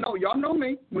fail, you know, y'all know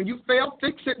me. When you fail,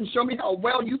 fix it and show me how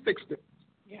well you fixed it.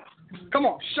 Yeah. Come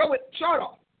on, show it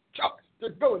off.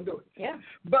 Just go and do it. Yeah.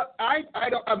 But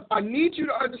I need you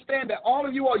to understand that all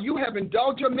of you have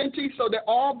indulged your mentees so that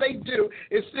all they do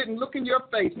is sit and look in your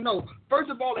face. No, first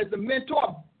of all, as a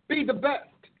mentor, be the best.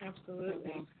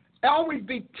 Absolutely. Always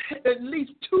be at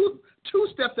least two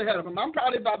steps ahead of them. I'm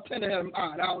probably about 10 ahead of them.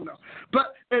 I don't know.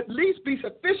 But at least be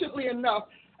sufficiently enough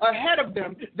ahead of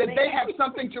them that they have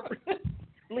something to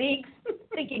leagues,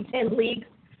 thinking 10 leagues.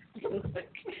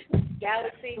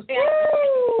 Galaxy.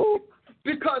 Woo!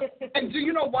 Because, and do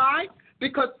you know why?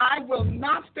 Because I will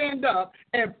not stand up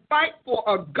and fight for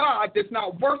a God that's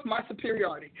not worth my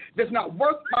superiority, that's not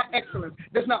worth my excellence,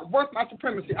 that's not worth my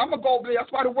supremacy. I'm going to go over there.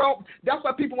 That's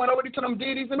why people went over to them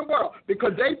deities in the world,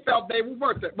 because they felt they were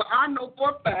worth it. But I know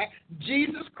for a fact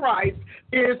Jesus Christ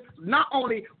is not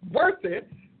only worth it,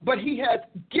 but he has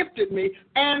gifted me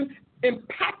and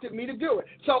impacted me to do it.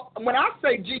 So when I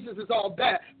say Jesus is all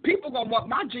that, people are going to want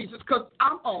my Jesus because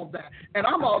I'm all that. And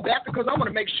I'm all that because I want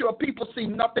to make sure people see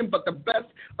nothing but the best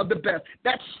of the best.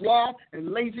 That sloth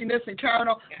and laziness and carrying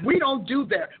on, we don't do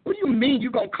that. What do you mean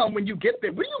you're going to come when you get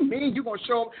there? What do you mean you're going to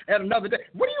show up at another day?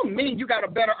 What do you mean you got a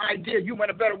better idea, you went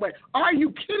a better way? Are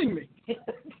you kidding me?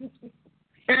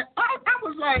 And I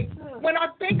was like, when I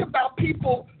think about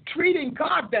people treating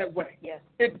God that way, yes,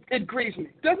 it grieves me.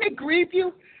 Doesn't it grieve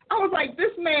you? I was like,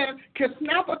 this man can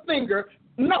snap a finger,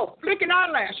 flick an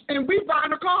eyelash, and we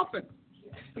find a coffin.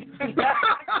 Can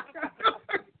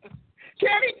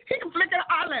he? He can flick an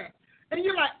eyelash. And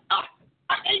you're like, I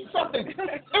ate something.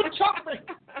 It's chocolate.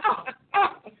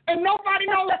 And nobody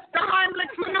knows the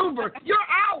Heimlich maneuver. You're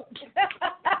out.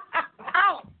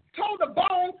 Out. Told the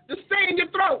bone to stay in your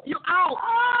throat. You're out.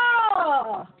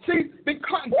 Oh. See,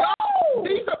 because God,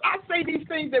 I say these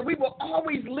things that we will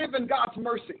always live in God's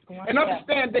mercy and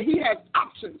understand that he has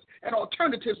options and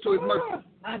alternatives to his mercy.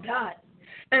 My God.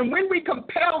 And when we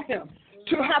compel him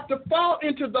to have to fall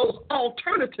into those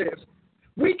alternatives,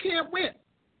 we can't win.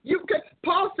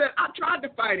 Paul said, I tried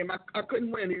to fight him. I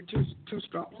couldn't win. He was too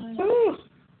strong.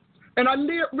 And I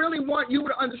really want you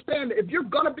to understand that if you're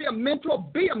going to be a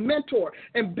mentor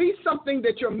and be something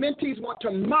that your mentees want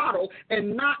to model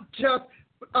and not just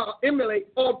emulate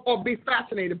or be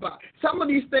fascinated by. Some of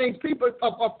these things, people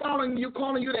are following you,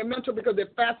 calling you their mentor because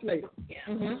they're fascinated. Yeah.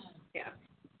 Mm-hmm. Yeah.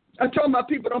 I told my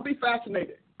people, don't be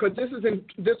fascinated, because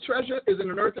this treasure is in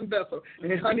an earthen vessel.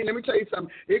 And honey, let me tell you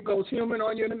something. It goes human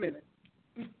on you in a minute.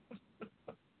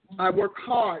 I work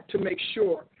hard to make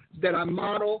sure that I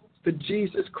model the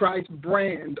Jesus Christ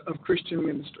brand of Christian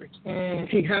ministry.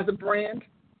 He has a brand,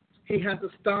 he has a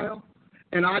style,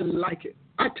 and I like it.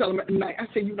 I tell him at night,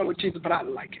 I say, you know what, Jesus, but I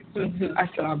like it. Mm-hmm. I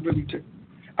said, I really do.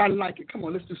 I like it. Come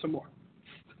on, let's do some more.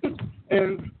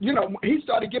 And, he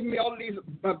started giving me all of these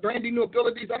brandy new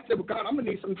abilities. I said, well, God, I'm going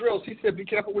to need some drills. He said, be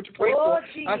careful what you pray for.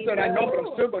 Jesus. I said, I know, but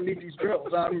I'm still going to need these drills.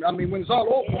 I mean, when it's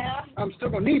all over, I'm still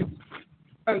going to need them.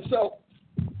 And so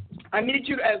I need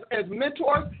you as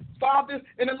mentors, fathers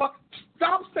in the Lord.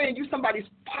 Stop saying you somebody's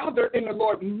father in the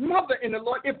Lord, mother in the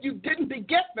Lord, if you didn't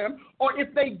beget them, or if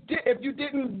you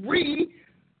didn't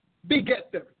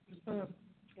beget them.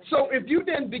 So if you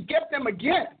didn't beget them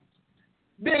again,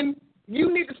 then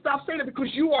you need to stop saying it, because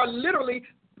you are literally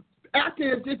acting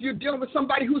as if you're dealing with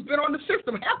somebody who's been on the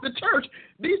system. Half the church,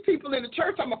 these people in the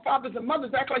church, I'm a fathers and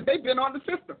mothers, act like they've been on the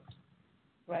system.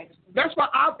 Right. That's why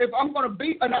if I'm going to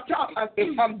be, and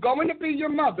if I'm going to be your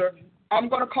mother, I'm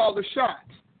going to call the shots.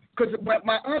 Because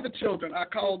my other children, I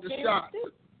call the shots.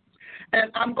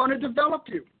 And I'm going to develop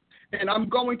you. And I'm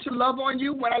going to love on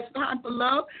you when it's time for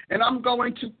love. And I'm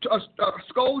going to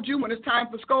scold you when it's time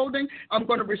for scolding. I'm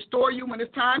going to restore you when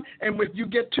it's time. And if you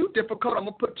get too difficult, I'm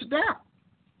going to put you down.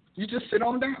 You just sit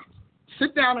on down.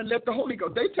 Sit down and let the Holy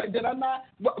Ghost. Did I not?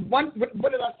 What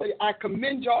did I say? I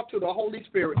commend y'all to the Holy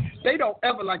Spirit. They don't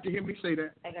ever like to hear me say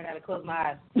that. I got to close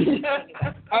my eyes.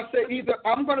 I say either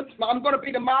I'm gonna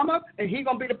be the mama and he's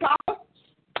gonna be the papa,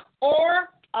 or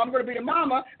I'm gonna be the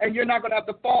mama and you're not gonna have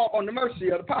to fall on the mercy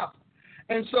of the papa.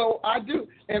 And so I do.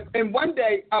 And one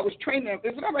day I was training them.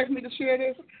 Is it all right for me to share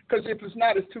this? Because if it's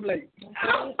not, it's too late.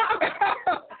 Are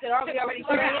we already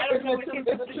sharing? I don't know what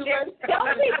it's too late. Tell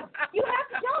people. You have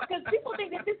to tell, because people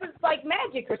think that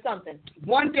something.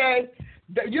 One day,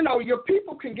 your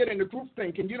people can get into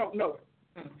groupthink and you don't know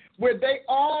it, where they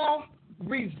all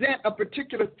resent a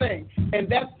particular thing, and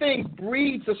that thing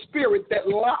breeds a spirit that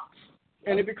locks,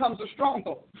 and it becomes a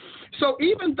stronghold. So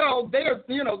even though they're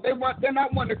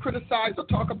not one to criticize or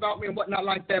talk about me and whatnot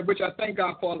like that, which I thank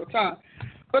God for all the time,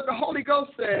 but the Holy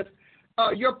Ghost says,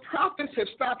 your prophets have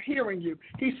stopped hearing you.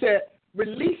 He said,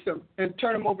 release them and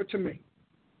turn them over to me.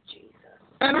 Jesus.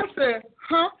 And I said,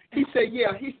 huh? He said,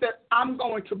 yeah. He said, I'm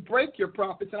going to break your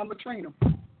prophets and I'm going to train them.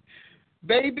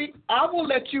 Baby, I will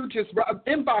let you just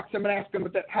inbox him and ask him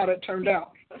how that turned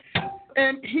out.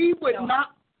 And he would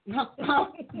not.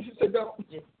 He said, don't.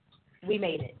 We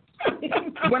made it.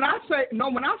 When I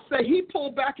say he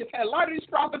pulled back his head, a lot of these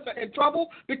prophets are in trouble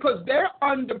because they're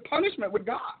under punishment with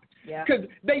God. Because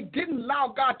they didn't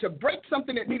allow God to break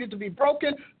something that needed to be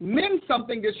broken, mend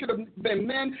something that should have been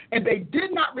mended, and they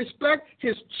did not respect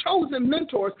his chosen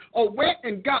mentors or went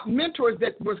and got mentors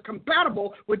that was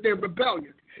compatible with their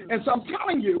rebellion. And so I'm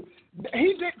telling you,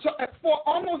 he did for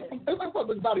almost, it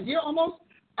was about a year almost,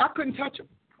 I couldn't touch him.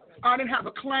 I didn't have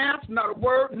a class, not a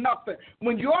word, nothing.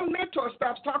 When your mentor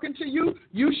stops talking to you,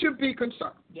 you should be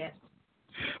concerned. Yes.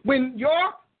 When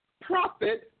your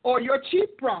prophet or your chief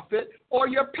prophet or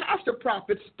your pastor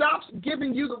prophet stops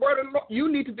giving you the word of the Lord,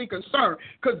 you need to be concerned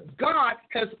because God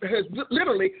has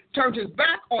literally turned his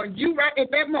back on you right at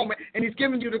that moment, and he's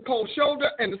giving you the cold shoulder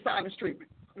and the silent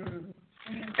treatment. Mm-hmm.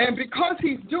 And because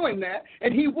he's doing that,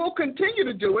 and he will continue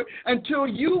to do it until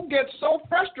you get so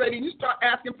frustrated and you start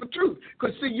asking for truth.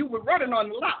 Because, see, you were running on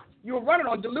lies. You were running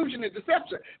on delusion and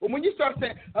deception. But when you start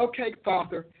saying, okay,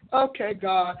 Father, okay,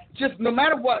 God, just no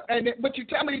matter what, and what you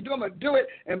tell me to do, I'm going to do it,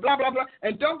 and blah, blah, blah.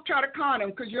 And don't try to con him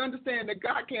because you understand that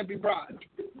God can't be bribed.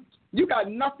 You got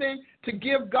nothing to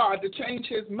give God to change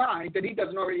his mind that he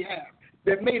doesn't already have,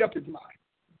 that made up his mind.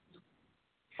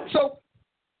 So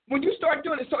when you start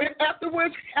doing it, so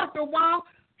afterwards, after a while,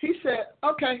 he said,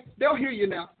 okay, they'll hear you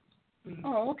now. Mm-hmm.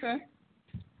 Oh, okay.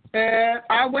 And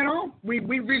I went on. We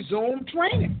resumed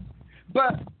training.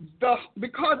 But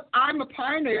because I'm a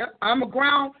pioneer, I'm a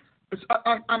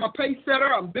pace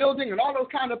setter, I'm building and all those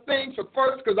kind of things for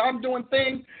first because I'm doing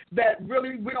things that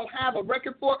really we don't have a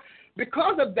record for.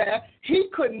 Because of that, he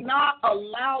could not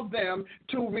allow them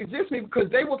to resist me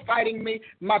because they were fighting me,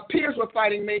 my peers were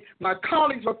fighting me, my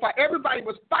colleagues were fighting, everybody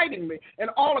was fighting me. And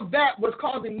all of that was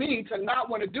causing me to not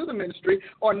want to do the ministry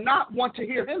or not want to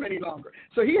hear him any longer.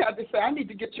 So he had to say, I need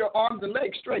to get your arms and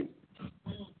legs straight.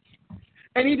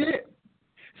 And he did.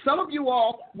 Some of you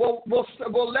all will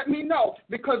let me know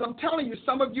because I'm telling you,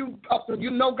 some of you,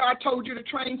 God told you to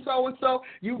train so-and-so.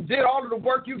 You did all of the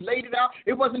work. You laid it out.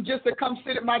 It wasn't just to come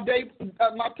sit at my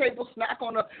table, snack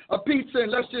on a pizza,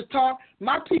 and let's just talk.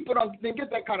 My people didn't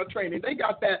get that kind of training. They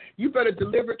got that. You better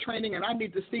deliver training, and I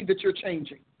need to see that you're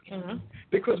changing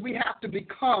because we have to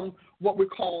become what we're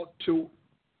called to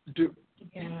do.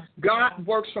 Yeah. God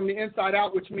works from the inside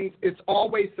out, which means it's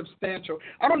always substantial.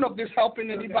 I don't know if this is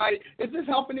helping anybody. Is this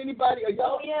helping anybody?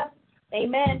 Oh, yeah.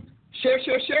 Amen. Share.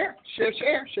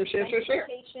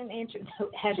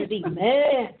 Had to be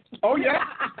man. Oh, yeah.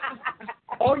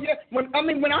 Oh, yeah. When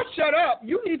I shut up,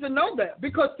 you need to know that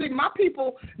because, see, my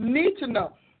people need to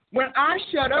know. When I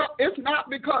shut up, it's not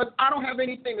because I don't have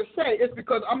anything to say. It's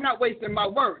because I'm not wasting my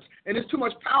words, and there's too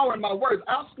much power in my words.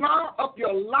 I'll snarl up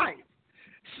your life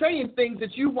saying things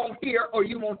that you won't hear or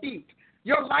you won't heed.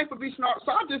 Your life will be snarled.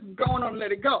 So I'm just going on and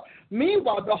let it go.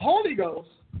 Meanwhile, the Holy Ghost,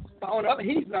 on the other,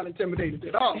 he's not intimidated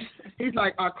at all. He's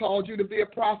like, I called you to be a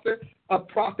prophet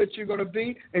you're going to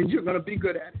be, and you're going to be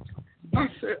good at it. I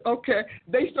said, okay.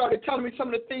 They started telling me some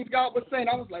of the things God was saying.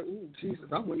 I was like, ooh, Jesus,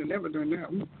 I wouldn't have never done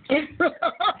that.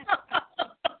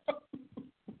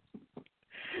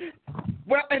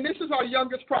 Well, and this is our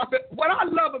youngest prophet. What I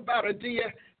love about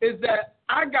Adia is that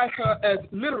I got her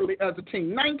literally as a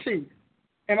teen, 19.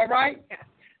 Am I right? Yeah.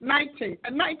 19.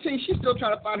 At 19, she's still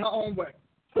trying to find her own way.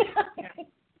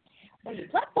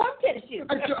 Platform tennis shoes.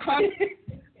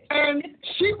 And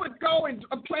she would go and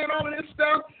plan all of this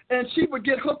stuff, and she would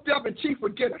get hooked up, and Chief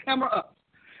would get hammer up.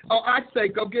 Oh, I'd say,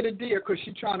 go get Adia because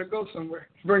she's trying to go somewhere.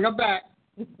 Bring her back.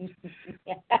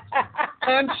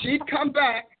 And she'd come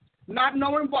back. Not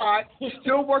knowing why,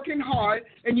 still working hard.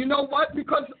 And you know what?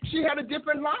 Because she had a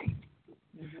different life.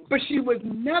 Mm-hmm. But she was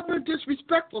never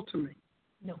disrespectful to me.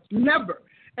 No. Never.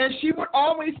 And she would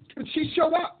always, she'd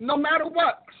show up no matter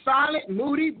what. Silent,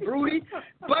 moody, broody.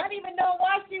 But I don't even know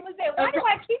why she was there. Why do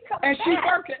I keep coming and back? She's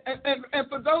working. And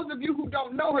for those of you who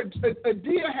don't know her,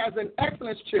 Adia has an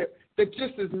excellence chip that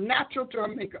just is natural to her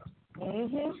makeup.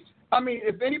 Mm-hmm. I mean,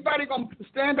 if anybody going to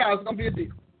stand out, it's going to be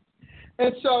Adia.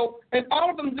 And so, and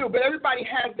all of them do, but everybody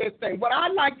has their thing. What I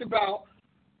liked about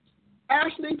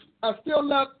Ashley, I still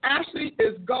love Ashley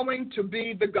is going to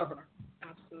be the governor.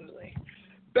 Absolutely.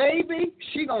 Baby,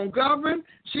 she gonna govern.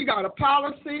 She got a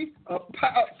policy,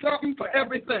 something for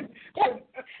everything.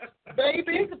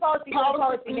 Baby, Here's the policy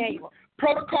manual.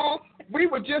 Protocol. We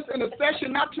were just in a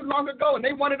session not too long ago, and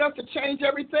they wanted us to change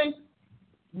everything.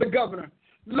 The governor.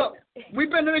 Look, we've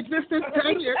been in existence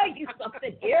 10 years, Tell you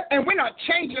something here. and we're not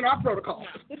changing our protocol.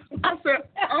 I said,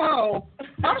 oh,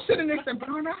 I'm sitting there saying, but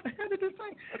I'm not ahead of this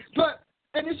thing.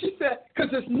 And then she said, because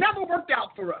it's never worked out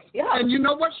for us. Yeah. And you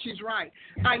know what? She's right.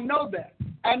 I know that.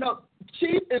 I know.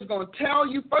 She is going to tell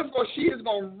you, first of all, she is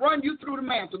going to run you through the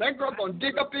mantle. That girl's going to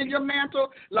dig up in your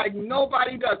mantle like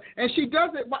nobody does. And she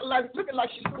does it like looking like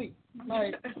she's asleep.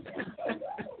 Like,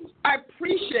 I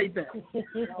appreciate that. And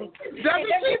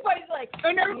everybody's like,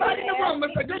 and everybody in the room is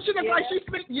like, does she look like she's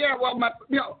asleep? Yeah, well,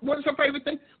 what is her favorite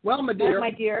thing? Well, my dear.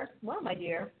 my dear. Well, my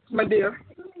dear. My dear.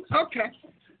 Okay.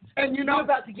 And you know, I'm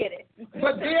about to get it.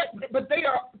 but they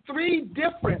are three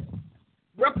different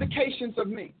replications of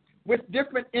me with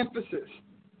different emphasis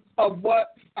of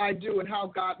what I do and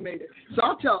how God made it. So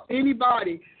I'll tell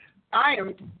anybody, I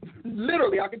am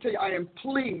literally, I can tell you, I am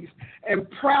pleased and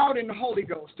proud in the Holy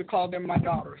Ghost to call them my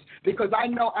daughters, because I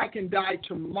know I can die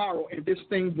tomorrow and this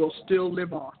thing will still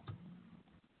live on.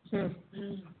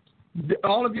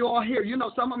 All of you all here, you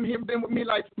know, some of them have been with me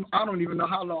like, I don't even know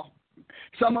how long.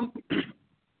 Some of them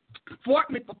fought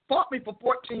me for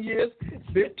 14 years,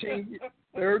 15 years,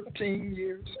 13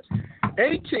 years,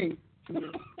 18.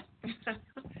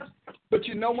 But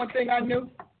you know one thing I knew?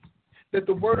 That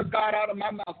the word of God out of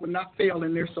my mouth would not fail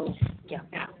in their soul. Yeah.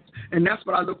 And that's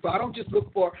what I look for. I don't just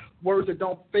look for words that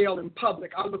don't fail in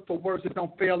public. I look for words that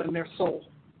don't fail in their soul.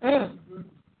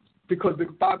 Because the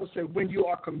Bible said when you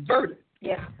are converted,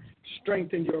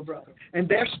 strengthen your brother. And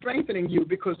they're strengthening you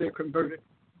because they're converted.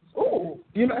 Ooh,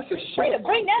 you know, that's a shame. Way to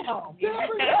bring that home. Yeah,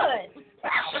 Good.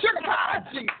 Sugar God,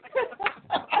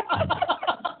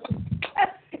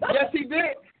 yes, he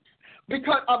did.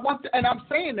 Because I want to, and I'm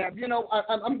saying that, you know,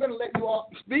 I'm going to let you all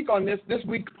speak on this. This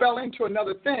week fell into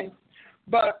another thing.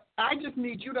 But I just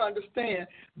need you to understand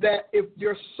that if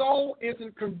your soul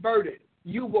isn't converted,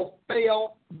 you will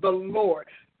fail the Lord.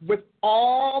 With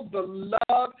all the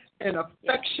love and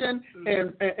affection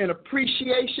and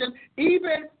appreciation,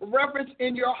 even reverence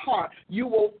in your heart, you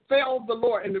will fail the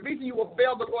Lord. And the reason you will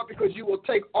fail the Lord because you will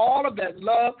take all of that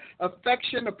love,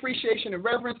 affection, appreciation, and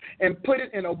reverence and put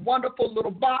it in a wonderful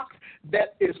little box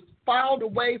that is filed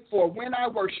away for when I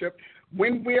worship,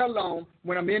 when we're alone,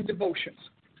 when I'm in devotions.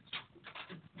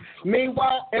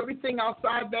 Meanwhile, everything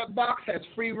outside that box has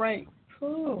free reign.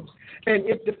 And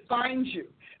it defines you.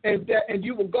 And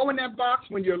you will go in that box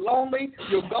when you're lonely.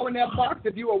 You'll go in that box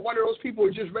if you are one of those people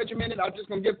who are just regimented. I'm just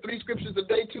going to give 3 scriptures a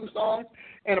day, 2 songs,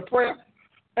 and a prayer.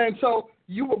 And so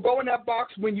you will go in that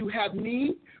box when you have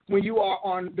need, when you are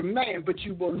on demand, but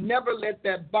you will never let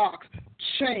that box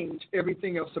change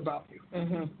everything else about you.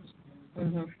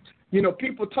 You know,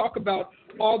 people talk about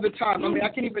all the time. I mean, I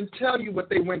can't even tell you what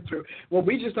they went through. Well,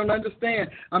 we just don't understand.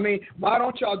 I mean, why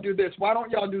don't y'all do this? Why don't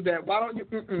y'all do that? Why don't you?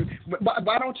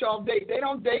 Why don't y'all date? They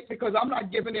don't date because I'm not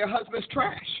giving their husbands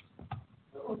trash.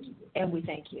 And we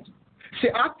thank you. See,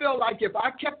 I feel like if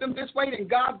I kept them this way, then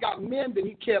God got men that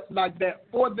he kept like that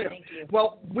for them. Thank you.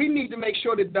 Well, we need to make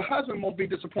sure that the husband won't be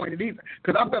disappointed either.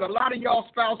 Because I've got a lot of y'all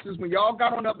spouses, when y'all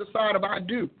got on the other side of I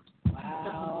do.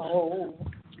 Wow.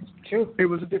 True. It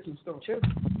was a different story. True.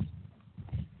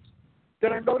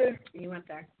 Did I go there? You went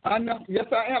there. I know. Yes,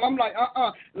 I am. I'm like,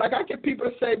 Like, I get people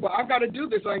to say, well, I got to do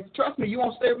this. Like, trust me, you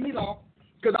won't stay with me long.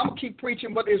 Because I'm going to keep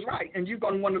preaching what is right. And you're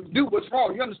going to want to do what's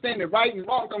wrong. You understand that right and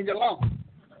wrong don't get along.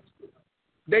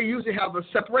 They usually have a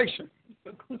separation.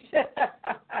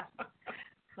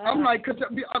 I'm like, because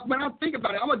when I think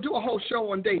about it, I'm going to do a whole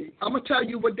show on dating. I'm going to tell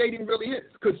you what dating really is.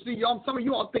 Because, see, some of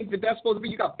you all think that that's supposed to be,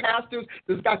 you got pastors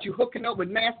that's got you hooking up with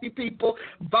nasty people,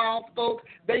 vile folks.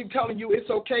 They telling you it's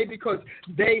okay because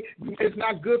it's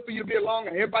not good for you to be alone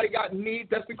and everybody got needs.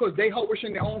 That's because they wish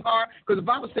in their own heart. Because the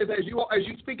Bible says as you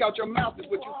speak out your mouth is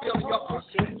what you feel in your heart.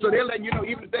 So they're letting you know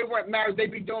even if they weren't married,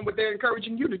 they'd be doing what they're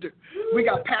encouraging you to do. We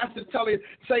got pastors telling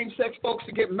same-sex folks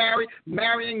to get married,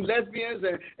 marrying lesbians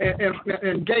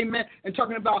and gay men, and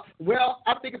talking about, well,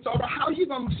 I think it's all right. How are you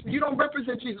going to, you don't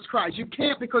represent Jesus Christ. You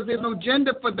can't because there's no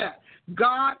gender for that.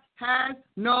 God has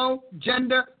no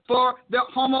gender for the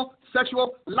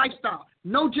homosexual lifestyle.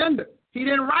 No gender. He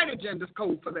didn't write a gender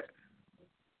code for that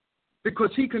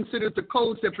because he considers the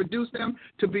codes that produce them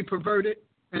to be perverted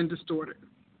and distorted.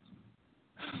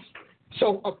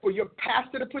 So for your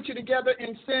pastor to put you together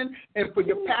in sin and for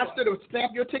your pastor to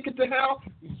stamp your ticket to hell,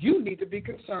 you need to be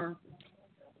concerned.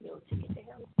 Your ticket to hell.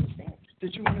 Did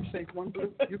Did you want to say one blue?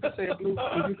 You could say a blue,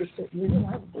 or you could say you don't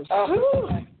have a blue.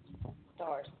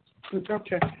 Stars.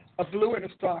 Okay, a blue and a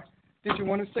star. Did you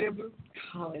want to say a blue?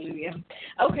 Hallelujah.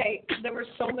 Okay, there were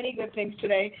so many good things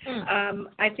today.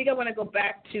 I think I want to go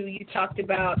back to, you talked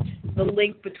about the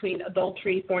link between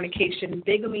adultery, fornication,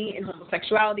 bigamy, and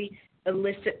homosexuality.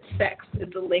 Illicit sex is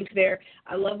the link there.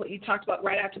 I love what you talked about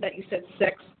right after that. You said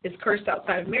sex is cursed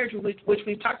outside of marriage, which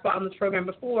we've talked about on this program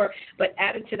before, but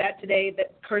added to that today,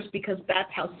 that cursed because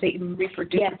that's how Satan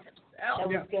reproduces himself. That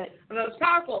was good. And that was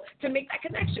powerful to make that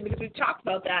connection, because we've talked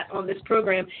about that on this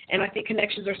program, and I think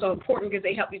connections are so important because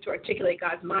they help you to articulate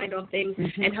God's mind on things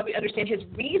and help you understand his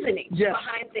reasoning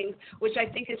behind things, which I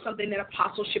think is something that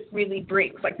apostleship really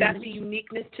brings. Like, that's the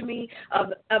uniqueness to me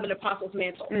of an apostle's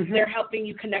mantle. They're helping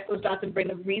you connect those dots and bring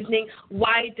the reasoning.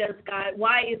 Why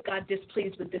is God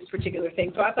displeased with this particular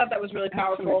thing? So I thought that was really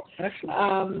powerful.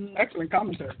 Excellent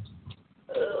commentary.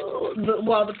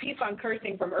 The piece on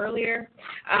cursing from earlier,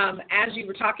 as you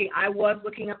were talking, I was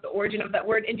looking up the origin of that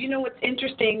word. And you know what's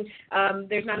interesting?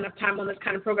 There's not enough time on this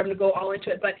kind of program to go all into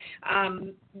it, but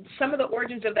some of the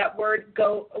origins of that word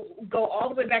go all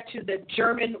the way back to the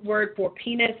German word for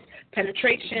penis,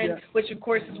 penetration, which of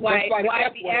course is why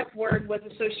the F word was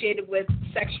associated with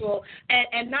sexual,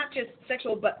 and not just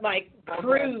sexual, but like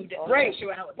crude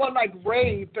sexuality. Well, like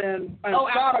rape and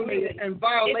sodomy and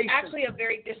violation. It's actually a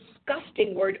very disgusting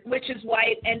word, which is why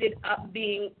it ended up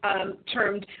being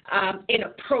termed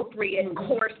inappropriate,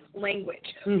 coarse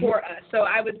language for us. So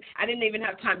I didn't even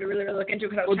have time to really look into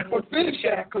it because I was trying to finish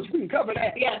that, because we can cover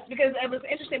that. Yes, because it was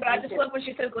interesting, but I just love when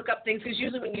she says look up things, because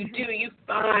usually when you do, you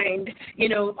find,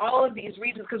 all of these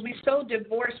reasons, because we so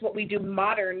divorce what we do in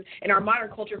our modern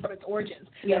culture from its origins.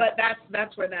 Yes. But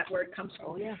that's where that word comes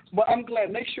from. Well, I'm glad.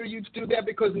 Make sure you do that,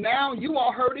 because now you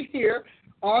all heard it here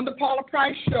on the Paula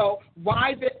Price Show,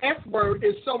 why the F word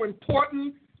is so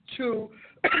important to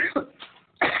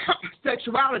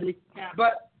sexuality,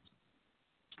 but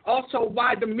also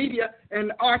why the media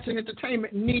and arts and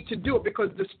entertainment need to do it, because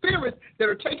the spirits that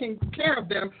are taking care of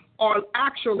them are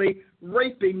actually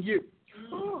raping you.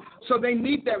 So they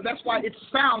need that. That's why it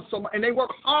sounds so much, and they work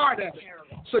hard at it.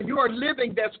 So you are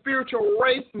living that spiritual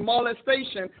rape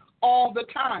molestation all the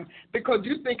time, because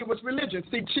you think it was religion.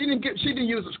 See, she didn't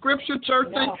use a scripture,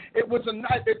 church thing.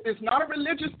 It's not a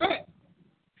religious thing.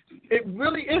 It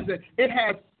really isn't. It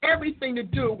has everything to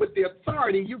do with the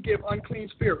authority you give unclean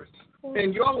spirits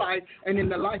in your life and in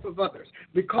the life of others.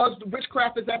 Because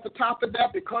witchcraft is at the top of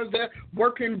that, because they're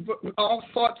working all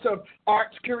sorts of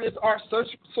arts, curious arts,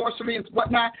 sorcery and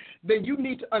whatnot, then you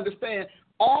need to understand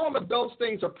all of those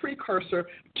things are precursor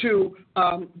to,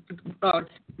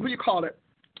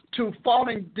 to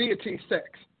fallen deity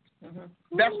sex.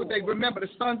 That's what they remember, the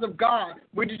sons of God.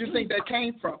 Where did you think that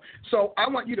came from? So I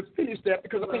want you to finish that,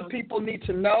 because I think people need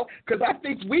to know, because I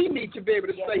think we need to be able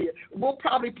to say it. We'll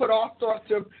probably put all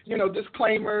sorts of,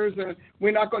 disclaimers, and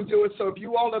we're not going to do it. So if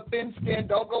you all are thin-skinned,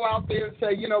 don't go out there and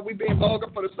say, we're being vulgar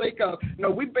for the sake of.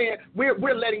 No,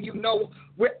 we're letting you know,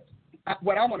 what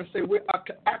I want to say, we're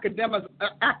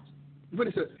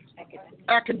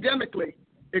academically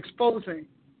exposing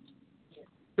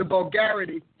the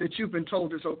vulgarity that you've been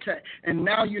told is okay. And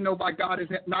now you know why God is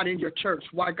not in your church,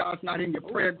 why God's not in your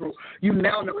prayer group. You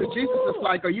now know, because Jesus is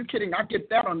like, are you kidding? I get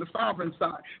that on the sovereign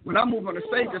side. When I move on the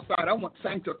Savior side, I want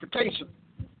sanctification.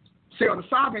 See, on the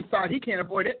sovereign side, he can't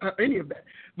avoid any of that.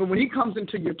 But when he comes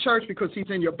into your church, because he's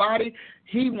in your body,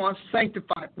 he wants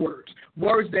sanctified words,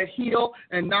 words that heal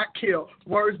and not kill,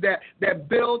 words that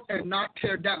build and not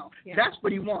tear down. That's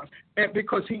what he wants, and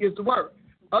because he is the word.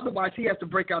 Otherwise, he has to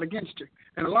break out against you.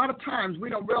 And a lot of times we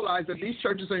don't realize that these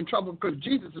churches are in trouble because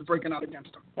Jesus is breaking out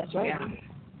against them. That's right. Yeah.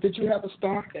 Did you have a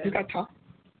star? Good. You got time?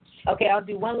 Okay, I'll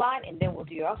do one line and then we'll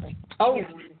do your offering. Oh.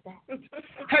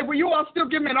 Hey, will you all still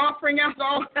give me an offering after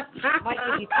all? Might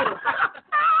give you two.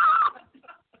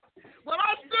 Well,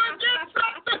 I still get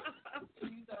something.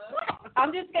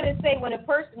 I'm just going to say, when a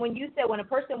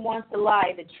person wants to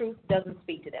lie, the truth doesn't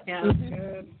speak to them. Yeah.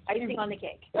 Icing on the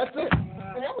cake. That's it.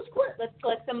 And that was quick. Let's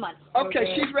collect some money.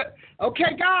 Okay, she's ready.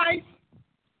 Okay, guys,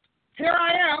 here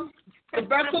I am, the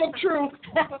vessel of truth.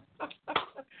 Guys,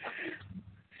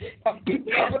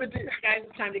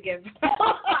 it's time to give.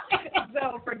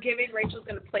 So for giving, Rachel's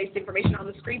going to place the information on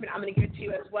the screen, but I'm going to give it to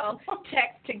you as well.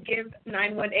 Text to give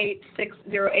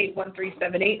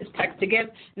 918-608-1378 is text to give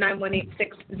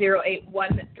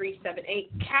 918-608-1378.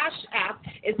 Cash app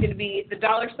is going to be the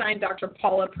 $ Dr.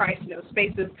 Paula Price, no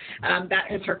spaces. That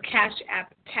is her Cash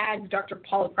app tag, Dr.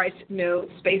 Paula Price, no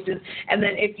spaces. And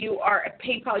then if you are a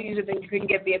PayPal user, then you can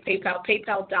give via PayPal,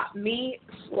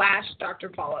 paypal.me/Dr.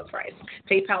 Paula Price.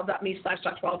 PayPal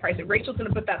paypal.me/Dr. Paula Price. And Rachel's going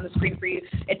to put that on the screen for you.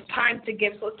 It's time to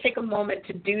give, so let's take a moment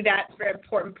to do that. It's a very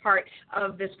important part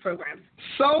of this program.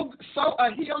 Sow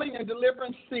a healing and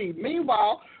deliverance seed.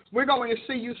 Meanwhile, we're going to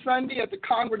see you Sunday at the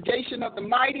Congregation of the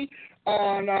Mighty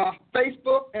on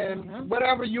Facebook and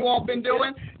whatever you all been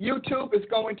doing. YouTube is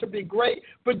going to be great.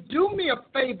 But do me a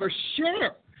favor,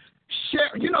 share.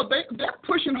 You know, they're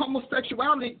pushing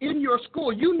homosexuality in your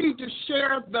school. You need to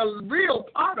share the real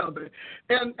part of it.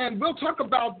 And we'll talk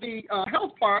about the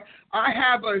health part. I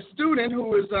have a student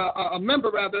who is a member,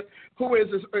 rather, who is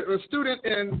a student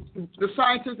in the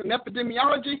sciences and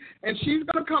epidemiology, and she's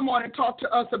going to come on and talk to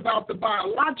us about the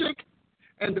biologic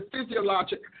and the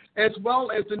physiologic, as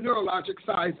well as the neurologic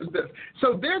sides of this.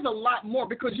 So there's a lot more,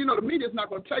 because, you know, the media is not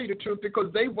going to tell you the truth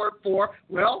because they work for,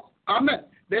 well, amen.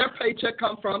 Their paycheck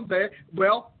comes from there,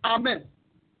 well, amen.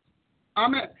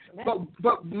 Amen.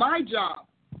 But my job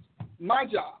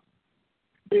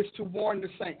is to warn the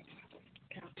saints.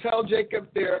 Tell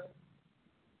Jacob their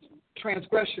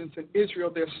transgressions and Israel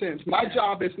their sins. My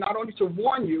job is not only to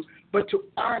warn you, but to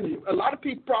arm you. A lot of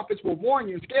prophets will warn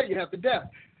you and scare you half to death.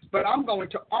 But I'm going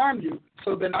to arm you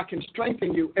so that I can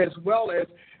strengthen you as well as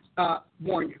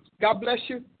warn you. God bless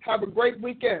you. Have a great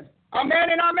weekend. Amen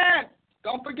and amen.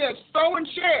 Don't forget, sow and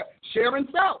share. Share and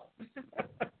sow.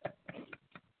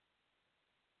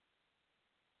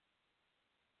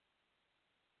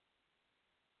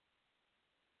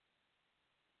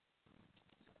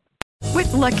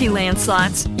 With Lucky Land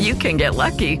Slots, you can get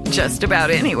lucky just about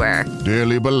anywhere.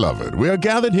 Dearly beloved, we are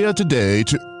gathered here today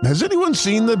to... Has anyone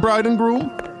seen the bride and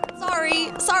groom?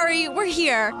 Sorry, we're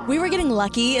here. We were getting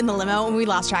lucky in the limo and we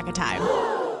lost track of time.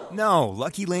 No,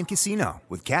 Lucky Land Casino,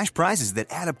 with cash prizes that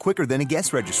add up quicker than a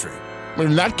guest registry.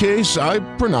 In that case, I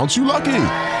pronounce you lucky.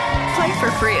 Play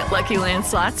for free at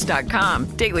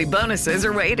LuckyLandSlots.com. Daily bonuses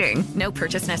are waiting. No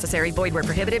purchase necessary. Void where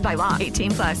prohibited by law.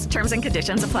 18+. Terms and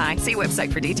conditions apply. See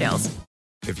website for details.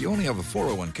 If you only have a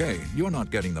 401k, you're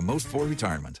not getting the most for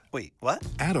retirement. Wait, what?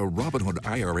 Add a Robinhood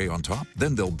IRA on top,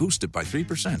 then they'll boost it by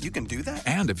 3%. You can do that?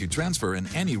 And if you transfer in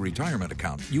any retirement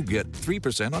account, you get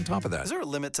 3% on top of that. Is there a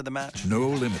limit to the match? No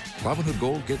limit. Robinhood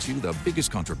Gold gets you the biggest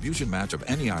contribution match of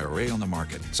any IRA on the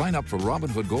market. Sign up for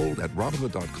Robinhood Gold at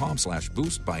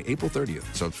Robinhood.com/boost by April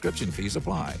 30th. Subscription fees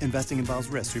apply. Investing involves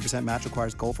risk. 3% match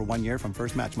requires gold for 1 year from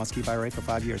first match. Must keep IRA for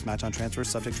 5 years. Match on transfers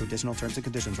subject to additional terms and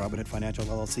conditions. Robinhood Financial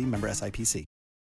LLC, member SIPC.